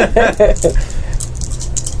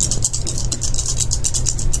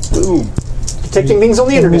 Boom. Detecting things on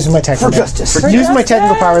the I'm internet. using my technical For justice. Using my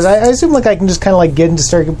technical powers, I assume I can just kind of get into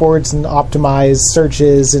circuit boards and optimize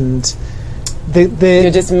searches and You're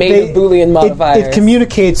just made of Boolean modifiers. It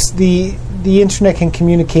communicates the internet can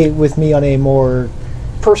communicate with me on a more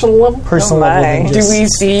Personal level? personal Oh level my. than Do just, we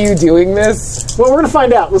see you doing this? Well, we're going to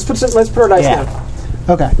find out. Let's put our dice Yeah. down.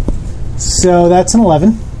 Okay, so that's an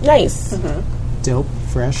 11. Nice. Dope,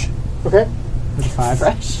 fresh, Okay. with a 5.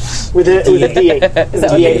 Fresh. With a D8. Is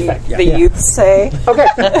that what D8 effect. The youths say. Okay.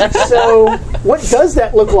 So, what does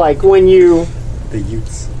that look like when you The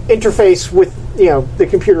youths. interface with the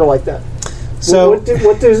computer like that? So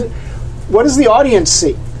what does the audience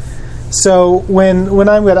see? So when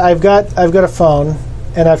I've got a phone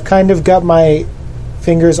and I've kind of got my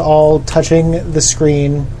fingers all touching the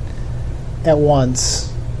screen at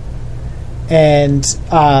once, and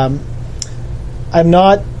I'm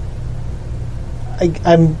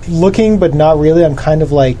looking but not really. I'm kind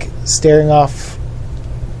of like staring off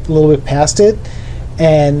a little bit past it,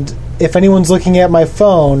 and if anyone's looking at my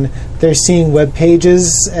phone, they're seeing web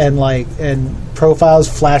pages and profiles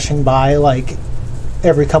flashing by like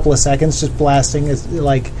every couple of seconds, just blasting. It's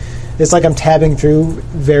like It's like I'm tabbing through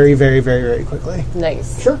very, very, very, very quickly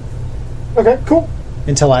Nice. Sure. Okay, cool.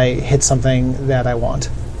 until I hit something that I want.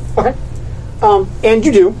 Okay. And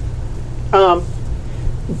you do.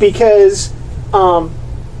 Because there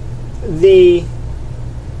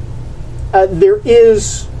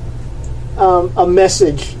is a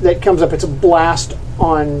message that comes up. It's a blast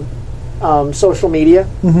on social media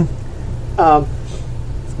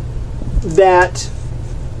that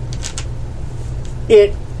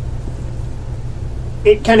it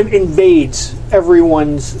kind of invades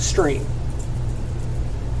everyone's stream.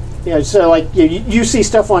 So like you see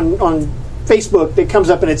stuff on Facebook that comes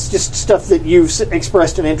up and it's just stuff that you've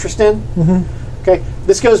expressed an interest in. Okay,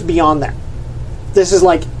 this goes beyond that. This is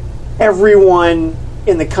like everyone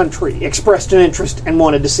in the country expressed an interest and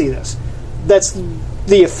wanted to see this. That's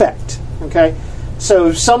the effect. Okay,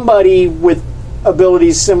 so somebody with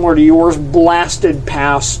abilities similar to yours blasted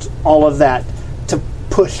past all of that to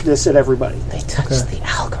push this at everybody. They touched the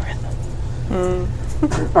algorithm.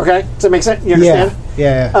 Okay, does that make sense? You understand?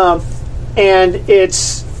 Yeah. And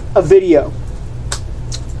it's a video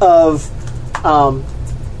of a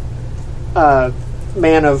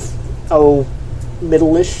man of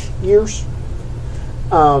middle-ish years.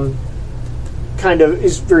 Kind of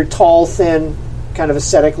is very tall, thin, kind of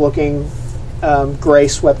ascetic-looking, gray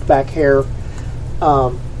swept-back hair,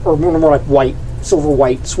 or more like white, silver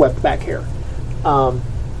white swept-back hair,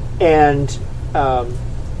 and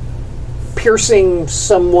piercing,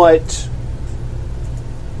 somewhat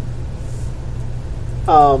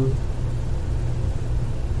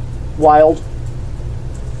wild,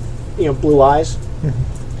 blue eyes,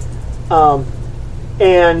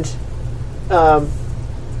 and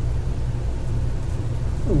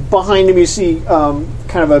behind him you see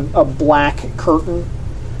kind of a black curtain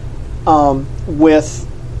with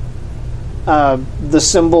the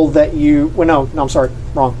symbol that you. Well, no, I'm sorry,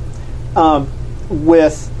 wrong.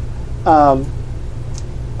 With a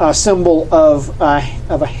symbol of a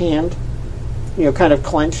hand, kind of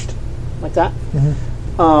clenched like that,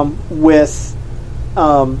 with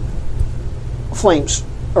flames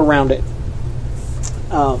around it,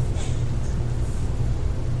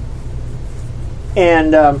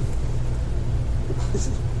 and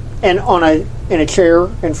in a chair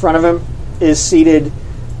in front of him is seated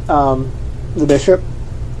the bishop,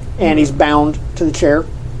 and he's bound to the chair.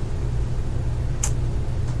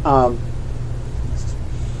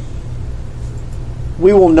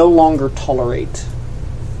 We will no longer tolerate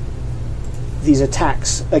these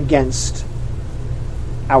attacks against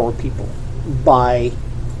our people by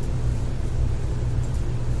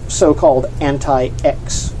so-called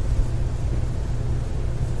anti-X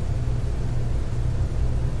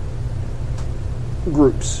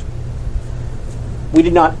groups. We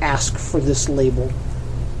did not ask for this label.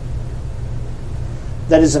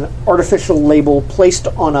 That is an artificial label placed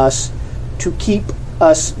on us to keep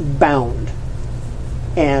us bound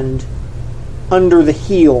and under the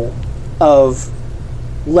heel of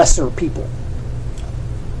lesser people.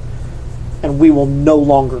 And we will no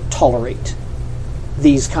longer tolerate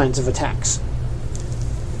these kinds of attacks.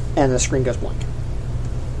 And the screen goes blank.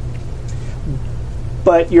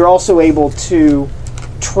 But you're also able to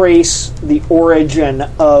trace the origin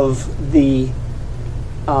of the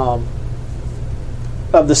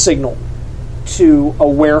signal to a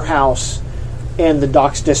warehouse in the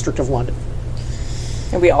Docks District of London.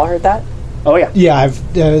 And we all heard that? Oh, yeah. Yeah,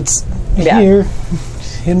 it's here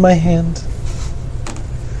in my hand.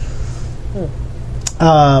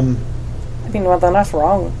 I mean, well, then that's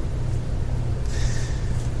wrong.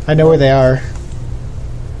 I know where they are.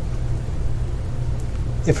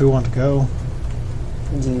 If we want to go.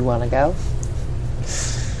 Do you want to go?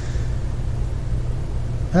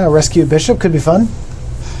 Rescue a bishop could be fun.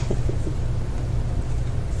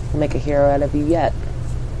 We'll make a hero out of you yet.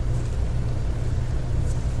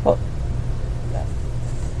 Well,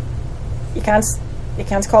 you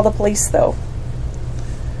can't call the police, though.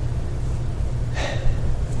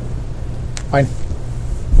 Fine.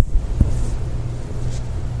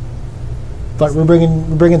 But we're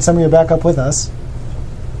bringing some of your backup with us.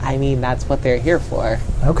 I mean, that's what they're here for.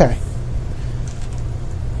 Okay.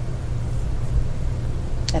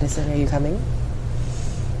 Edison, are you coming?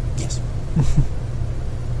 Yes.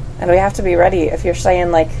 And we have to be ready if you're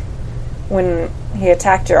saying, like, when he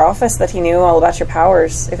attacked your office that he knew all about your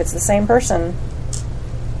powers, if it's the same person.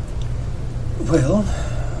 Well,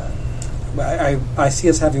 I see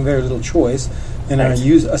us having very little choice in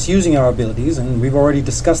us using our abilities, and we've already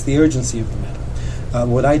discussed the urgency of the matter.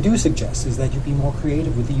 What I do suggest is that you be more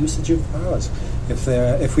creative with the usage of powers.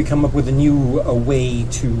 If we come up with a new way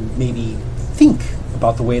to maybe think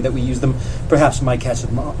about the way that we use them perhaps might catch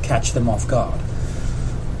them off guard.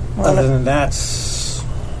 Other than that,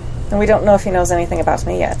 And we don't know if he knows anything about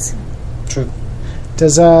me yet. true.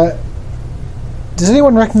 Does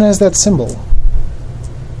anyone recognize that symbol?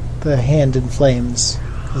 The hand in flames.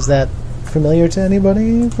 Is that familiar to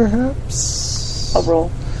anybody, perhaps? I'll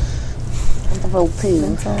roll. Level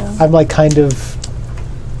 2. I'm like kind of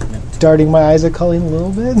darting my eyes at Colleen a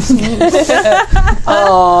little bit.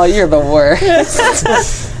 Oh, you're the worst.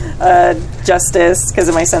 Justice, because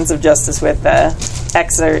of my sense of justice with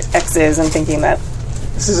X's and thinking that.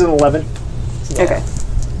 This is an 11. Okay.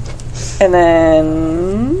 And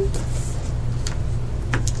then.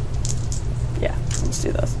 Yeah, let's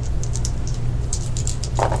do those.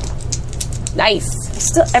 Nice.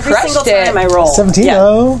 Still, every Crushed single it. time I roll. 17, Yeah.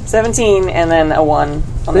 oh. 17 and then a 1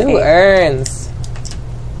 on the Who 8. earns?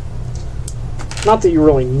 Not that you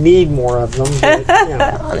really need more of them, but, you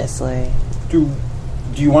know. Honestly. Do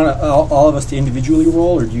you want all of us to individually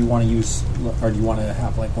roll, or do you want to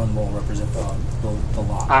have like one roll represent the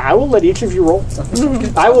lot? I will let each of you roll.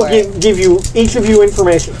 I will give you each of you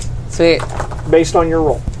information Sweet. based on your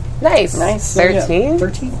roll. Nice. Nice. 13?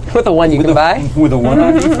 13 With a 1 you can buy? with a 1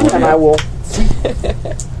 on D4. And I will.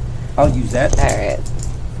 I'll use that. All right.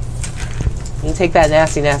 You take that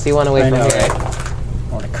nasty, nasty one away I from know, here. right?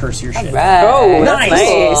 I want to curse your shit. Right. Oh, that's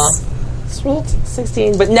Cool. nice. Sweet.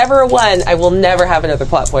 16, but never a 1. I will never have another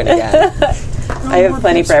plot point again. I have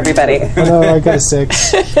plenty for everybody. Oh, no, I got a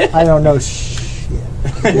 6. I don't know shit.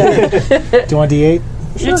 Do you want D8?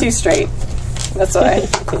 You're too straight. That's why.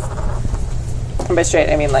 And by straight,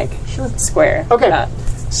 I mean like square. Okay. Not,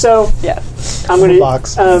 So yeah. I'm going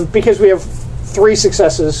Box. to because we have 3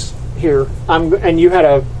 successes here. And you had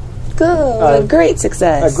a Good. Great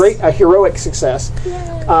success. a heroic success.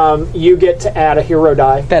 You get to add a hero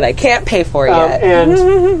die, that I can't pay for yet.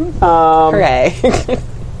 and Hooray.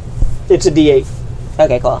 it's a D8.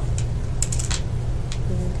 Okay, cool.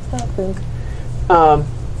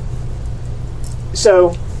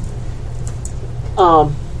 So,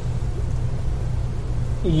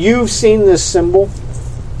 you've seen this symbol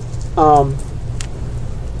on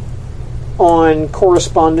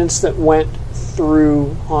correspondence that went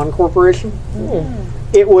through Han Corporation.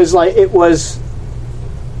 It was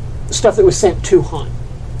stuff that was sent to Han,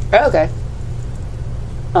 Oh, okay.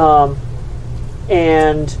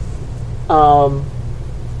 and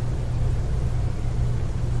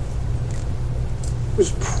it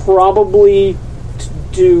was probably to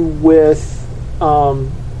do with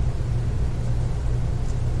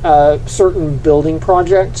certain building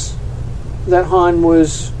projects that Han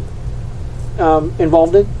was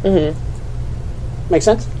involved in. Mm-hmm. Make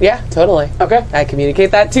sense? Yeah, totally. Okay. I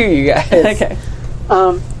communicate that to you guys. Okay.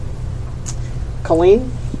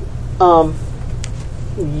 Colleen,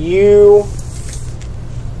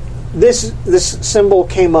 this symbol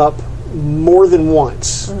came up more than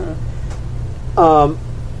once,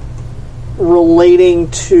 relating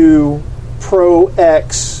to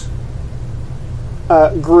pro-X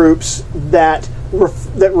groups that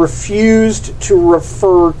refused to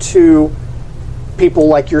refer to people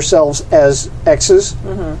like yourselves as X's,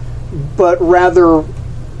 but rather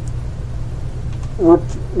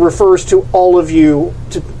refers to all of you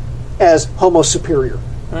as Homo superior.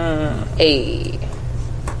 Hey.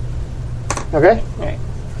 Okay? Right.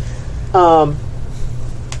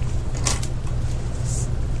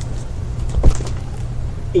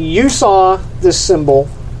 You saw this symbol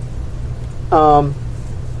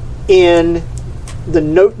in the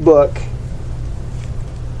notebook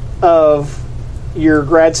of your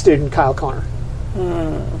grad student, Kyle Connor.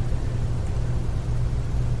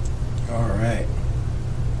 All right.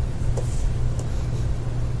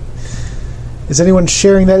 Is anyone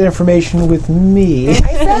sharing that information with me?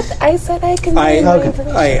 I said I can read my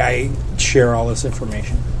information. I share all this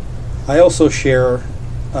information. I also share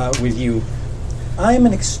with you, I am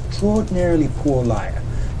an extraordinarily poor liar.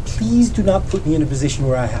 Please do not put me in a position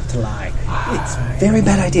where I have to lie. It's a very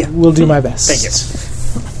bad idea. We'll do my best. Thank you.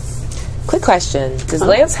 Quick question. Does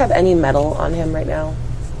Lance have any metal on him right now?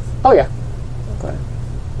 Oh, yeah. Okay.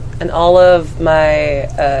 And all of my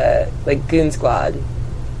goon squad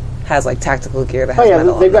has tactical gear that has Oh, yeah.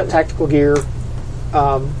 metal They've on got tactical gear,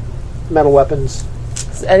 metal weapons.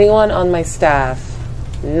 Is anyone on my staff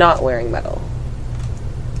not wearing metal?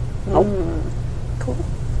 Nope. Cool.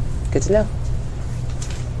 Good to know.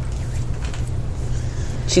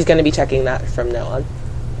 She's going to be checking that from now on.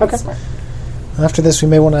 Okay. Smart. After this, we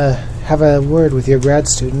may want to have a word with your grad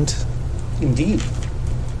student. Indeed.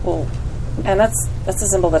 Well, and that's a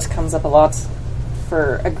symbol that comes up a lot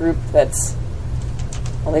for a group that's,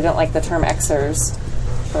 well, they don't like the term Xers,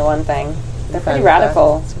 for one thing. They're pretty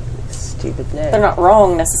radical. Stupid name. They're not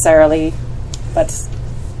wrong necessarily, but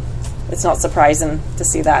it's not surprising to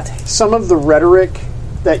see that. Some of the rhetoric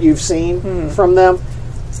that you've seen from them,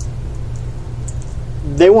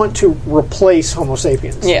 they want to replace Homo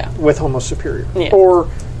sapiens with Homo superior. Yeah. Or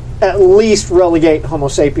at least relegate Homo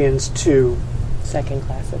sapiens to... Second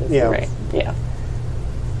class citizen. Yeah. Right. Yeah.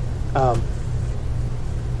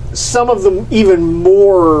 Some of the even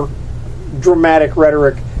more dramatic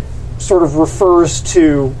rhetoric sort of refers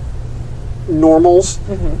to normals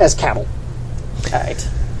as cattle. All right.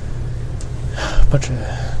 Bunch of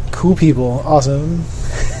cool people. Awesome.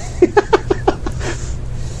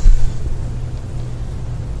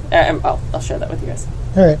 I'll share that with you guys.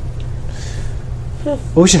 All right. Well,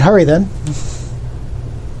 we should hurry then.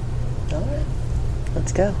 All right.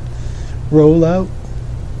 Let's go. Roll out.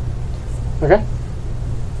 Okay.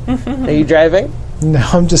 Are you driving? No,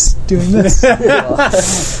 I'm just doing this.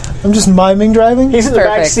 I'm just miming driving. He's in the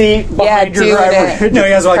back Perfect. seat behind your dude, driver. No,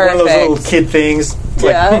 he has like one of those Perfect. little kid things. It's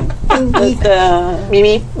like, Yeah.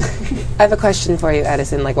 Mimi. I have a question for you,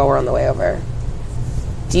 Edison, like while we're on the way over.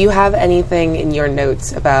 Do you have anything in your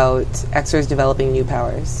notes about Xers developing new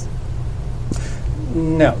powers?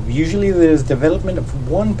 No, usually there's development of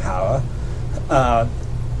one power,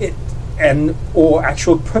 or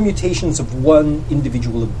actual permutations of one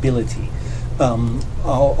individual ability.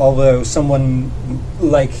 Although someone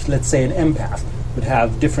like, let's say, an empath would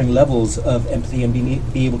have different levels of empathy and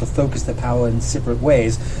be able to focus their power in separate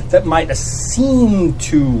ways that might seem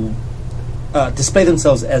to display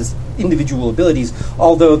themselves as individual abilities,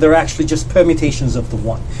 although they're actually just permutations of the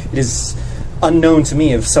one. It is unknown to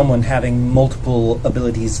me of someone having multiple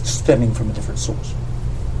abilities stemming from a different source.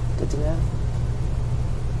 Good to know.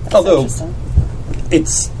 Although Interesting.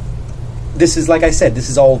 this is, like I said, this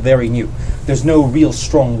is all very new. There's no real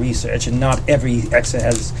strong research, and not every Exa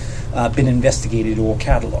has been investigated or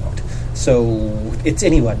cataloged. So it's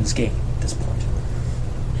anyone's game at this point.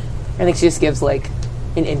 I think she just gives like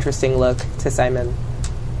an interesting look to Simon.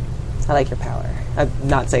 I like your power. I'm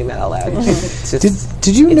not saying that out loud. It's just,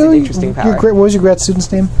 Did you it's know an interesting power. what was your grad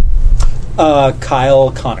student's name?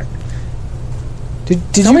 Kyle Connor. Did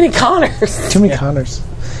so you many Connors. too many Connors?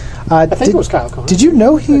 I think it was Kyle Connor. Did you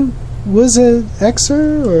know he was a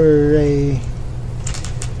Xer or a?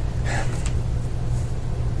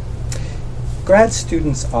 Grad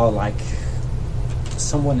students are like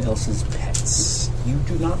someone else's pets. You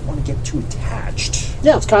do not want to get too attached.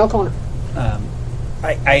 Yeah, it's Kyle Connor.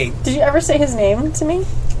 Did you ever say his name to me?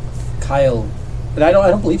 Kyle, but I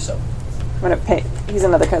don't believe so. I'm gonna pay. He's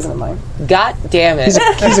another cousin of mine. God damn it.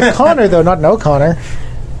 He's a Connor though, not an O'Connor.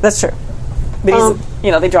 That's true. But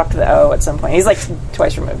he's, they dropped the O at some point. He's like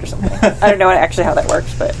twice removed or something. I don't know actually how that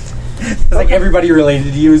works, but It's like everybody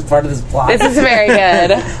related to you is part of this plot. This is very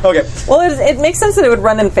good. Okay. well, it makes sense that it would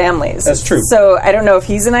run in families. That's true. So I don't know if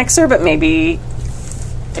he's an Xer, but maybe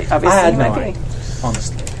obviously I had he no might idea, be.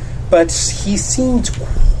 honestly. But he seemed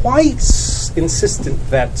quite insistent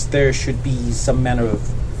that there should be some manner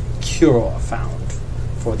of cure found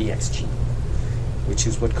for the X gene, which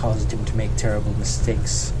is what caused him to make terrible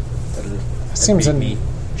mistakes. That Seems made me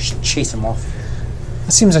chase him off.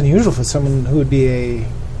 That seems unusual for someone who would be a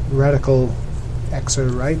radical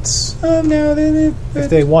Xer, rights No, if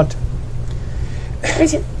they want.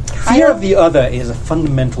 fear of the other is a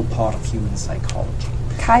fundamental part of human psychology.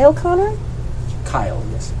 Kyle Connor? Kyle,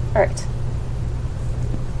 yes. All right.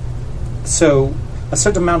 So, a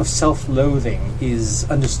certain amount of self-loathing is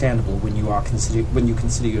understandable when you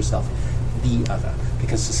consider yourself the other,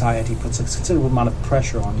 because society puts a considerable amount of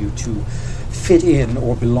pressure on you to fit in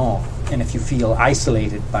or belong. And if you feel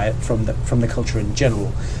isolated from the culture in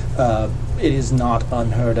general, it is not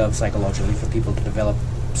unheard of psychologically for people to develop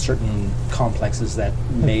certain complexes that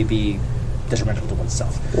may be detrimental to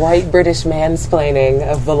oneself. White British mansplaining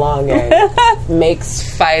of belonging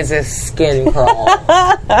makes Fiza's skin crawl.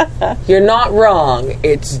 You're not wrong.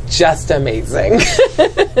 It's just amazing.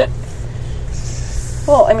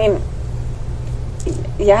 Well, I mean,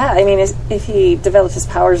 yeah. I mean, if he developed his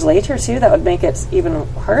powers later too, that would make it even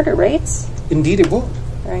harder, right? Indeed, it would.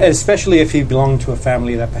 Right. Especially if he belonged to a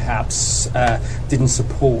family that perhaps didn't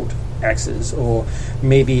support X's, or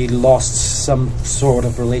maybe lost some sort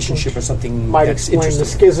of relationship or something Might that's explain the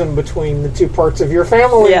interesting. schism between the two parts of your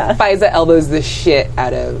family. Yeah. Fiza elbows the shit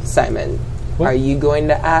out of Simon. What? Are you going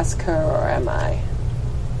to ask her or am I?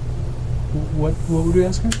 What would you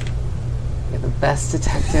ask her? You're the best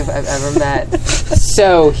detective I've ever met.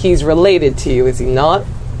 So he's related to you, is he not?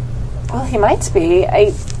 Well, he might be.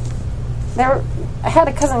 I had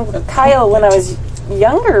a cousin Kyle when I was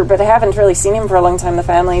younger, but I haven't really seen him for a long time. The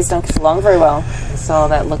families don't get along very well. I saw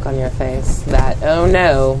that look on your face. That, oh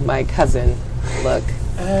no, my cousin look.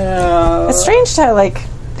 It's strange to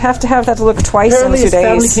have to have that look twice in Apparently 2 his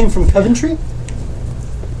family days. came from Coventry.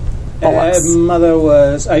 Mother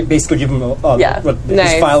was... I basically give him his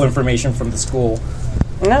Nice. file information from the school.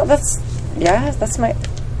 No, that's my,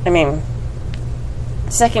 I mean,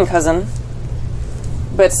 second cousin.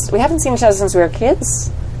 But we haven't seen each other since we were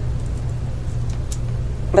kids.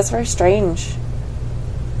 That's very strange.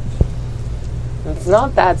 It's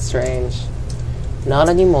not that strange. Not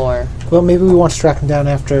anymore. Well, maybe we want to track him down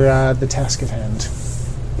after the task at hand.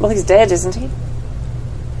 Well, he's dead, isn't he?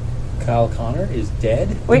 Kyle Connor is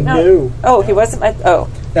dead? Wait, no. No. Oh, he wasn't. No,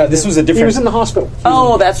 this was a different... He was in the hospital.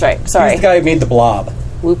 Oh, that's right. He's Sorry. the guy who made the blob.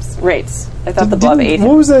 Whoops. Right. I thought the blob ate him.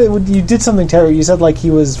 What was that? You did something terrible. You said like he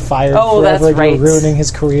was fired Oh, forever. that's right. You were ruining his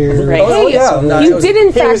career. Right. Oh, Hey, yeah. No, you did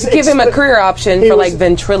in he was fact give him a expe- career option he for was like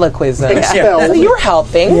ventriloquism. expelled. So you're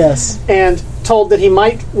helping. Yes. And told that he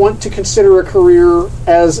might want to consider a career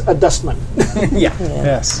as a dustman. Yeah.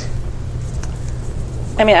 Yes.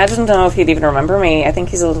 I mean, I don't know if he'd even remember me. I think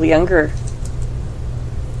he's a little younger.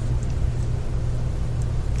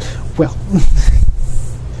 Well,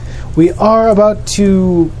 we are about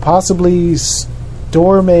to possibly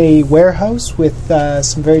storm a warehouse with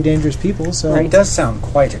some very dangerous people. So It does sound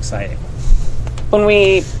quite exciting. When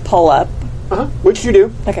we pull up, Which you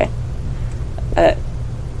do. okay.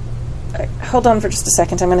 Hold on for just a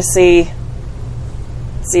second. I'm going to see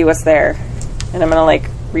what's there, and I'm going to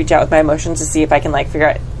reach out with my emotions to see if I can figure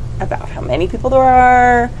out about how many people there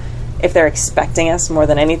are, if they're expecting us more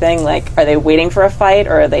than anything. Are they waiting for a fight,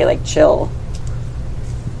 or are they chill?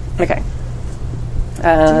 Okay.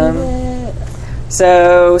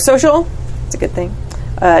 So social, that's a good thing.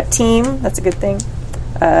 Team, that's a good thing.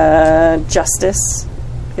 Justice,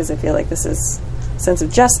 because I feel like this is a sense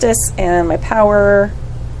of justice, and my power.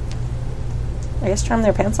 I guess charm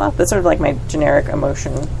their pants off. That's sort of my generic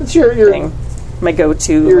emotion It's your thing. My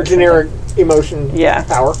go-to. your emotion generic emotion Yeah.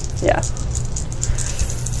 power. thing. Yeah.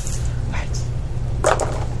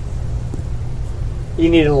 You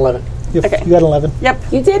need an 11. you Okay. got 11. Yep.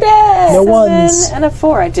 You did it. No 7 ones. and a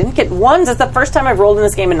 4. I didn't get ones. It's the first time I've rolled in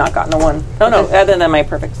this game and not gotten a 1. Oh no, other than my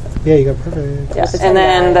perfect. Yeah, you got perfect. Yeah. the And 10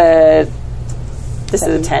 then die. this is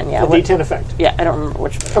a 10. Yeah. A What- D10 effect. Yeah. I don't remember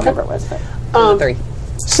which number it was. But. 3.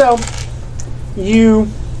 So, you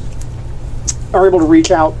are able to reach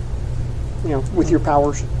out, with your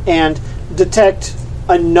powers and detect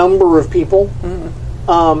a number of people.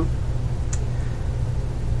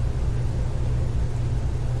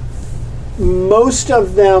 Most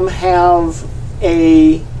of them have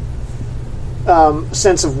a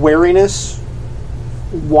sense of wariness,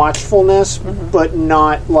 watchfulness, but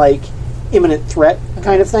not imminent threat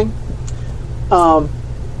kind of thing.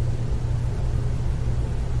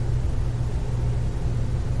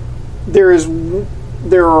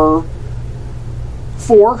 There are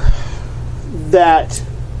 4 that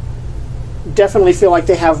definitely feel like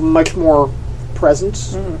they have much more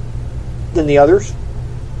presence than the others,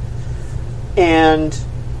 and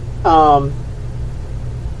of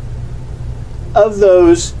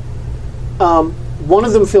those, one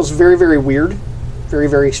of them feels very, very weird, very,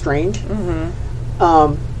 very strange.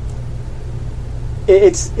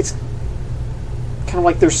 It's kind of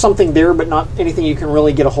like there's something there, but not anything you can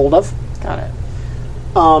really get a hold of. Got it.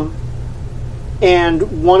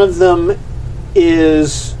 And one of them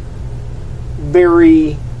is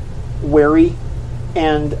very wary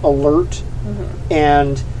and alert,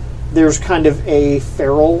 and there's kind of a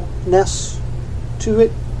feralness to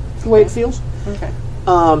it, the way it feels. Okay.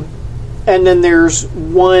 And then there's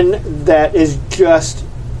one that is just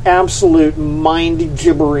absolute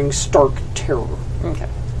mind-gibbering, stark terror. Okay.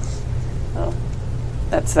 Oh,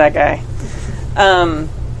 that's that guy.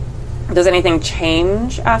 Does anything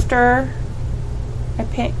change after I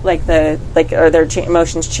paint? Are their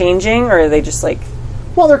emotions changing, or are they just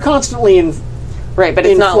Well, they're constantly in. right? But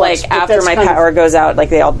it's in not flux, but after that's my kind of- power goes out,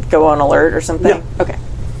 they all go on alert or something. No. Okay.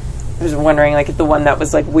 I was wondering, if the one that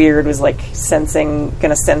was weird was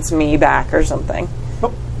gonna sense me back or something.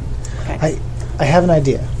 Nope. Okay. I have an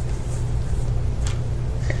idea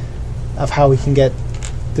of how we can get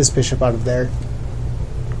this bishop out of there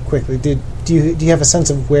quickly. Do you have a sense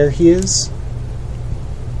of where he is?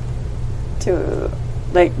 To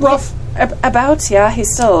Rough. about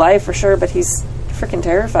he's still alive for sure, but he's freaking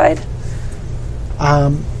terrified.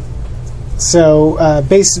 So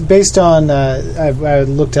based on I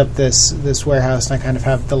looked up this warehouse and I kind of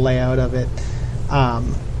have the layout of it.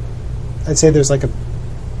 I'd say there's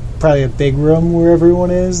probably a big room where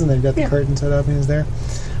everyone is, and they've got the curtain set up and he's there.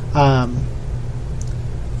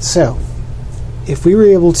 So, if we were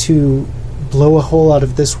able to blow a hole out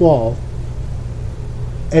of this wall,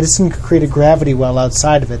 Edison could create a gravity well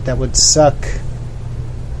outside of it that would suck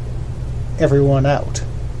everyone out.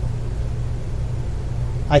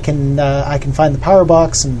 I can find the power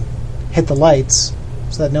box and hit the lights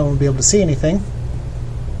so that no one will be able to see anything,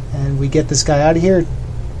 and we get this guy out of here,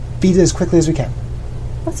 beat it as quickly as we can.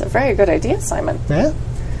 That's a very good idea, Simon. Yeah?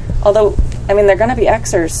 Although, I mean, they're going to be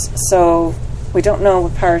Xers, so we don't know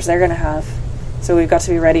what powers they're going to have. So we've got to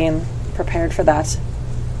be ready and prepared for that.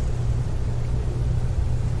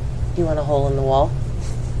 You want a hole in the wall?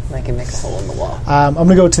 I can make a hole in the wall. I'm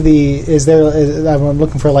gonna go to the. I'm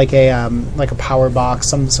looking for like a power box,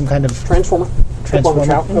 some kind of Transformer.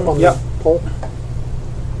 transformer. Up on the pole.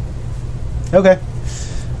 Okay.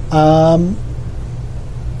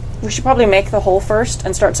 We should probably make the hole first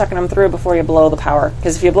and start sucking them through before you blow the power.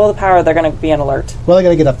 Because if you blow the power, they're going to be on alert. Well, I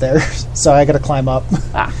gotta get up there, so I gotta climb up.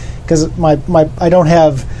 Ah. Because I don't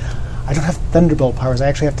have Thunderbolt powers. I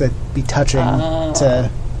actually have to be touching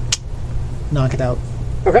to knock it out.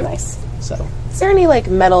 Okay. Nice. So Is there any like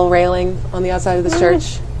metal railing on the outside of this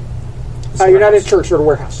church? You're not at church, you're at a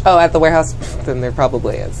warehouse. Oh, at the warehouse? Then there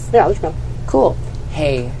probably is. Yeah, there's metal. Cool.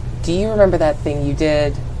 Hey, do you remember that thing you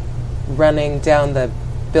did running down the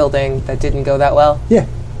building that didn't go that well? yeah.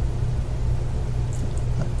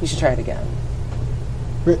 You should try it again.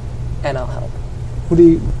 Ri- And I'll help. What do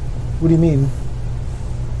you mean?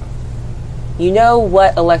 You know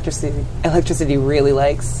what electricity really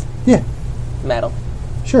likes? Yeah, Metal.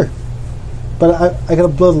 sure. But I gotta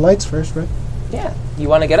blow the lights first, right? Yeah. You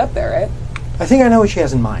want to get up there, right? I think I know what she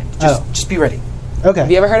has in mind. Just be ready. Okay.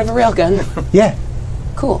 Have you ever heard of a railgun? Yeah.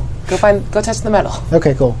 Cool. Go touch the metal.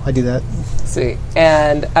 Okay, cool. I do that. Sweet.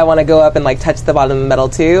 And I want to go up and like touch the bottom of the metal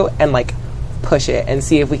too, and like push it and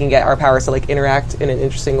see if we can get our powers to like interact in an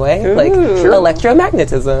interesting way, like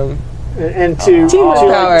electromagnetism. And to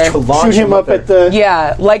power. To launch shoot him up there. at the...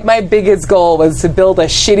 Yeah, like my biggest goal was to build a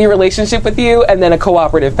shitty relationship with you and then a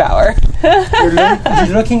cooperative power.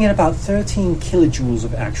 You're looking at about 13 kilojoules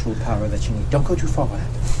of actual power that you need. Don't go too far with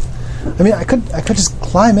that. I mean, I could just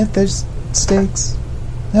climb it. There's stakes.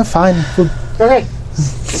 Yeah, fine. Okay.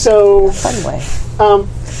 So, Fun way.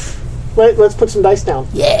 let's put some dice down.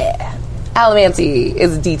 Yeah. Allomancy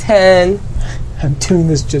is a D10. I'm doing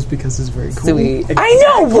this just because it's very cool. Sweet. I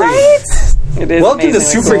know, right? It is Welcome to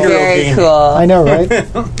amazingly superhero cool. Very game. cool. I know,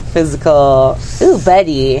 right? Physical. Ooh,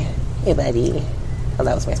 buddy. Hey, buddy. Oh,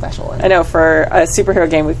 that was my special one. I know, for a superhero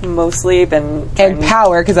game, we've mostly been... And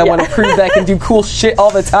power, because I want to prove that I can do cool shit all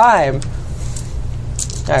the time.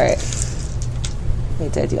 All right.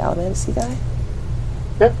 Wait, did I do Allomancy guy?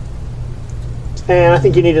 Yep. And I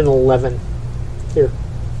think you need an 11. Here.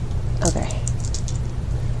 Okay.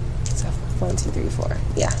 So 1, 2, 3, 4.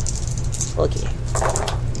 Yeah. Okay.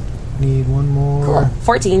 Need one more.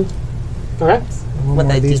 14. Okay. One With more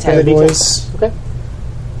the of these D10. bad boys. Okay.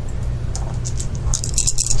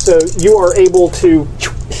 So you are able to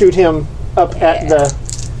shoot him up at the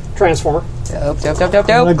transformer. Dope. I'm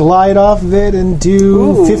gonna glide off of it and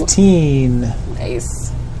do Ooh. 15.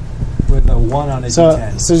 Nice. With a 1 on a So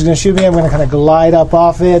D10. he's gonna shoot me. I'm gonna kind of glide up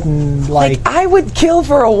off it and like I would kill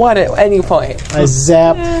for a 1 at any point. I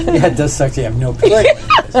zap. Yeah, it does suck to have no pain.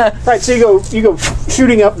 Right, so you go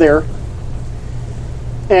shooting up there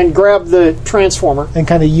and grab the transformer. And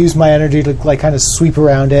kind of use my energy to like kind of sweep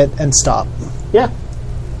around it and stop. Yeah.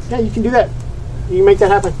 Yeah, you can do that. You can make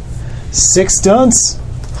that happen. 6 stunts.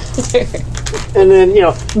 And then,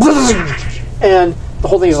 and the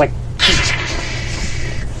whole thing is like,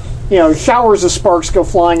 showers of sparks go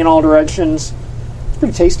flying in all directions. It's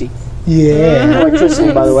pretty tasty. Yeah.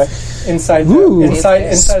 Electricity, by the way. Inside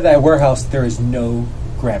that warehouse, there is no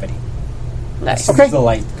gravity. Nice. As soon as the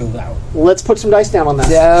light goes out. Let's put some dice down on that.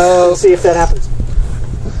 Dope. Let's see if that happens.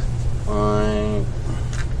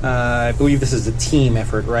 I believe this is a team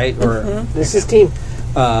effort, right? Or This is team.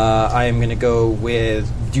 I am going to go with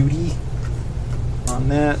duty on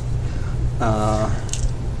that.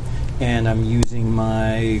 And I'm using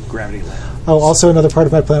my gravity lamp. Oh, also another part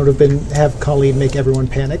of my plan would have been have Colleen make everyone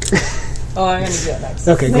panic. Oh, I'm going to do that next.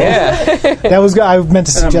 Okay, cool. Yeah. That was good. I meant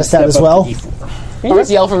to And I'm suggest gonna that as step up well. to D4. You just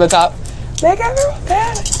yell from the top. Make everyone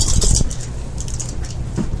panic.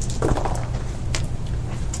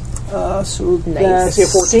 So I Nice. see a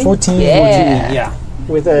 14 14. Yeah. yeah.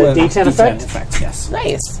 with a D10 effect. Yes.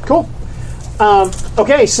 Nice. Cool.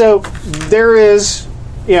 Okay, so there is,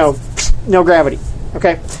 no gravity.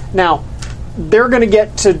 Okay, now they're going to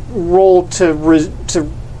get to roll to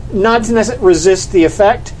not to necessarily resist the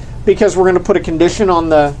effect because we're going to put a condition on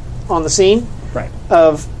the scene Right.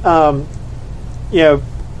 of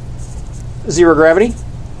 0 gravity.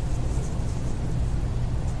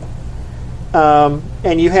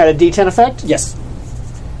 And you had a D10 effect? Yes.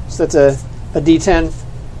 So that's a D10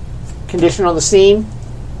 condition on the scene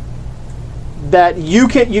that you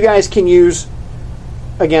guys can use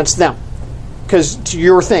against them. Because it's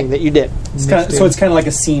your thing that you did. It's kind of like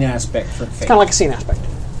a scene aspect for Fate. Kind of like a scene aspect.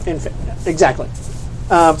 Exactly.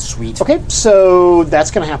 Sweet. Okay, so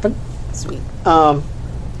that's going to happen. Sweet.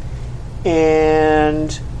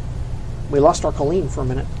 And we lost our Colleen for a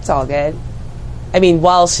minute. It's all good. I mean,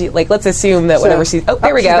 while she, like, let's assume that whenever she's... Oh,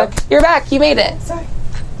 there we she's go. back. You're back. You made it. Sorry.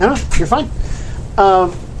 No, you're fine.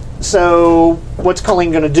 So what's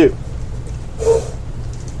Colleen going to do?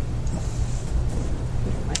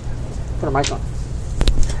 Put her mic on.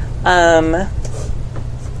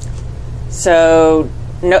 So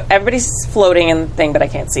no, everybody's floating in the thing, but I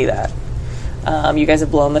can't see that. You guys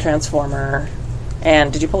have blown the transformer.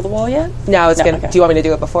 And did you pull the wall yet? No, it's going to... okay. Do you want me to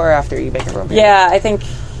do it before or after you make a room? Yeah, I think...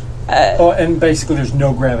 And basically there's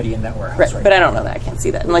no gravity in that warehouse right but I don't know that. I can't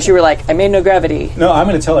see that. Unless you were like, I made no gravity. No, I'm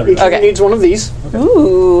going to tell Each everybody. of you needs one of these.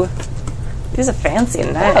 Ooh. These are fancy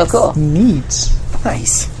and nice. Oh, cool. Neat.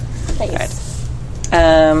 Nice. We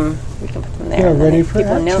can put them there. Yeah, and then ready if for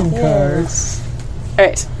people know- action cards. All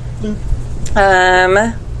right.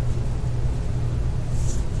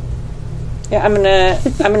 Yeah, I'm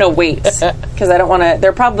gonna wait because I don't want to.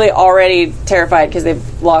 They're probably already terrified because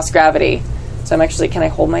they've lost gravity. So I'm actually. Can I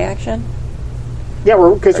hold my action? Yeah,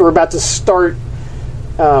 because we're about to start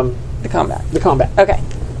The combat. the combat. Okay.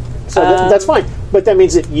 So that's fine. But that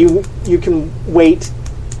means that you can wait,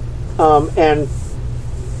 and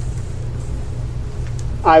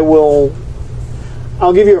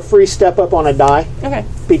I'll give you a free step up on a die Okay.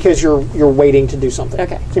 because you're waiting to do something.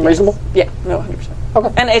 Okay. Seem Yeah. reasonable? Yeah. No, 100%. Okay.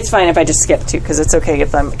 And it's fine if I just skip too, because it's okay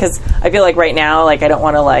if I'm. Because I feel like right now, like I don't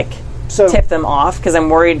want to like So tip them off because I'm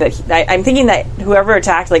worried that I'm thinking that whoever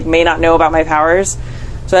attacked like may not know about my powers,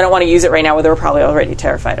 so I don't want to use it right now where they're probably already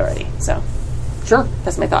terrified already. So sure,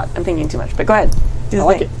 that's my thought. I'm thinking too much, but go ahead. Do the I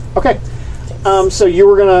like thing. it. Okay. So you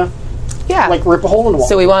were gonna Yeah. like rip a hole in the wall.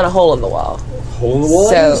 So we want a hole in the wall. Hole in the wall.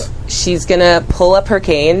 So she's gonna pull up her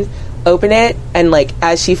cane, open it, and like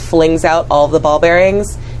as she flings out all of the ball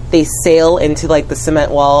bearings, they sail into like the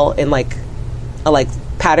cement wall in like a like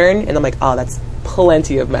pattern, and I'm like, oh, that's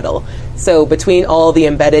plenty of metal. So between all the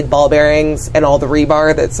embedded ball bearings and all the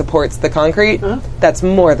rebar that supports the concrete, that's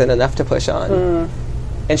more than enough to push on.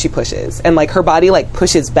 And she pushes, and like her body like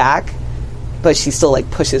pushes back, but she still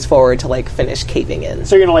like pushes forward to like finish caving in.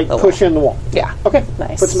 So you're gonna like the push wall. in the wall. Yeah. Okay.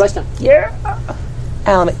 Nice. Put some dice down. Yeah.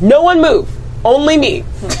 No one move. Only me.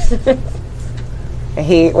 I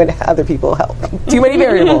hate when other people help. Too many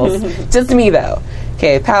variables. Just me, though.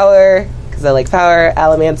 Okay, power, because I like power.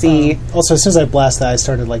 Allomancy. Also, as soon as I blast that, I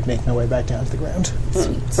started like making my way back down to the ground.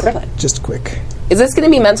 Okay. Just quick. Is this going to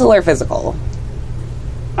be mental or physical?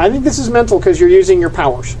 I think this is mental because you're using your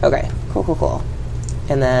powers. Okay, cool.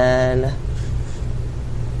 And then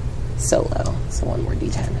solo. So one more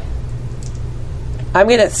D10. I'm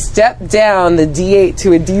going to step down the D8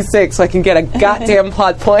 to a D6 so I can get a goddamn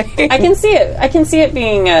plot point. I can see it. I can see it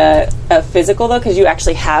being a physical though, because you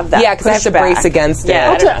actually have that. Yeah, because I have to pushback. brace against it.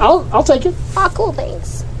 Yeah, I don't know. I'll take it. Oh, cool,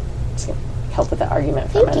 thanks. Help with the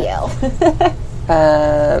argument for a Thank minute. you.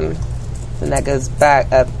 And that goes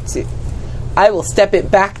back up to... I will step it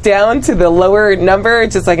back down to the lower number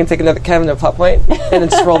just so I can take another plot point and then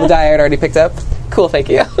just roll the die I'd already picked up. Cool, thank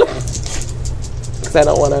you. Because I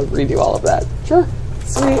don't want to redo all of that. Sure.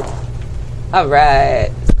 Sweet. All right.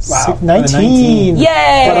 Wow. 19.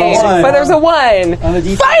 Yay! But But there's a 1. On the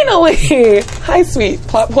D10. Finally! Hi, sweet.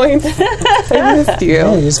 Plot points. I missed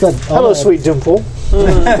Yeah, you you. just got all Hello, that sweet Dimple.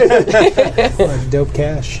 dope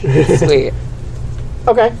cash. Sweet.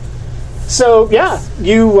 Okay. So yeah,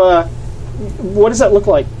 you. What does that look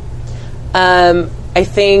like? I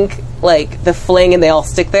think, like, the fling and they all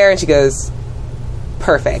stick there and she goes,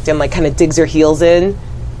 perfect. And, like, kind of digs her heels in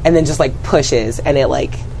and then just, like, pushes and it,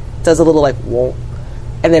 like, does a little, like, whoa.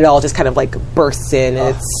 And then it all just kind of, like, bursts in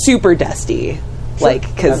and it's super dusty. Like,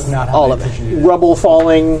 because That's not how all I of it. pictured it. Rubble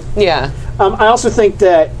falling. Yeah. I also think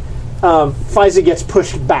that Faiza gets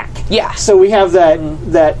pushed back. Yeah. So we have that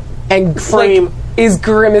that And frame. like, is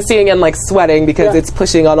grimacing and like sweating because Yeah. it's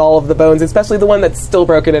pushing on all of the bones, especially the one that's still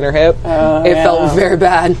broken in her hip. It felt very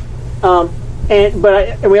bad. And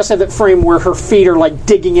we also have that frame where her feet are like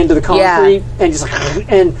digging into the concrete and just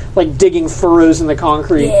like digging furrows in the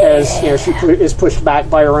concrete as she is pushed back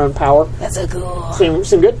by her own power. That's so cool.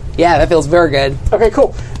 Seem good? Yeah, that feels very good. Okay,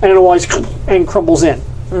 cool. And then it always and crumbles in.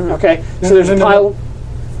 Okay, so there's a pile.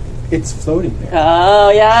 It's floating there.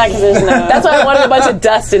 Oh yeah, because there's no. That's why I wanted a bunch of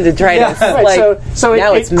dust in detritus. Right, Like, so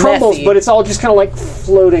now it it's crumbles, messy. but it's all just kind of like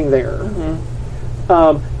floating there.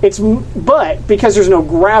 But because there's no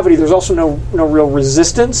gravity, there's also no real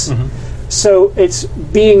resistance. So it's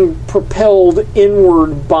being propelled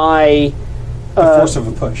inward by The force of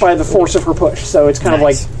a push. by the force of her push. So it's kind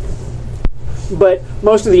Nice. of like, but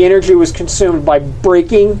most of the energy was consumed by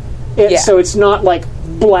breaking it. Yeah. So it's not like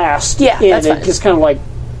blast. Yeah, in. that's It fine. just kind of like,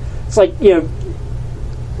 it's like,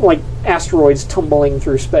 like asteroids tumbling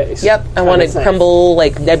through space. Yep, I kind want of to thing. crumble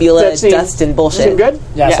like nebula, That seem- dust, and bullshit. Seem good?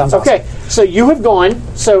 Yeah, Yeah. sounds Okay, so you have gone.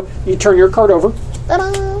 So you turn your card over,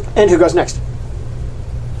 Ta-da! and who goes next?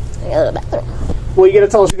 I gotta go to the bathroom. Well, you got to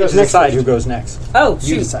tell us who goes awesome. next. Decide who goes next. Oh, You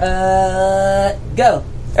shoot. decide. Go.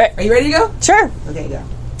 right. Are you ready to go? Sure. Okay, go.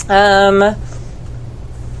 I'm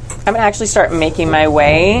gonna actually start making my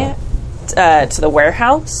way to the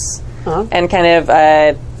warehouse Uh-huh. and kind of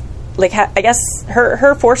I guess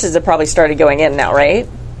her forces have probably started going in now, right?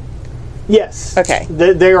 Yes. Okay.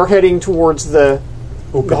 They are heading towards the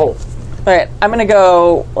hole. All right, I'm gonna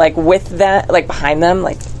go like with that, like behind them,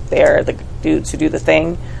 like they're the dudes who do the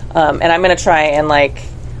thing, and I'm gonna try and like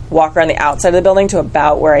walk around the outside of the building to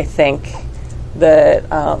about where I think the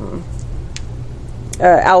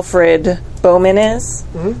Alfred Bowman is,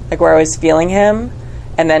 like where I was feeling him,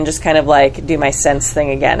 and then just kind of like do my sense thing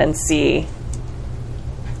again and see.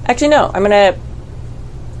 Actually, no, I'm gonna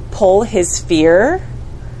pull his fear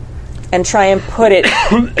and try and put it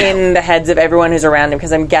in the heads of everyone who's around him,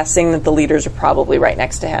 because I'm guessing that the leaders are probably right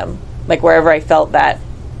next to him. Like wherever I felt that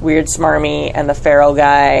weird Smarmy and the feral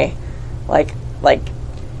guy, like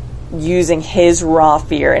using his raw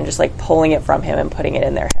fear and just like pulling it from him and putting it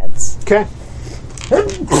in their heads. Okay.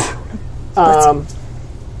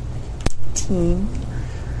 Team.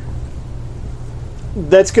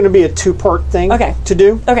 That's going to be a two-part thing. Okay. To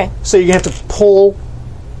do. Okay. So you're going to have to pull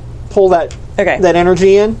that Okay. that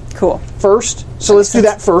energy in Cool. first. So let's do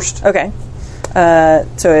that first. Okay.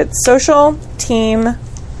 So it's social, team,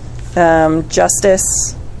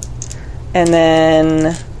 justice, and then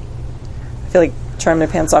I feel like charm their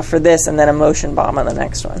pants off for this, and then emotion bomb on the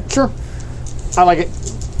next one. Sure. I like it.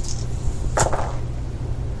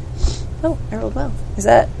 Oh, I rolled well. Is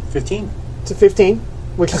that 15. It's a 15,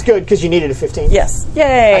 which is good because you needed a 15. yes?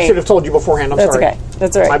 Yay! I should have told you beforehand. I'm That's sorry. okay.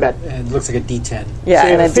 That's all right. My bad. It looks like a D10. Yeah, So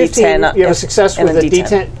you and a have a 15. D10. You have a success and with a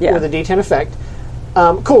D10. Yeah. With a D10 effect.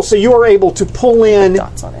 Cool. So you are able to pull in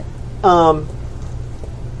dots on it.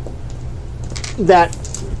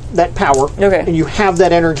 that power. Okay. And you have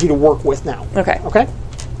that energy to work with now. Okay. Okay.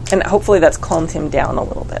 And hopefully that's calmed him down a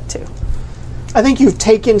little bit too. I think you've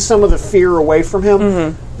taken some of the fear away from him.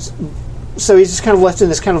 Mm-hmm. So he's just kind of left in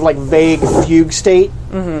this kind of like vague fugue state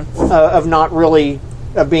of not really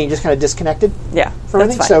of being just kind of disconnected Yeah, from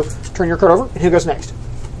that's everything. fine. So turn your card over, and who goes next?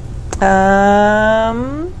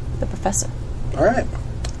 The professor. All right.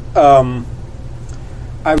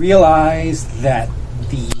 I realize that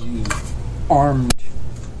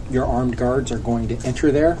your armed guards are going to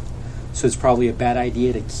enter there, so it's probably a bad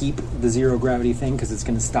idea to keep the zero gravity thing because it's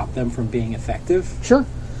going to stop them from being effective. Sure.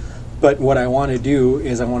 But what I want to do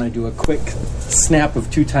is I want to do a quick snap of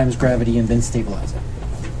 2 times gravity and then stabilize it.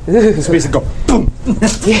 So basically go boom,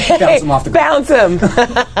 bounce them off the ground. Bounce him.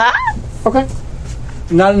 Okay.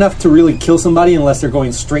 Not enough to really kill somebody unless they're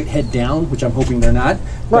going straight head down, which I'm hoping they're not.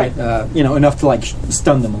 Right. But, enough to like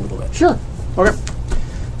stun them a little bit. Sure. Okay.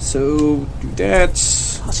 So do that.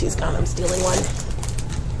 While she's gone, I'm stealing one.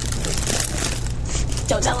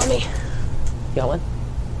 Don't tell me. You want one?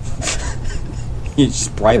 You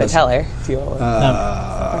just bribe I'm us. tell her. Do you want one?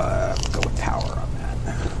 Go with power on that.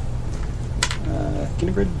 Can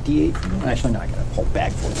I grab a D8? Actually, no, I got a whole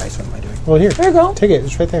bag full of dice. What am I doing? Well, here. There you go. Take it.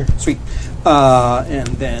 It's right there. Sweet. And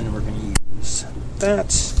then we're going to use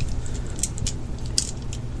that.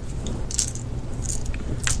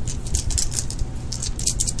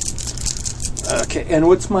 Okay, and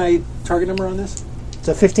what's my target number on this? It's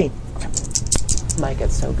a 15. Mike,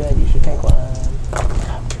 it's so good. You should take one.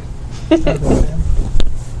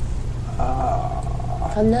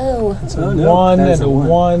 Oh no. Oh, no. One That is and a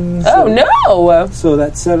one. Oh no! So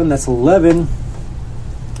that's 7, that's 11.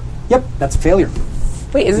 Yep, that's a failure.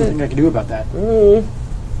 Wait, There's isn't nothing I can do about that.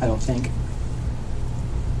 I don't think.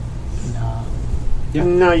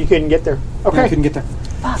 No, you couldn't get there. Yeah, I Okay. couldn't get there.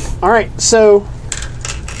 All right. So,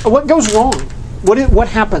 what goes wrong? What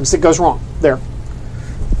happens that goes wrong there?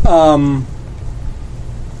 Let's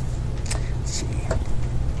see.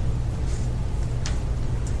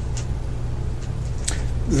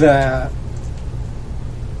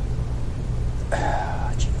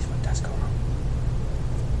 Jeez, what does go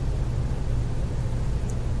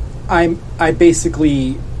wrong? I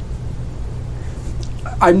basically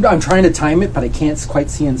I'm trying to time it, but I can't quite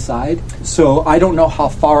see inside. So I don't know how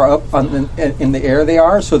far up in the air they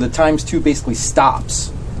are. So the times 2 basically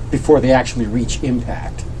stops before they actually reach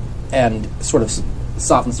impact, and sort of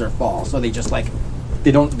softens their fall. So they just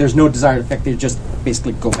they don't. There's no desired effect. They just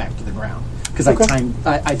basically go back to the ground because Okay.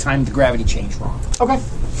 I timed the gravity change wrong. Okay.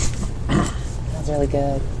 That's really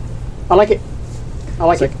good. I like it. I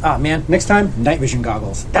like it. Ah man, next time night vision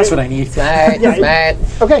goggles. That's what I need. Smart, Yeah, smart.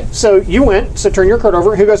 Okay, so you went. So turn your card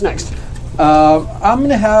over. Who goes next? I'm going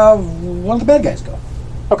to have one of the bad guys go.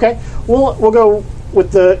 Okay, we'll go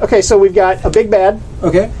with the. Okay, so we've got a big bad.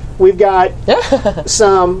 Okay. We've got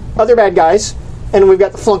some other bad guys, and we've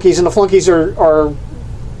got the flunkies. And the flunkies are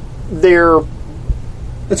they're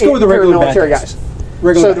Let's go with the regular bad paramilitary guys. guys.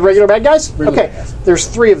 Regular So bad the regular bad guys. Regular Okay, bad guys. there's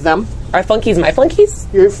 3 of them. Are flunkies my flunkies?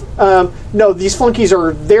 No, these flunkies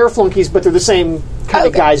are their flunkies, but they're the same kind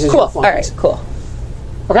of Okay, guys as cool. your All flunkies. right, cool.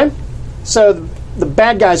 Okay, so the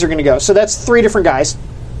bad guys are going to go. So that's 3 different guys.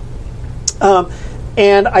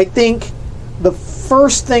 And I think the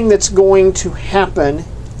first thing that's going to happen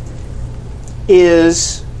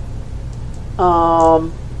is,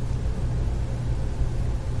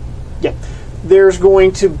 there's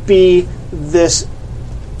going to be this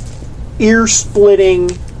ear-splitting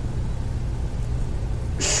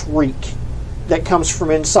shriek that comes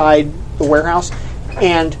from inside the warehouse,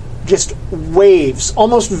 and just waves,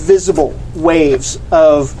 almost visible waves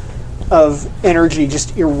of energy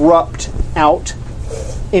just erupt out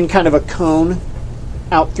in kind of a cone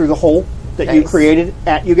out through the hole that you Nice. created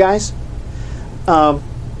at you guys.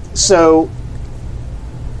 So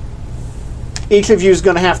each of you is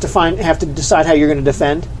going to have to decide how you're going to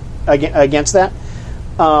defend against that,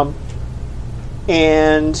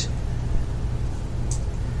 and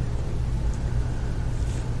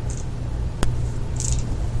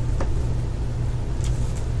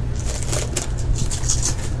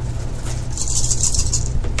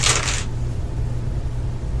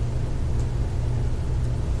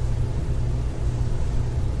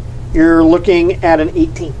you're looking at an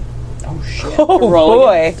 18. Oh shit. Oh Roll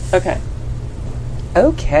boy. Okay.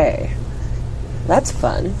 Okay. That's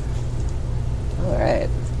fun. All right.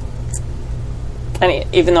 And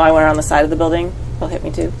even though I went around the side of the building, they'll hit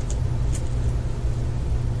me too.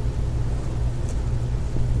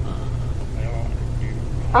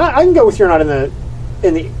 I can go with you're not in the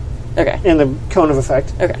Okay. in the cone of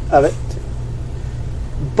effect Okay. of it,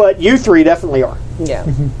 but you 3 definitely are. Yeah.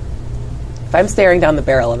 If I'm staring down the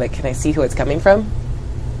barrel of it, can I see who it's coming from?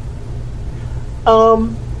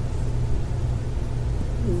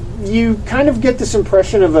 You kind of get this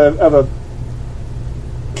impression of a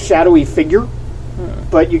shadowy figure,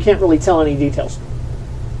 but you can't really tell any details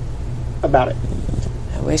about it.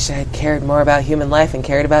 I wish I had cared more about human life and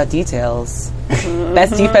cared about details.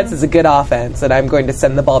 Best defense is a good offense, and I'm going to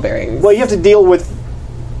send the ball bearings. Well, you have to deal with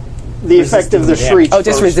the effect of the Resisting the shriek. Oh,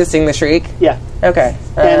 just first. resisting the shriek? Yeah, Okay.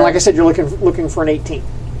 and like I said, you're looking for an 18.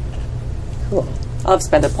 Cool. I'll have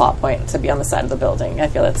spent a plot point to be on the side of the building. I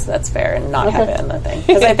feel that's fair and not have Okay. it in the thing.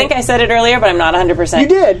 Because I think I said it earlier, but I'm not 100%. You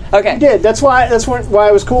did. Okay. You did. That's why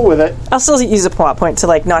I was cool with it. I'll still use a plot point to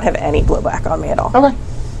not have any blowback on me at all. Okay.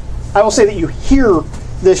 I will say that you hear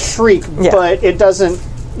this shriek, Yeah. but it doesn't,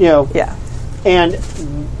 Yeah. and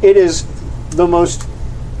it is the most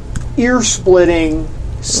ear-splitting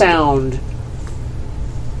sound.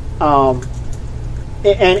 And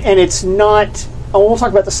it's not. Oh, we'll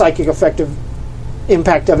talk about the psychic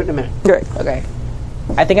impact of it in a minute. Great. Okay.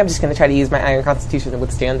 I think I'm just going to try to use my Iron Constitution to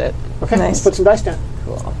withstand it. Okay, Nice. let's put some dice down.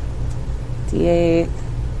 Cool. D8.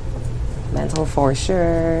 Mental for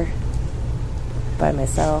sure. By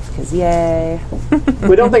myself, because yay.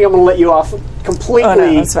 We don't think I'm going to let you off completely Oh,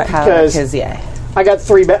 no, that's fine. because Because yay. I got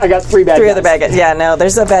three bad 3 guys. other bad guys. Yeah, no,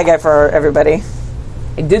 there's a bad guy for everybody.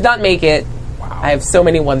 I did not make it. I have so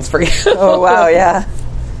many ones for you. Oh, wow, yeah.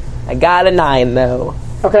 I got a 9, though.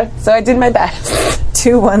 Okay. So I did my best.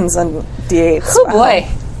 2 1s on D8s. Oh, Wow. boy.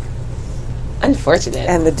 Unfortunate.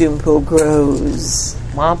 And the doom pool grows.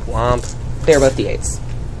 Womp womp. They're both D8s.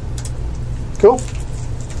 Cool.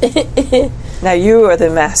 Now you are the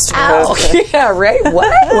master. Ow. of Yeah, right?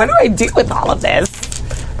 What? What do I do with all of this?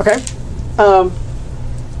 Okay.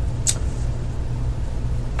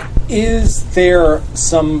 Is there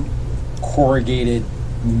some corrugated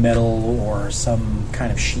metal or some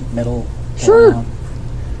kind of sheet metal? Sure. going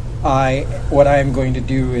on? What I am going to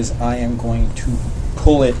do is I am going to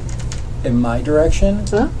pull it in my direction.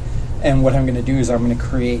 Huh? And what I'm going to do is I'm going to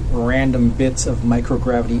create random bits of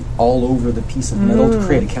microgravity all over the piece of metal to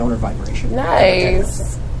create a counter vibration.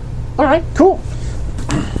 Nice. All right. Cool.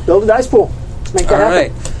 Build a dice pool. Let's make that All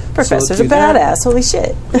happen. right. Professor's So a do that. badass. Holy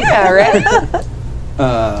shit. Yeah, right? We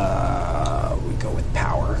go with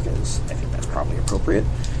power because I think that's probably appropriate.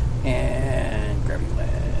 And grab your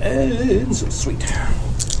lens. Sweet.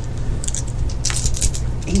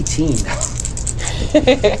 18.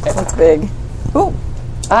 That's big. Ooh.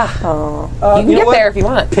 You can get there if you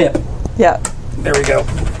want. Pip. Yeah. There we go.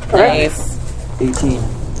 Nice. 18.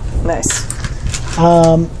 Nice.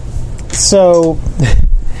 So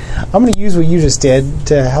I'm going to use what you just did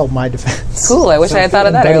to help my defense. Cool. I wish I had thought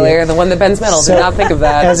of that Better earlier. yet. The one that bends metal. So, Did not think of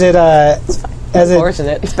that.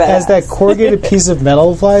 Unfortunate. As that corrugated piece of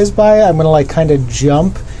metal flies by, I'm going to like kind of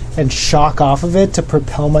jump and shock off of it to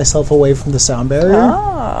propel myself away from the sound barrier.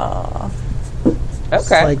 Ah.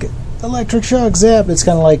 Okay. Like electric shock zap. It's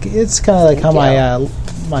kind of like how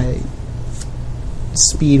my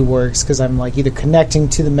speed works because I'm like either connecting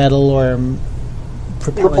to the metal or I'm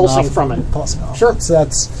Repulsing off, from it. Repulsing off. Sure. So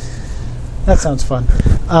that sounds fun.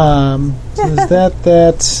 So is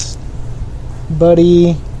that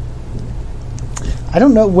buddy? I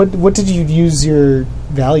don't know what did you use your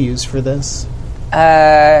values for this?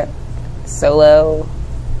 Solo,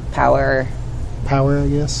 power, Power, I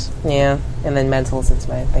guess. yeah, and then mental since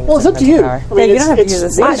my thing. Well, it's up to you. Power. I mean, you don't have to use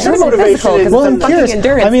this either. it's your It's physical, motivation. 'cause is- Well, I'm fucking curious.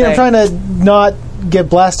 endurance I mean, I'm thing. trying to not get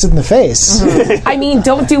blasted in the face. I mean,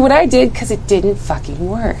 don't do what I did because it didn't fucking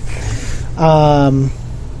work. Yeah,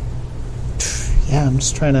 I'm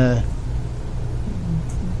just trying to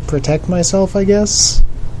protect myself, I guess.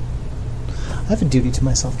 I have a duty to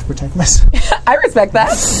myself to protect myself. I respect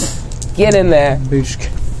that. Get in there. Booshk.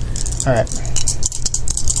 All right.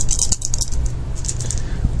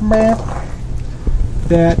 Meh.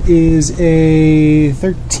 That is a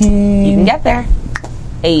 13. You can get there.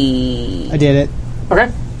 Hey. I did it.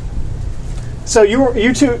 Okay. So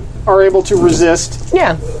you two are able to resist.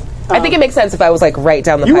 Yeah. I think it makes sense if I was like right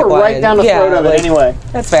down the You were pipeline. right down the Yeah, throat of it like, anyway.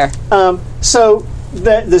 That's fair. So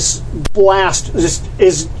this blast just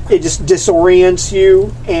disorients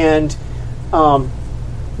you and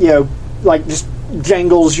like just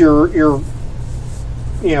jangles your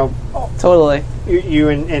Totally. you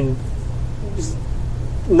and just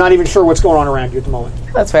not even sure what's going on around you at the moment.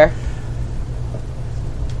 That's fair.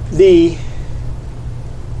 The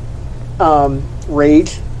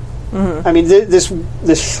rage. Mm-hmm. I mean,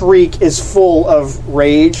 this shriek is full of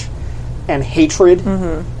rage and hatred,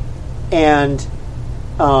 and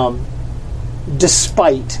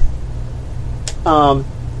despite, and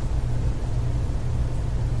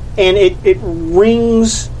it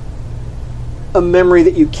rings a memory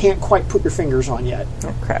that you can't quite put your fingers on yet.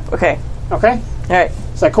 Oh, crap. Okay. Okay, All right.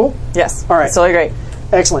 is that cool? Yes. All right. That's totally great.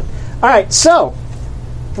 Excellent. All right, so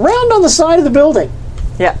round on the side of the building.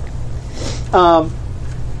 Yeah.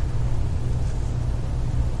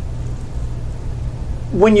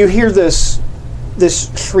 When you hear this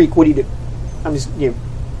shriek, what do you do? I'm just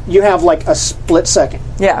you have like a split second.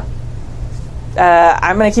 Yeah.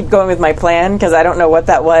 I'm going to keep going with my plan because I don't know what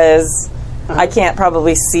that was. I can't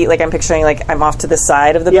probably see, like I'm picturing like I'm off to the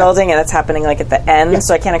side of the building and it's happening like at the end,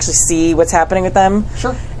 so I can't actually see what's happening with them.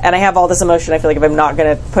 Sure. And I have all this emotion. I feel like if I'm not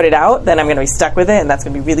going to put it out, then I'm going to be stuck with it, and that's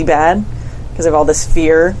going to be really bad because I have all this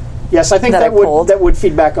fear. Yes, I think That I pulled. that would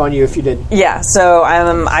feed back on you if you didn't. Yeah, so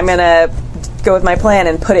I'm going to go with my plan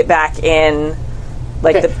and put it back in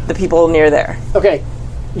like Okay. the people near there. Okay,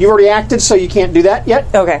 you've already acted, so you can't do that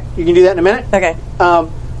yet. Okay. You can do that in a minute. Okay.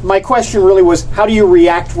 My question really was, how do you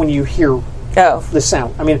react when you hear Oh. the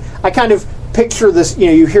sound? I mean, I kind of picture this.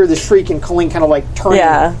 You hear the shriek, and Colleen kind of like turning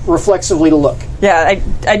Yeah. reflexively to look. Yeah,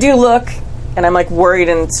 I do look, and I'm like worried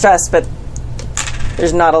and stressed, but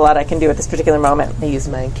there's not a lot I can do at this particular moment. I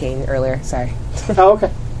used my cane earlier. Sorry. Oh,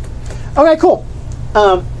 okay. Okay, cool.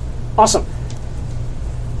 Awesome.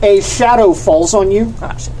 A shadow falls on you,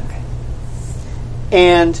 Oh, shit, okay.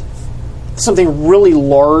 and something really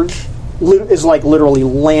large is like literally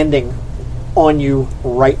landing on you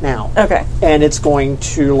right now. Okay. And it's going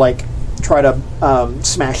to like try to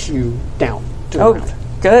smash you down to the Oh, ground.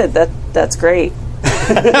 good. That's great.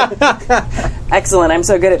 Excellent. I'm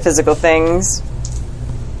so good at physical things.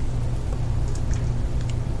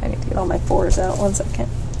 I need to get all my 4s out. 1 second.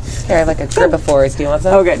 Here, I have like a grip of fours. Do you want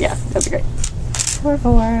some? Oh, good. Yeah, that'd be great. 4.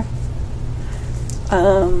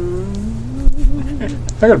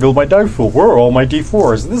 I gotta build my die pool. Where are all my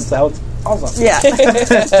D4s? This sounds awesome. Yeah.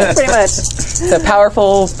 Pretty much. It's a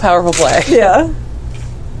powerful play. Yeah.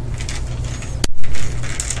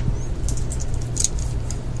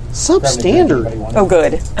 Substandard. Oh,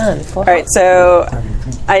 good. All All right, so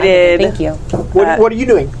I did. Thank you. What are you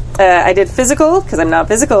doing? I did physical because I'm not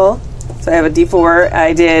physical, so I have a D4.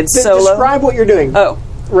 I did solo. Describe what you're doing. Oh,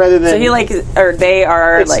 rather than so he or they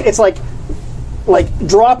are like. it's like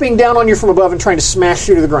dropping down on you from above and trying to smash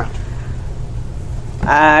you to the ground.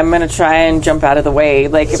 I'm gonna try and jump out of the way.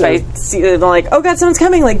 Like if So- I see them, like, oh god, someone's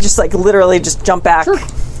coming! Like just like literally just jump back. Sure.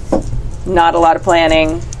 Not a lot of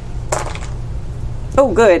planning.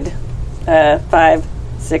 Oh, good. 5,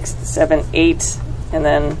 6, 7, 8, and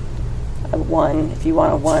then a 1. If you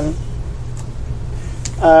want a 1.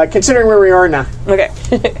 Considering where we are now, Okay.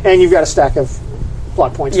 and you've got a stack of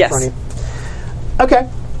plot points Yes. in front of you. Okay.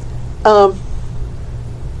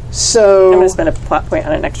 So I'm gonna spend a plot point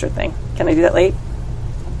on an extra thing. Can I do that late?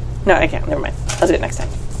 No, I can't. Never mind. I'll do it next time.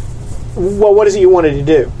 well, what is it you wanted to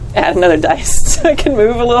do? Add another dice so I can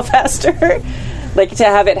move a little faster. Like to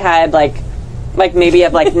have it had like maybe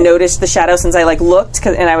I've like noticed the shadow since I like looked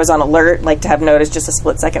and I was on alert. Like to have noticed just a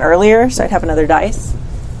split second earlier, so I'd have another dice.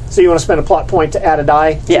 So you want to spend a plot point to add a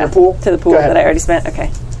die to Yeah, your pool? to the pool Go ahead. that I already spent.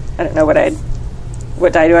 Okay, I don't know what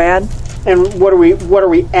die do I add? And what are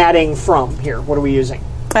we adding from here? What are we using?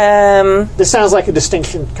 This sounds like a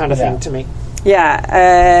distinction kind of Yeah. thing to me.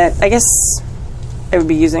 Yeah, I guess I would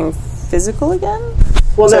be using physical again.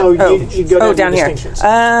 Well, So- no, you go down, down to here. distinctions.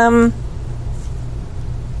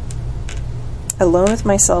 Alone with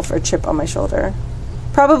myself or chip on my shoulder.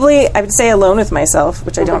 Probably, I would say alone with myself,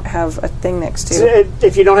 which I don't have a thing next to.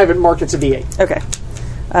 If you don't have it marked, it's a D8. Okay.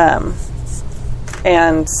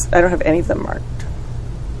 And I don't have any of them marked.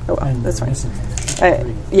 Oh, well, And that's we're fine. missing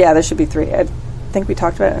one. Yeah, there should be 3. I think we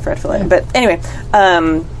talked about it. I forgot to fill it in. But anyway,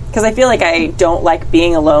 because I feel like I don't like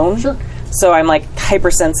being alone. Sure. So I'm like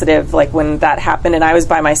hypersensitive. Like when that happened and I was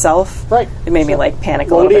by myself, Right. it made me like panic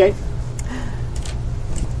a Roll a little D8. bit.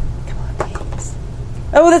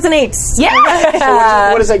 Oh, that's an 8.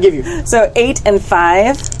 What does that give you? So 8 and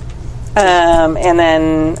 5, and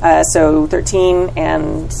then so 13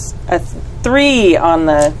 and a 3 on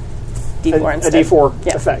the D4 A instead. D4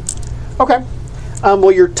 Yeah. effect. Okay.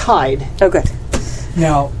 Well, you're tied. Oh, good.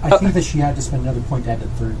 Now, I think that she had to spend another point to add the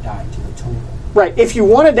third die to the total. Right. If you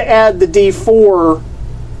wanted to add the D4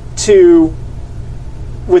 to,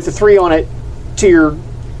 with the 3 on it, to your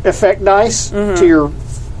effect dice, to your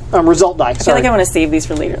result die. I feel like I want to save these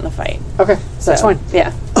for later in the fight. Okay, that's So, fine.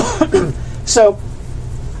 Yeah. So,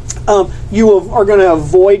 you are going to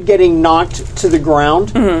avoid getting knocked to the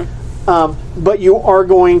ground, but you are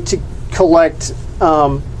going to collect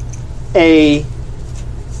a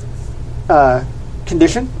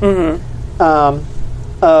condition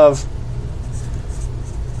of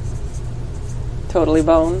Totally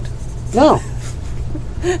boned. no.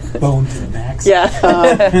 Bone to the max.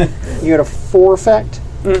 Yeah. You get a 4 effect.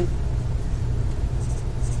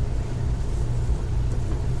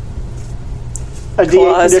 A D8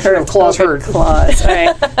 Claws condition hurt. of claws Okay, hurt. Claws.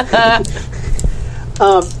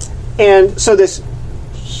 All right. And so this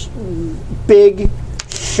big,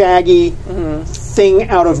 shaggy thing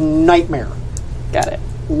out of Nightmare Got it.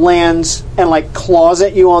 lands and like claws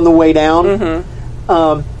at you on the way down.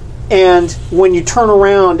 And when you turn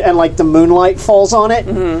around and like the moonlight falls on it,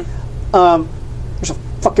 there's a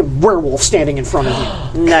fucking werewolf standing in front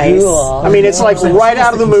of you. Nice. I mean, it's like right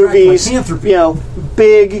out of the movies. You know,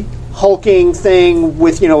 big hulking thing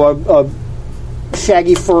with a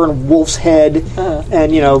shaggy fur and a wolf's head,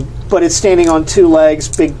 and but it's standing on 2 legs,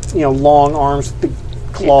 big long arms, big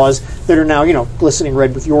claws that are now glistening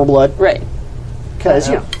red with your blood. Right. Because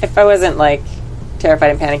If I wasn't like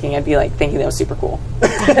terrified and panicking, I'd be like thinking that was super cool. Oh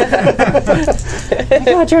my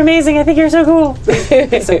God, you're amazing. I think you're so cool.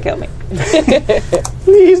 Please don't kill me.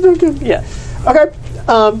 please don't kill me. Yeah. Okay,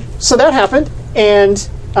 so that happened, and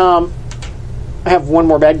I have one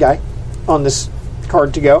more bad guy on this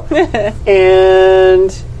card to go,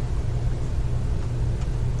 and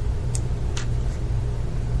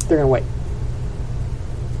they're gonna wait.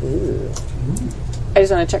 I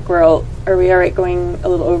just want to check are we all right going a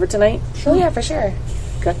little over tonight? Oh, yeah, for sure.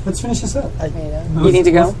 Let's finish this up. You need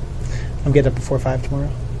to go? I'm getting up before 5 tomorrow.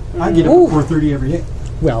 I get up at 4:30 every day.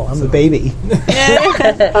 Well, I'm the baby.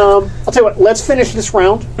 I'll tell you what. Let's finish this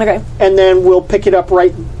round, Okay. and then we'll pick it up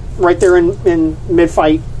right there in mid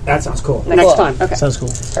fight That sounds cool. next time. Okay. Sounds cool.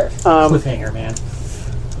 Cliffhanger, man.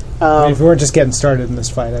 I mean, if we were just getting started in this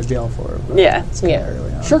fight, I'd be all for it. But Yeah. Yeah.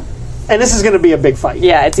 early on. Sure. And this is going to be a big fight.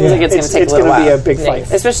 Yeah, it seems like it's going to take it's a little going to while. be a big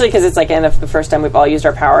fight. Especially because it's like the first time we've all used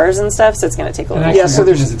our powers and stuff, so it's going to take a And little actually while. Yeah, so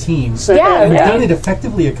working there's- as a team. So, Yeah, We've yeah. done it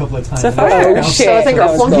effectively a couple of times. So far. And Oh, that's- So I think That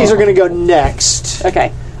our was flunkies cool. are going to go next,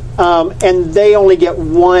 Okay. and they only get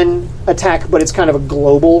 1 attack, but it's kind of a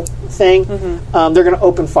global thing. They're going to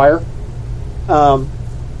open fire,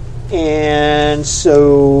 and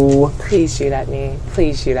so Please shoot at me.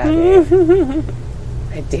 Please shoot at me.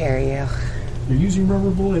 I dare you. You're using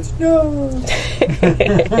rubber bullets. No.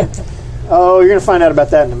 oh, you're going to find out about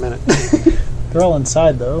that in a minute. They're all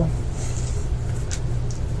inside, though.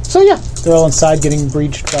 So yeah, They're all inside getting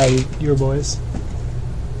breached by your boys.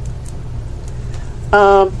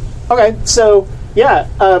 Okay, so yeah,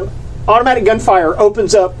 automatic gunfire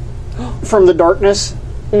opens up from the darkness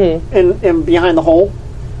and behind the hole,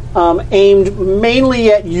 aimed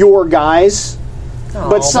mainly at your guys,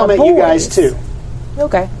 but some my at you guys boys. too.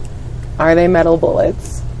 Okay. Are they metal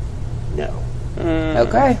bullets? No.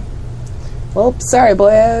 Okay. Well, sorry,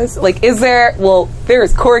 boys. Like, is there... Well,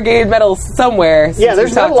 there's corrugated metal somewhere. Yeah, since there's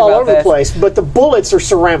we talked metal all about over the this. place, but the bullets are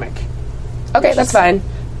ceramic. Okay, that's fine.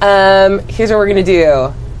 Here's what we're gonna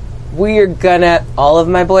do. We're gonna... All of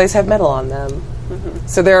my boys have metal on them.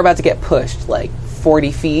 So they're about to get pushed, like,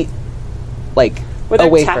 40 feet, like, Would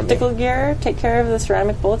away their from me. tactical gear take care of the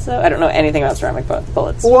ceramic bullets, though? I don't know anything about ceramic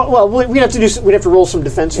bullets. Well, we'd have to roll some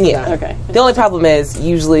defense for Yeah. that. Okay. The only problem is,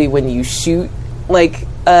 usually when you shoot, like,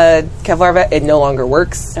 a Kevlar vet, it no longer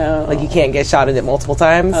works. Oh. Like, you can't get shot in it multiple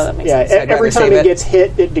times. Oh, that makes Yeah, sense. I'd every rather time save it gets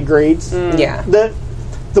hit, it degrades. Yeah.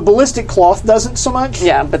 The ballistic cloth doesn't so much.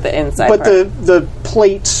 Yeah, but the inside But part. the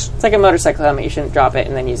plates, It's like a motorcycle helmet. You shouldn't drop it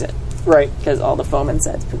and then use it. right, Because all the foam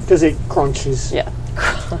inside. because it crunches. Yeah.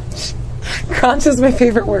 Crunch is my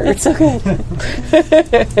favorite word. It's so good.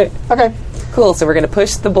 Okay. Cool, so we're going to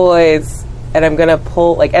push the boys, and I'm going to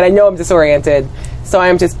pull, like, and I know I'm disoriented, so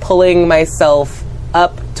I'm just pulling myself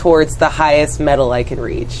up towards the highest metal I can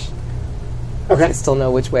reach. I Okay. still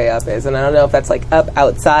know which way up is, and I don't know if that's, like, up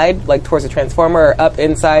outside, like, towards a transformer, or up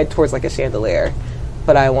inside towards, like, a chandelier.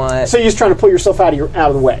 But I want... So you're just trying to pull yourself out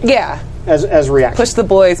of the way yeah. as a reaction. Push the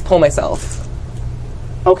boys, pull myself.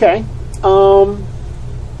 Okay.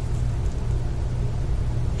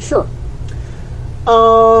 Sure.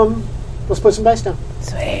 Let's put some dice down.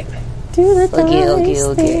 Sweet.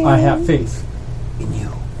 Okay. I have faith.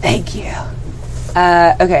 Thank you.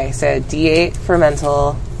 Okay, so D8 for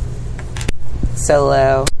mental,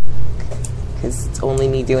 solo, because it's only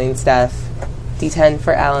me doing stuff. D10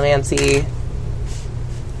 for allomancy,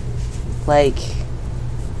 like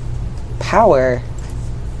power,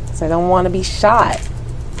 because I don't want to be shot.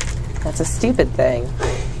 That's a stupid thing.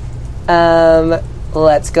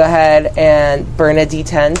 Let's go ahead and burn a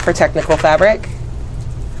D10 for technical fabric,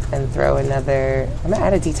 and throw another. I'm gonna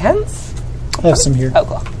add a D10s. I have some here. Oh,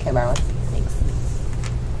 cool. Can I borrow one? Thanks.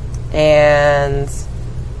 And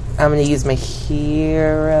I'm going to use my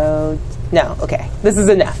hero. No, okay. This is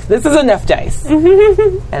enough. This is enough dice.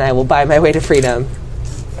 And I will buy my way to freedom.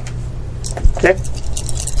 Okay.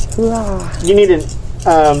 Hoorah. You need an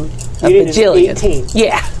A you need bajillion. an 18.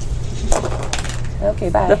 Yeah. Okay,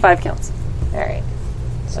 bye. The 5 counts. All right.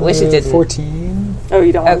 I wish it didn't. 14. Oh,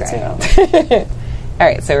 you don't want Okay. to. All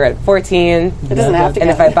right, so we're at 14. It doesn't have to And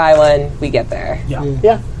count. if I buy one, we get there. Yeah.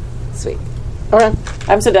 Yeah. Sweet. Okay.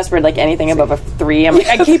 I'm so desperate, like anything above a 3. I'm like,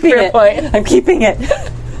 I'm keeping Fair it. point. I'm keeping it.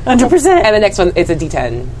 100%. And the next one, it's a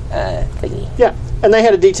D10 thingy. Yeah. And they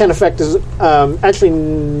had a D10 effect as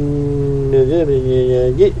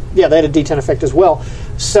yeah, they had a D10 effect as well.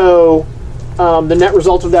 So the net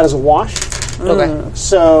result of that is a wash. Okay.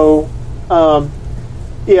 So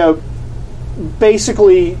you know,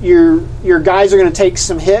 basically your guys are going to take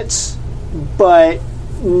some hits, but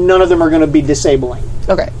none of them are going to be disabling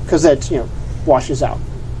Okay. because that washes out.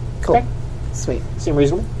 Cool. Okay. Sweet. Seem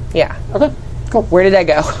reasonable? Yeah. Okay. Cool. Where did I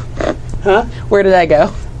go? Huh? Where did I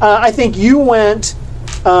go? I think you went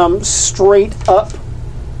straight up,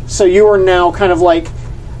 so you are now kind of like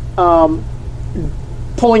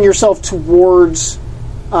pulling yourself towards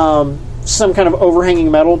some kind of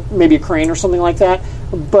overhanging metal, maybe a crane or something like that,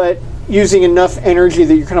 but using enough energy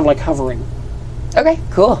that you're kind of like hovering Okay,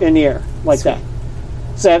 cool. in the air like that.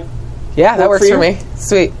 Is that Yeah, that work works for for you? me.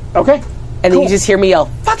 Sweet. okay? And then Cool. you just hear me yell,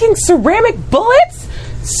 "Fucking ceramic bullets!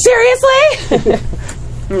 Seriously?"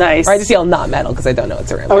 Nice. Or I just yell, "Not metal," because I don't know it's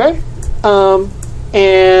ceramic. Okay.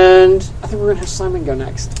 And I think we're gonna have Simon go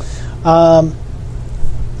next. Can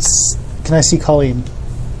I see Colleen?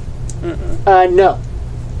 No,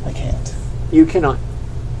 I can't. you cannot.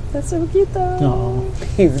 That's so cute, though. No.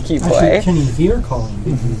 He's a cute Actually, boy. can you hear calling?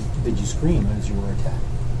 Did you scream as you were attacked?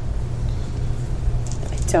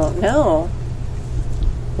 I don't know.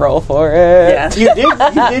 Roll for it. Yeah. You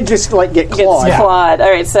did just like get It's clawed. quad. All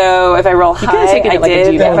right, so if I roll could've high, taken I it like a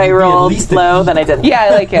did. D-bag. If I You'd be at rolled least a low, D. then I didn't. Yeah, I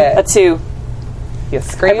like A it. 2. You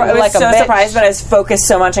scream I was like a so bitch. surprised, but I was focused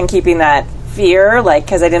so much on keeping that fear, like,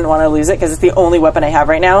 because I didn't want to lose it, because it's the only weapon I have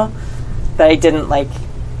right now, that I didn't, like...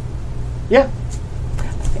 Yeah,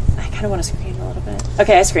 I kind of want to scream a little bit.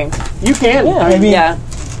 Okay, I screamed. you can. I mean, Maybe Yeah.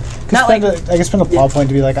 Not like... I can spend a plot point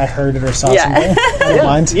to be like, I heard it or saw Yeah. something. I don't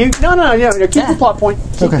mind. No. Keep the plot point.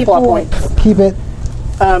 Keep Okay. the plot point. Keep it.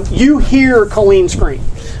 You hear Colleen scream.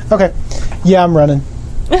 Okay. Yeah, I'm running.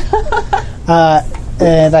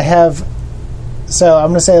 And I have So I'm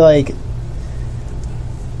gonna say like,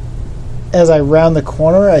 as I round the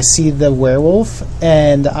corner, I see the werewolf,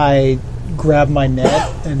 and I grab my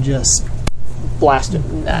net and just Blast it.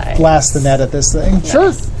 Nice. blast the net at this thing.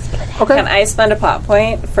 Sure. Okay. Can I spend a plot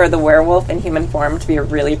point for the werewolf in human form to be a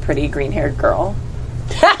really pretty green-haired girl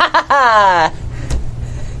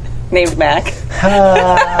named Mac?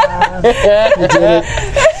 You did it.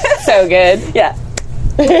 So good. Yeah.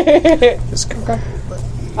 Just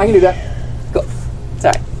I can do that. Cool.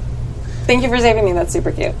 Sorry. Thank you for saving me. That's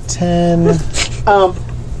super cute. 10.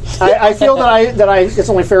 I feel that I it's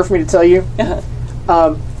only fair for me to tell you.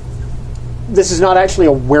 This is not actually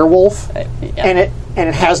a werewolf, Yeah. and it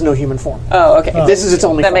has no human form. Oh, okay. This is its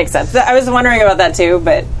only That form. makes sense. I was wondering about that too,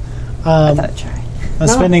 but I thought I'd try. I'm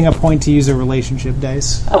spending a point to use a relationship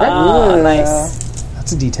dice. Oh, nice.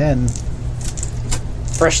 That's a D10.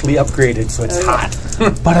 Freshly upgraded, so it's hot.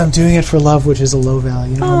 But I'm doing it for love, which is a low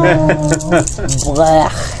value.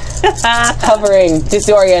 Blech. Hovering,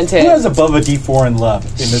 disoriented. Who has above a D4 in love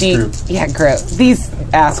in this group? Yeah, gross. These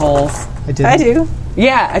assholes. I did. I do.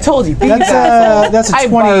 Yeah, I told you. These That's a I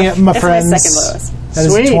 20, barf. my It's friends. my second lowest. That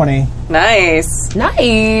is Sweet. a 20. Nice.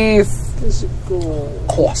 Nice.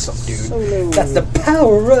 Awesome, dude. That's the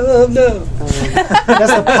power of love.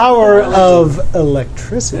 That's the power of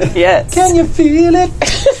electricity. Yes. Can you feel it?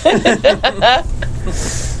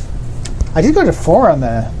 I did go to 4 on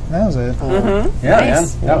that. That was it. Yeah, man.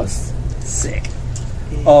 That was sick.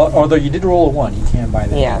 Although you did roll a 1, you can buy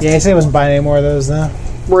that. Yeah. Yeah, he said he wasn't buying any more of those, though.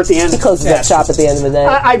 We're at the end. He closes that shop at the end of the day.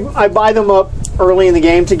 I buy them up early in the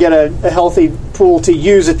game to get a healthy pool to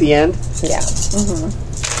use at the end. Yeah.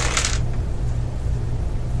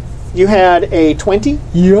 You had a 20.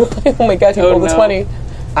 Yep. Oh my god, you rolled a no. 20.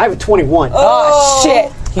 I have a 21. Oh, shit.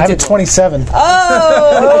 I have a 27.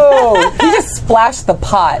 Oh, he just splashed the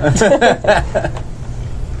pot.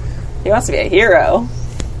 He wants to be a hero.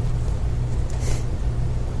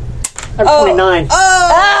 I have a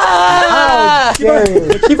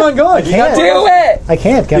 29. Keep on going. You got can't. Do it. I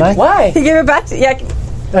can't, can I? Why? He gave it back to yeah.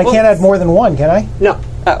 I can't add more than 1, can I? No.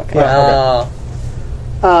 Oh, okay.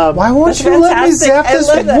 Why won't That's you let me fantastic. zap I this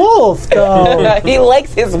love that. wolf, though? He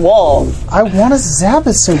likes his wolf. I want to zap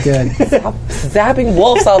it so good. Zapping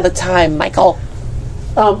wolves all the time, Michael.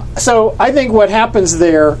 So I think what happens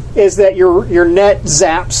there is that your net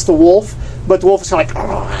zaps the wolf, but the wolf is kind of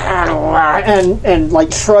like and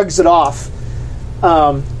like shrugs it off,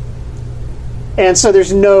 and so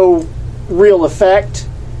there's no real effect.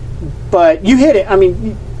 But you hit it. I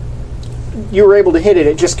mean, you were able to hit it.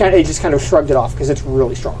 It just kind of shrugged it off because it's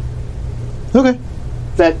really strong. Okay.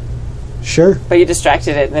 That Sure. But you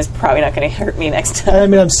distracted it, and it's probably not going to hurt me next time. I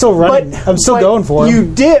mean, I'm still running. I'm still going for him.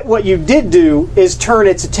 What you did do is turn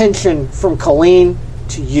its attention from Colleen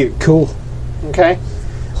to you. Cool. Okay.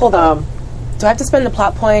 Hold on. Do I have to spend the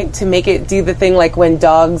plot point to make it do the thing like when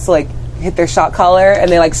dogs like hit their shock collar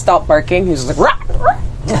and they like stop barking? He's just like, rah, rah.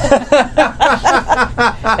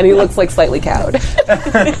 And he looks like slightly cowed.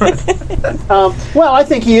 Well, I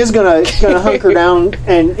think he is gonna hunker down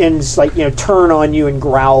and just like turn on you and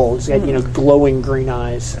growl. He's got glowing green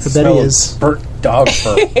eyes. I bet he is. Burnt dog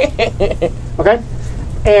fur. Okay,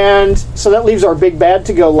 and so that leaves our big bad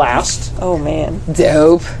to go last. Oh man,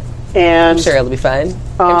 Dope. And I'm sure it'll be fine.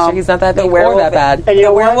 I'm sure he's not that big or werewolf- that bad. and you the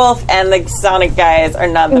know what? werewolf and the Sonic guys are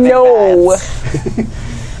not the big No.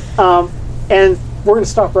 bads. And we're gonna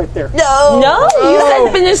stop right there. No, you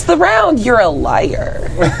said finish the round. You're a liar.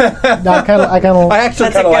 No, I kind of. I actually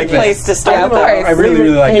That's a kind of like good place this. to start. Yeah, of course. I really,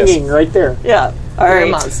 really like this. Hanging right there. Yeah. All You're a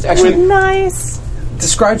right. monster. Actually, Nice.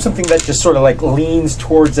 describe something that just sort of like leans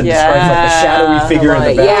towards and Yeah. describes like the shadowy figure in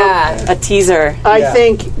the back. Yeah. A teaser. I Yeah.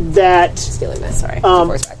 think that Stealing that. Sorry.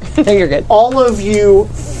 Force back. No, you're good. all of you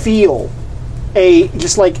feel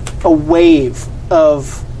just like a wave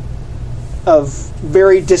of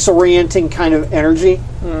very disorienting kind of energy,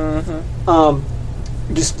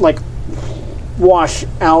 just like wash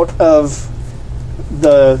out of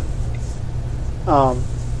the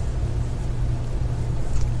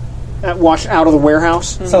wash out of the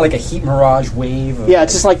warehouse. It's not like a heat mirage wave. Of Yeah,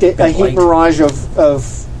 it's just like a red heat light. mirage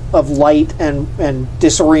of light and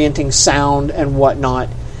disorienting sound and whatnot.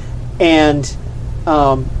 And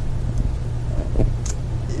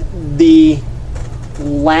the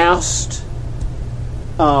last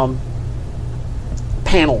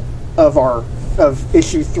panel of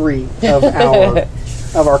issue 3 of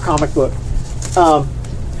our comic book,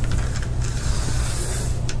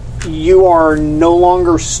 you are no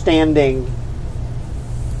longer standing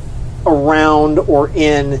around or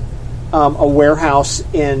in a warehouse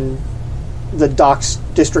in the Docks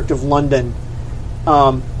district of London.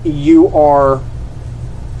 You are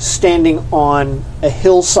standing on a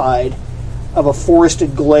hillside of a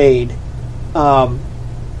forested glade, and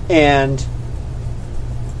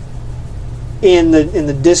in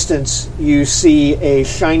the distance you see a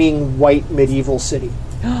shining white medieval city,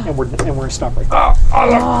 and we're gonna stop right there.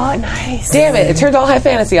 Oh, nice. Damn it! It turned all high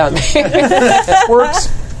fantasy on me. Works,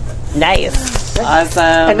 Nice. Awesome.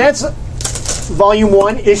 and that's Volume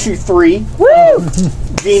 1, Issue 3. Woo!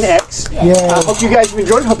 Gene X. Yay. Hope you guys have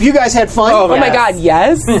enjoyed. Hope you guys had fun. Oh my god,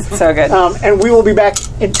 yes. So good. And we will be back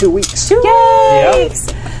in 2 weeks. Yay!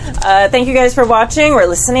 Thank you guys for watching or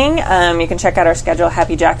listening. You can check out our schedule,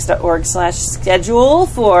 happyjacks.org/schedule,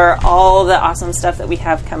 for all the awesome stuff that we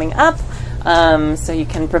have coming up. So you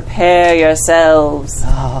can prepare yourselves.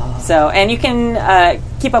 So, and you can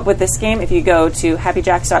keep up with this game if you go to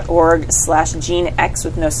happyjacks.org/GeneX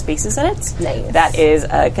with no spaces in it. Nice. That is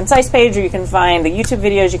a concise page where you can find the YouTube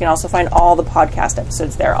videos. You can also find all the podcast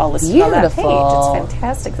episodes there, all listed on that page. Beautiful. It's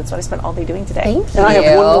fantastic. That's what I spent all day doing today. Thank And I have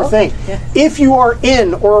you. one more thing. If you are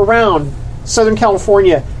in or around Southern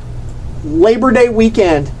California, Labor Day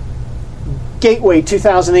weekend, Gateway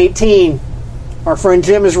 2018, our friend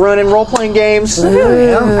Jim is running role-playing games.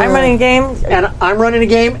 I'm running a game. And I'm running a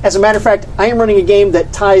game. As a matter of fact, I am running a game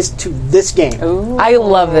that ties to this game. I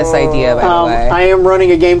love this idea, by the way. I am running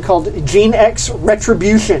a game called Gene X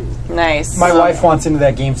Retribution. Nice. My wife wants into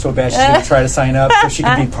that game so bad she's going to try to sign up so she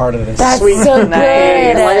can be part of this. That's Sweet. so Nice.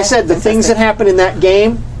 And good. like I said, the things that happen in that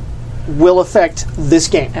game will affect this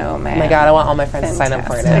game. Oh, man. Oh my god, I want all my friends to sign up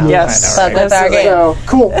for it now. Yes. Fuck with our game. So,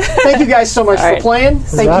 cool. Thank you guys so much All for right. playing.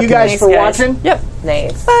 Thank you guys Thanks, for guys. watching. Yep.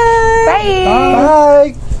 Nice. Bye.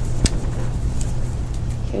 Bye. Bye.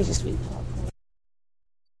 Here's your sweet.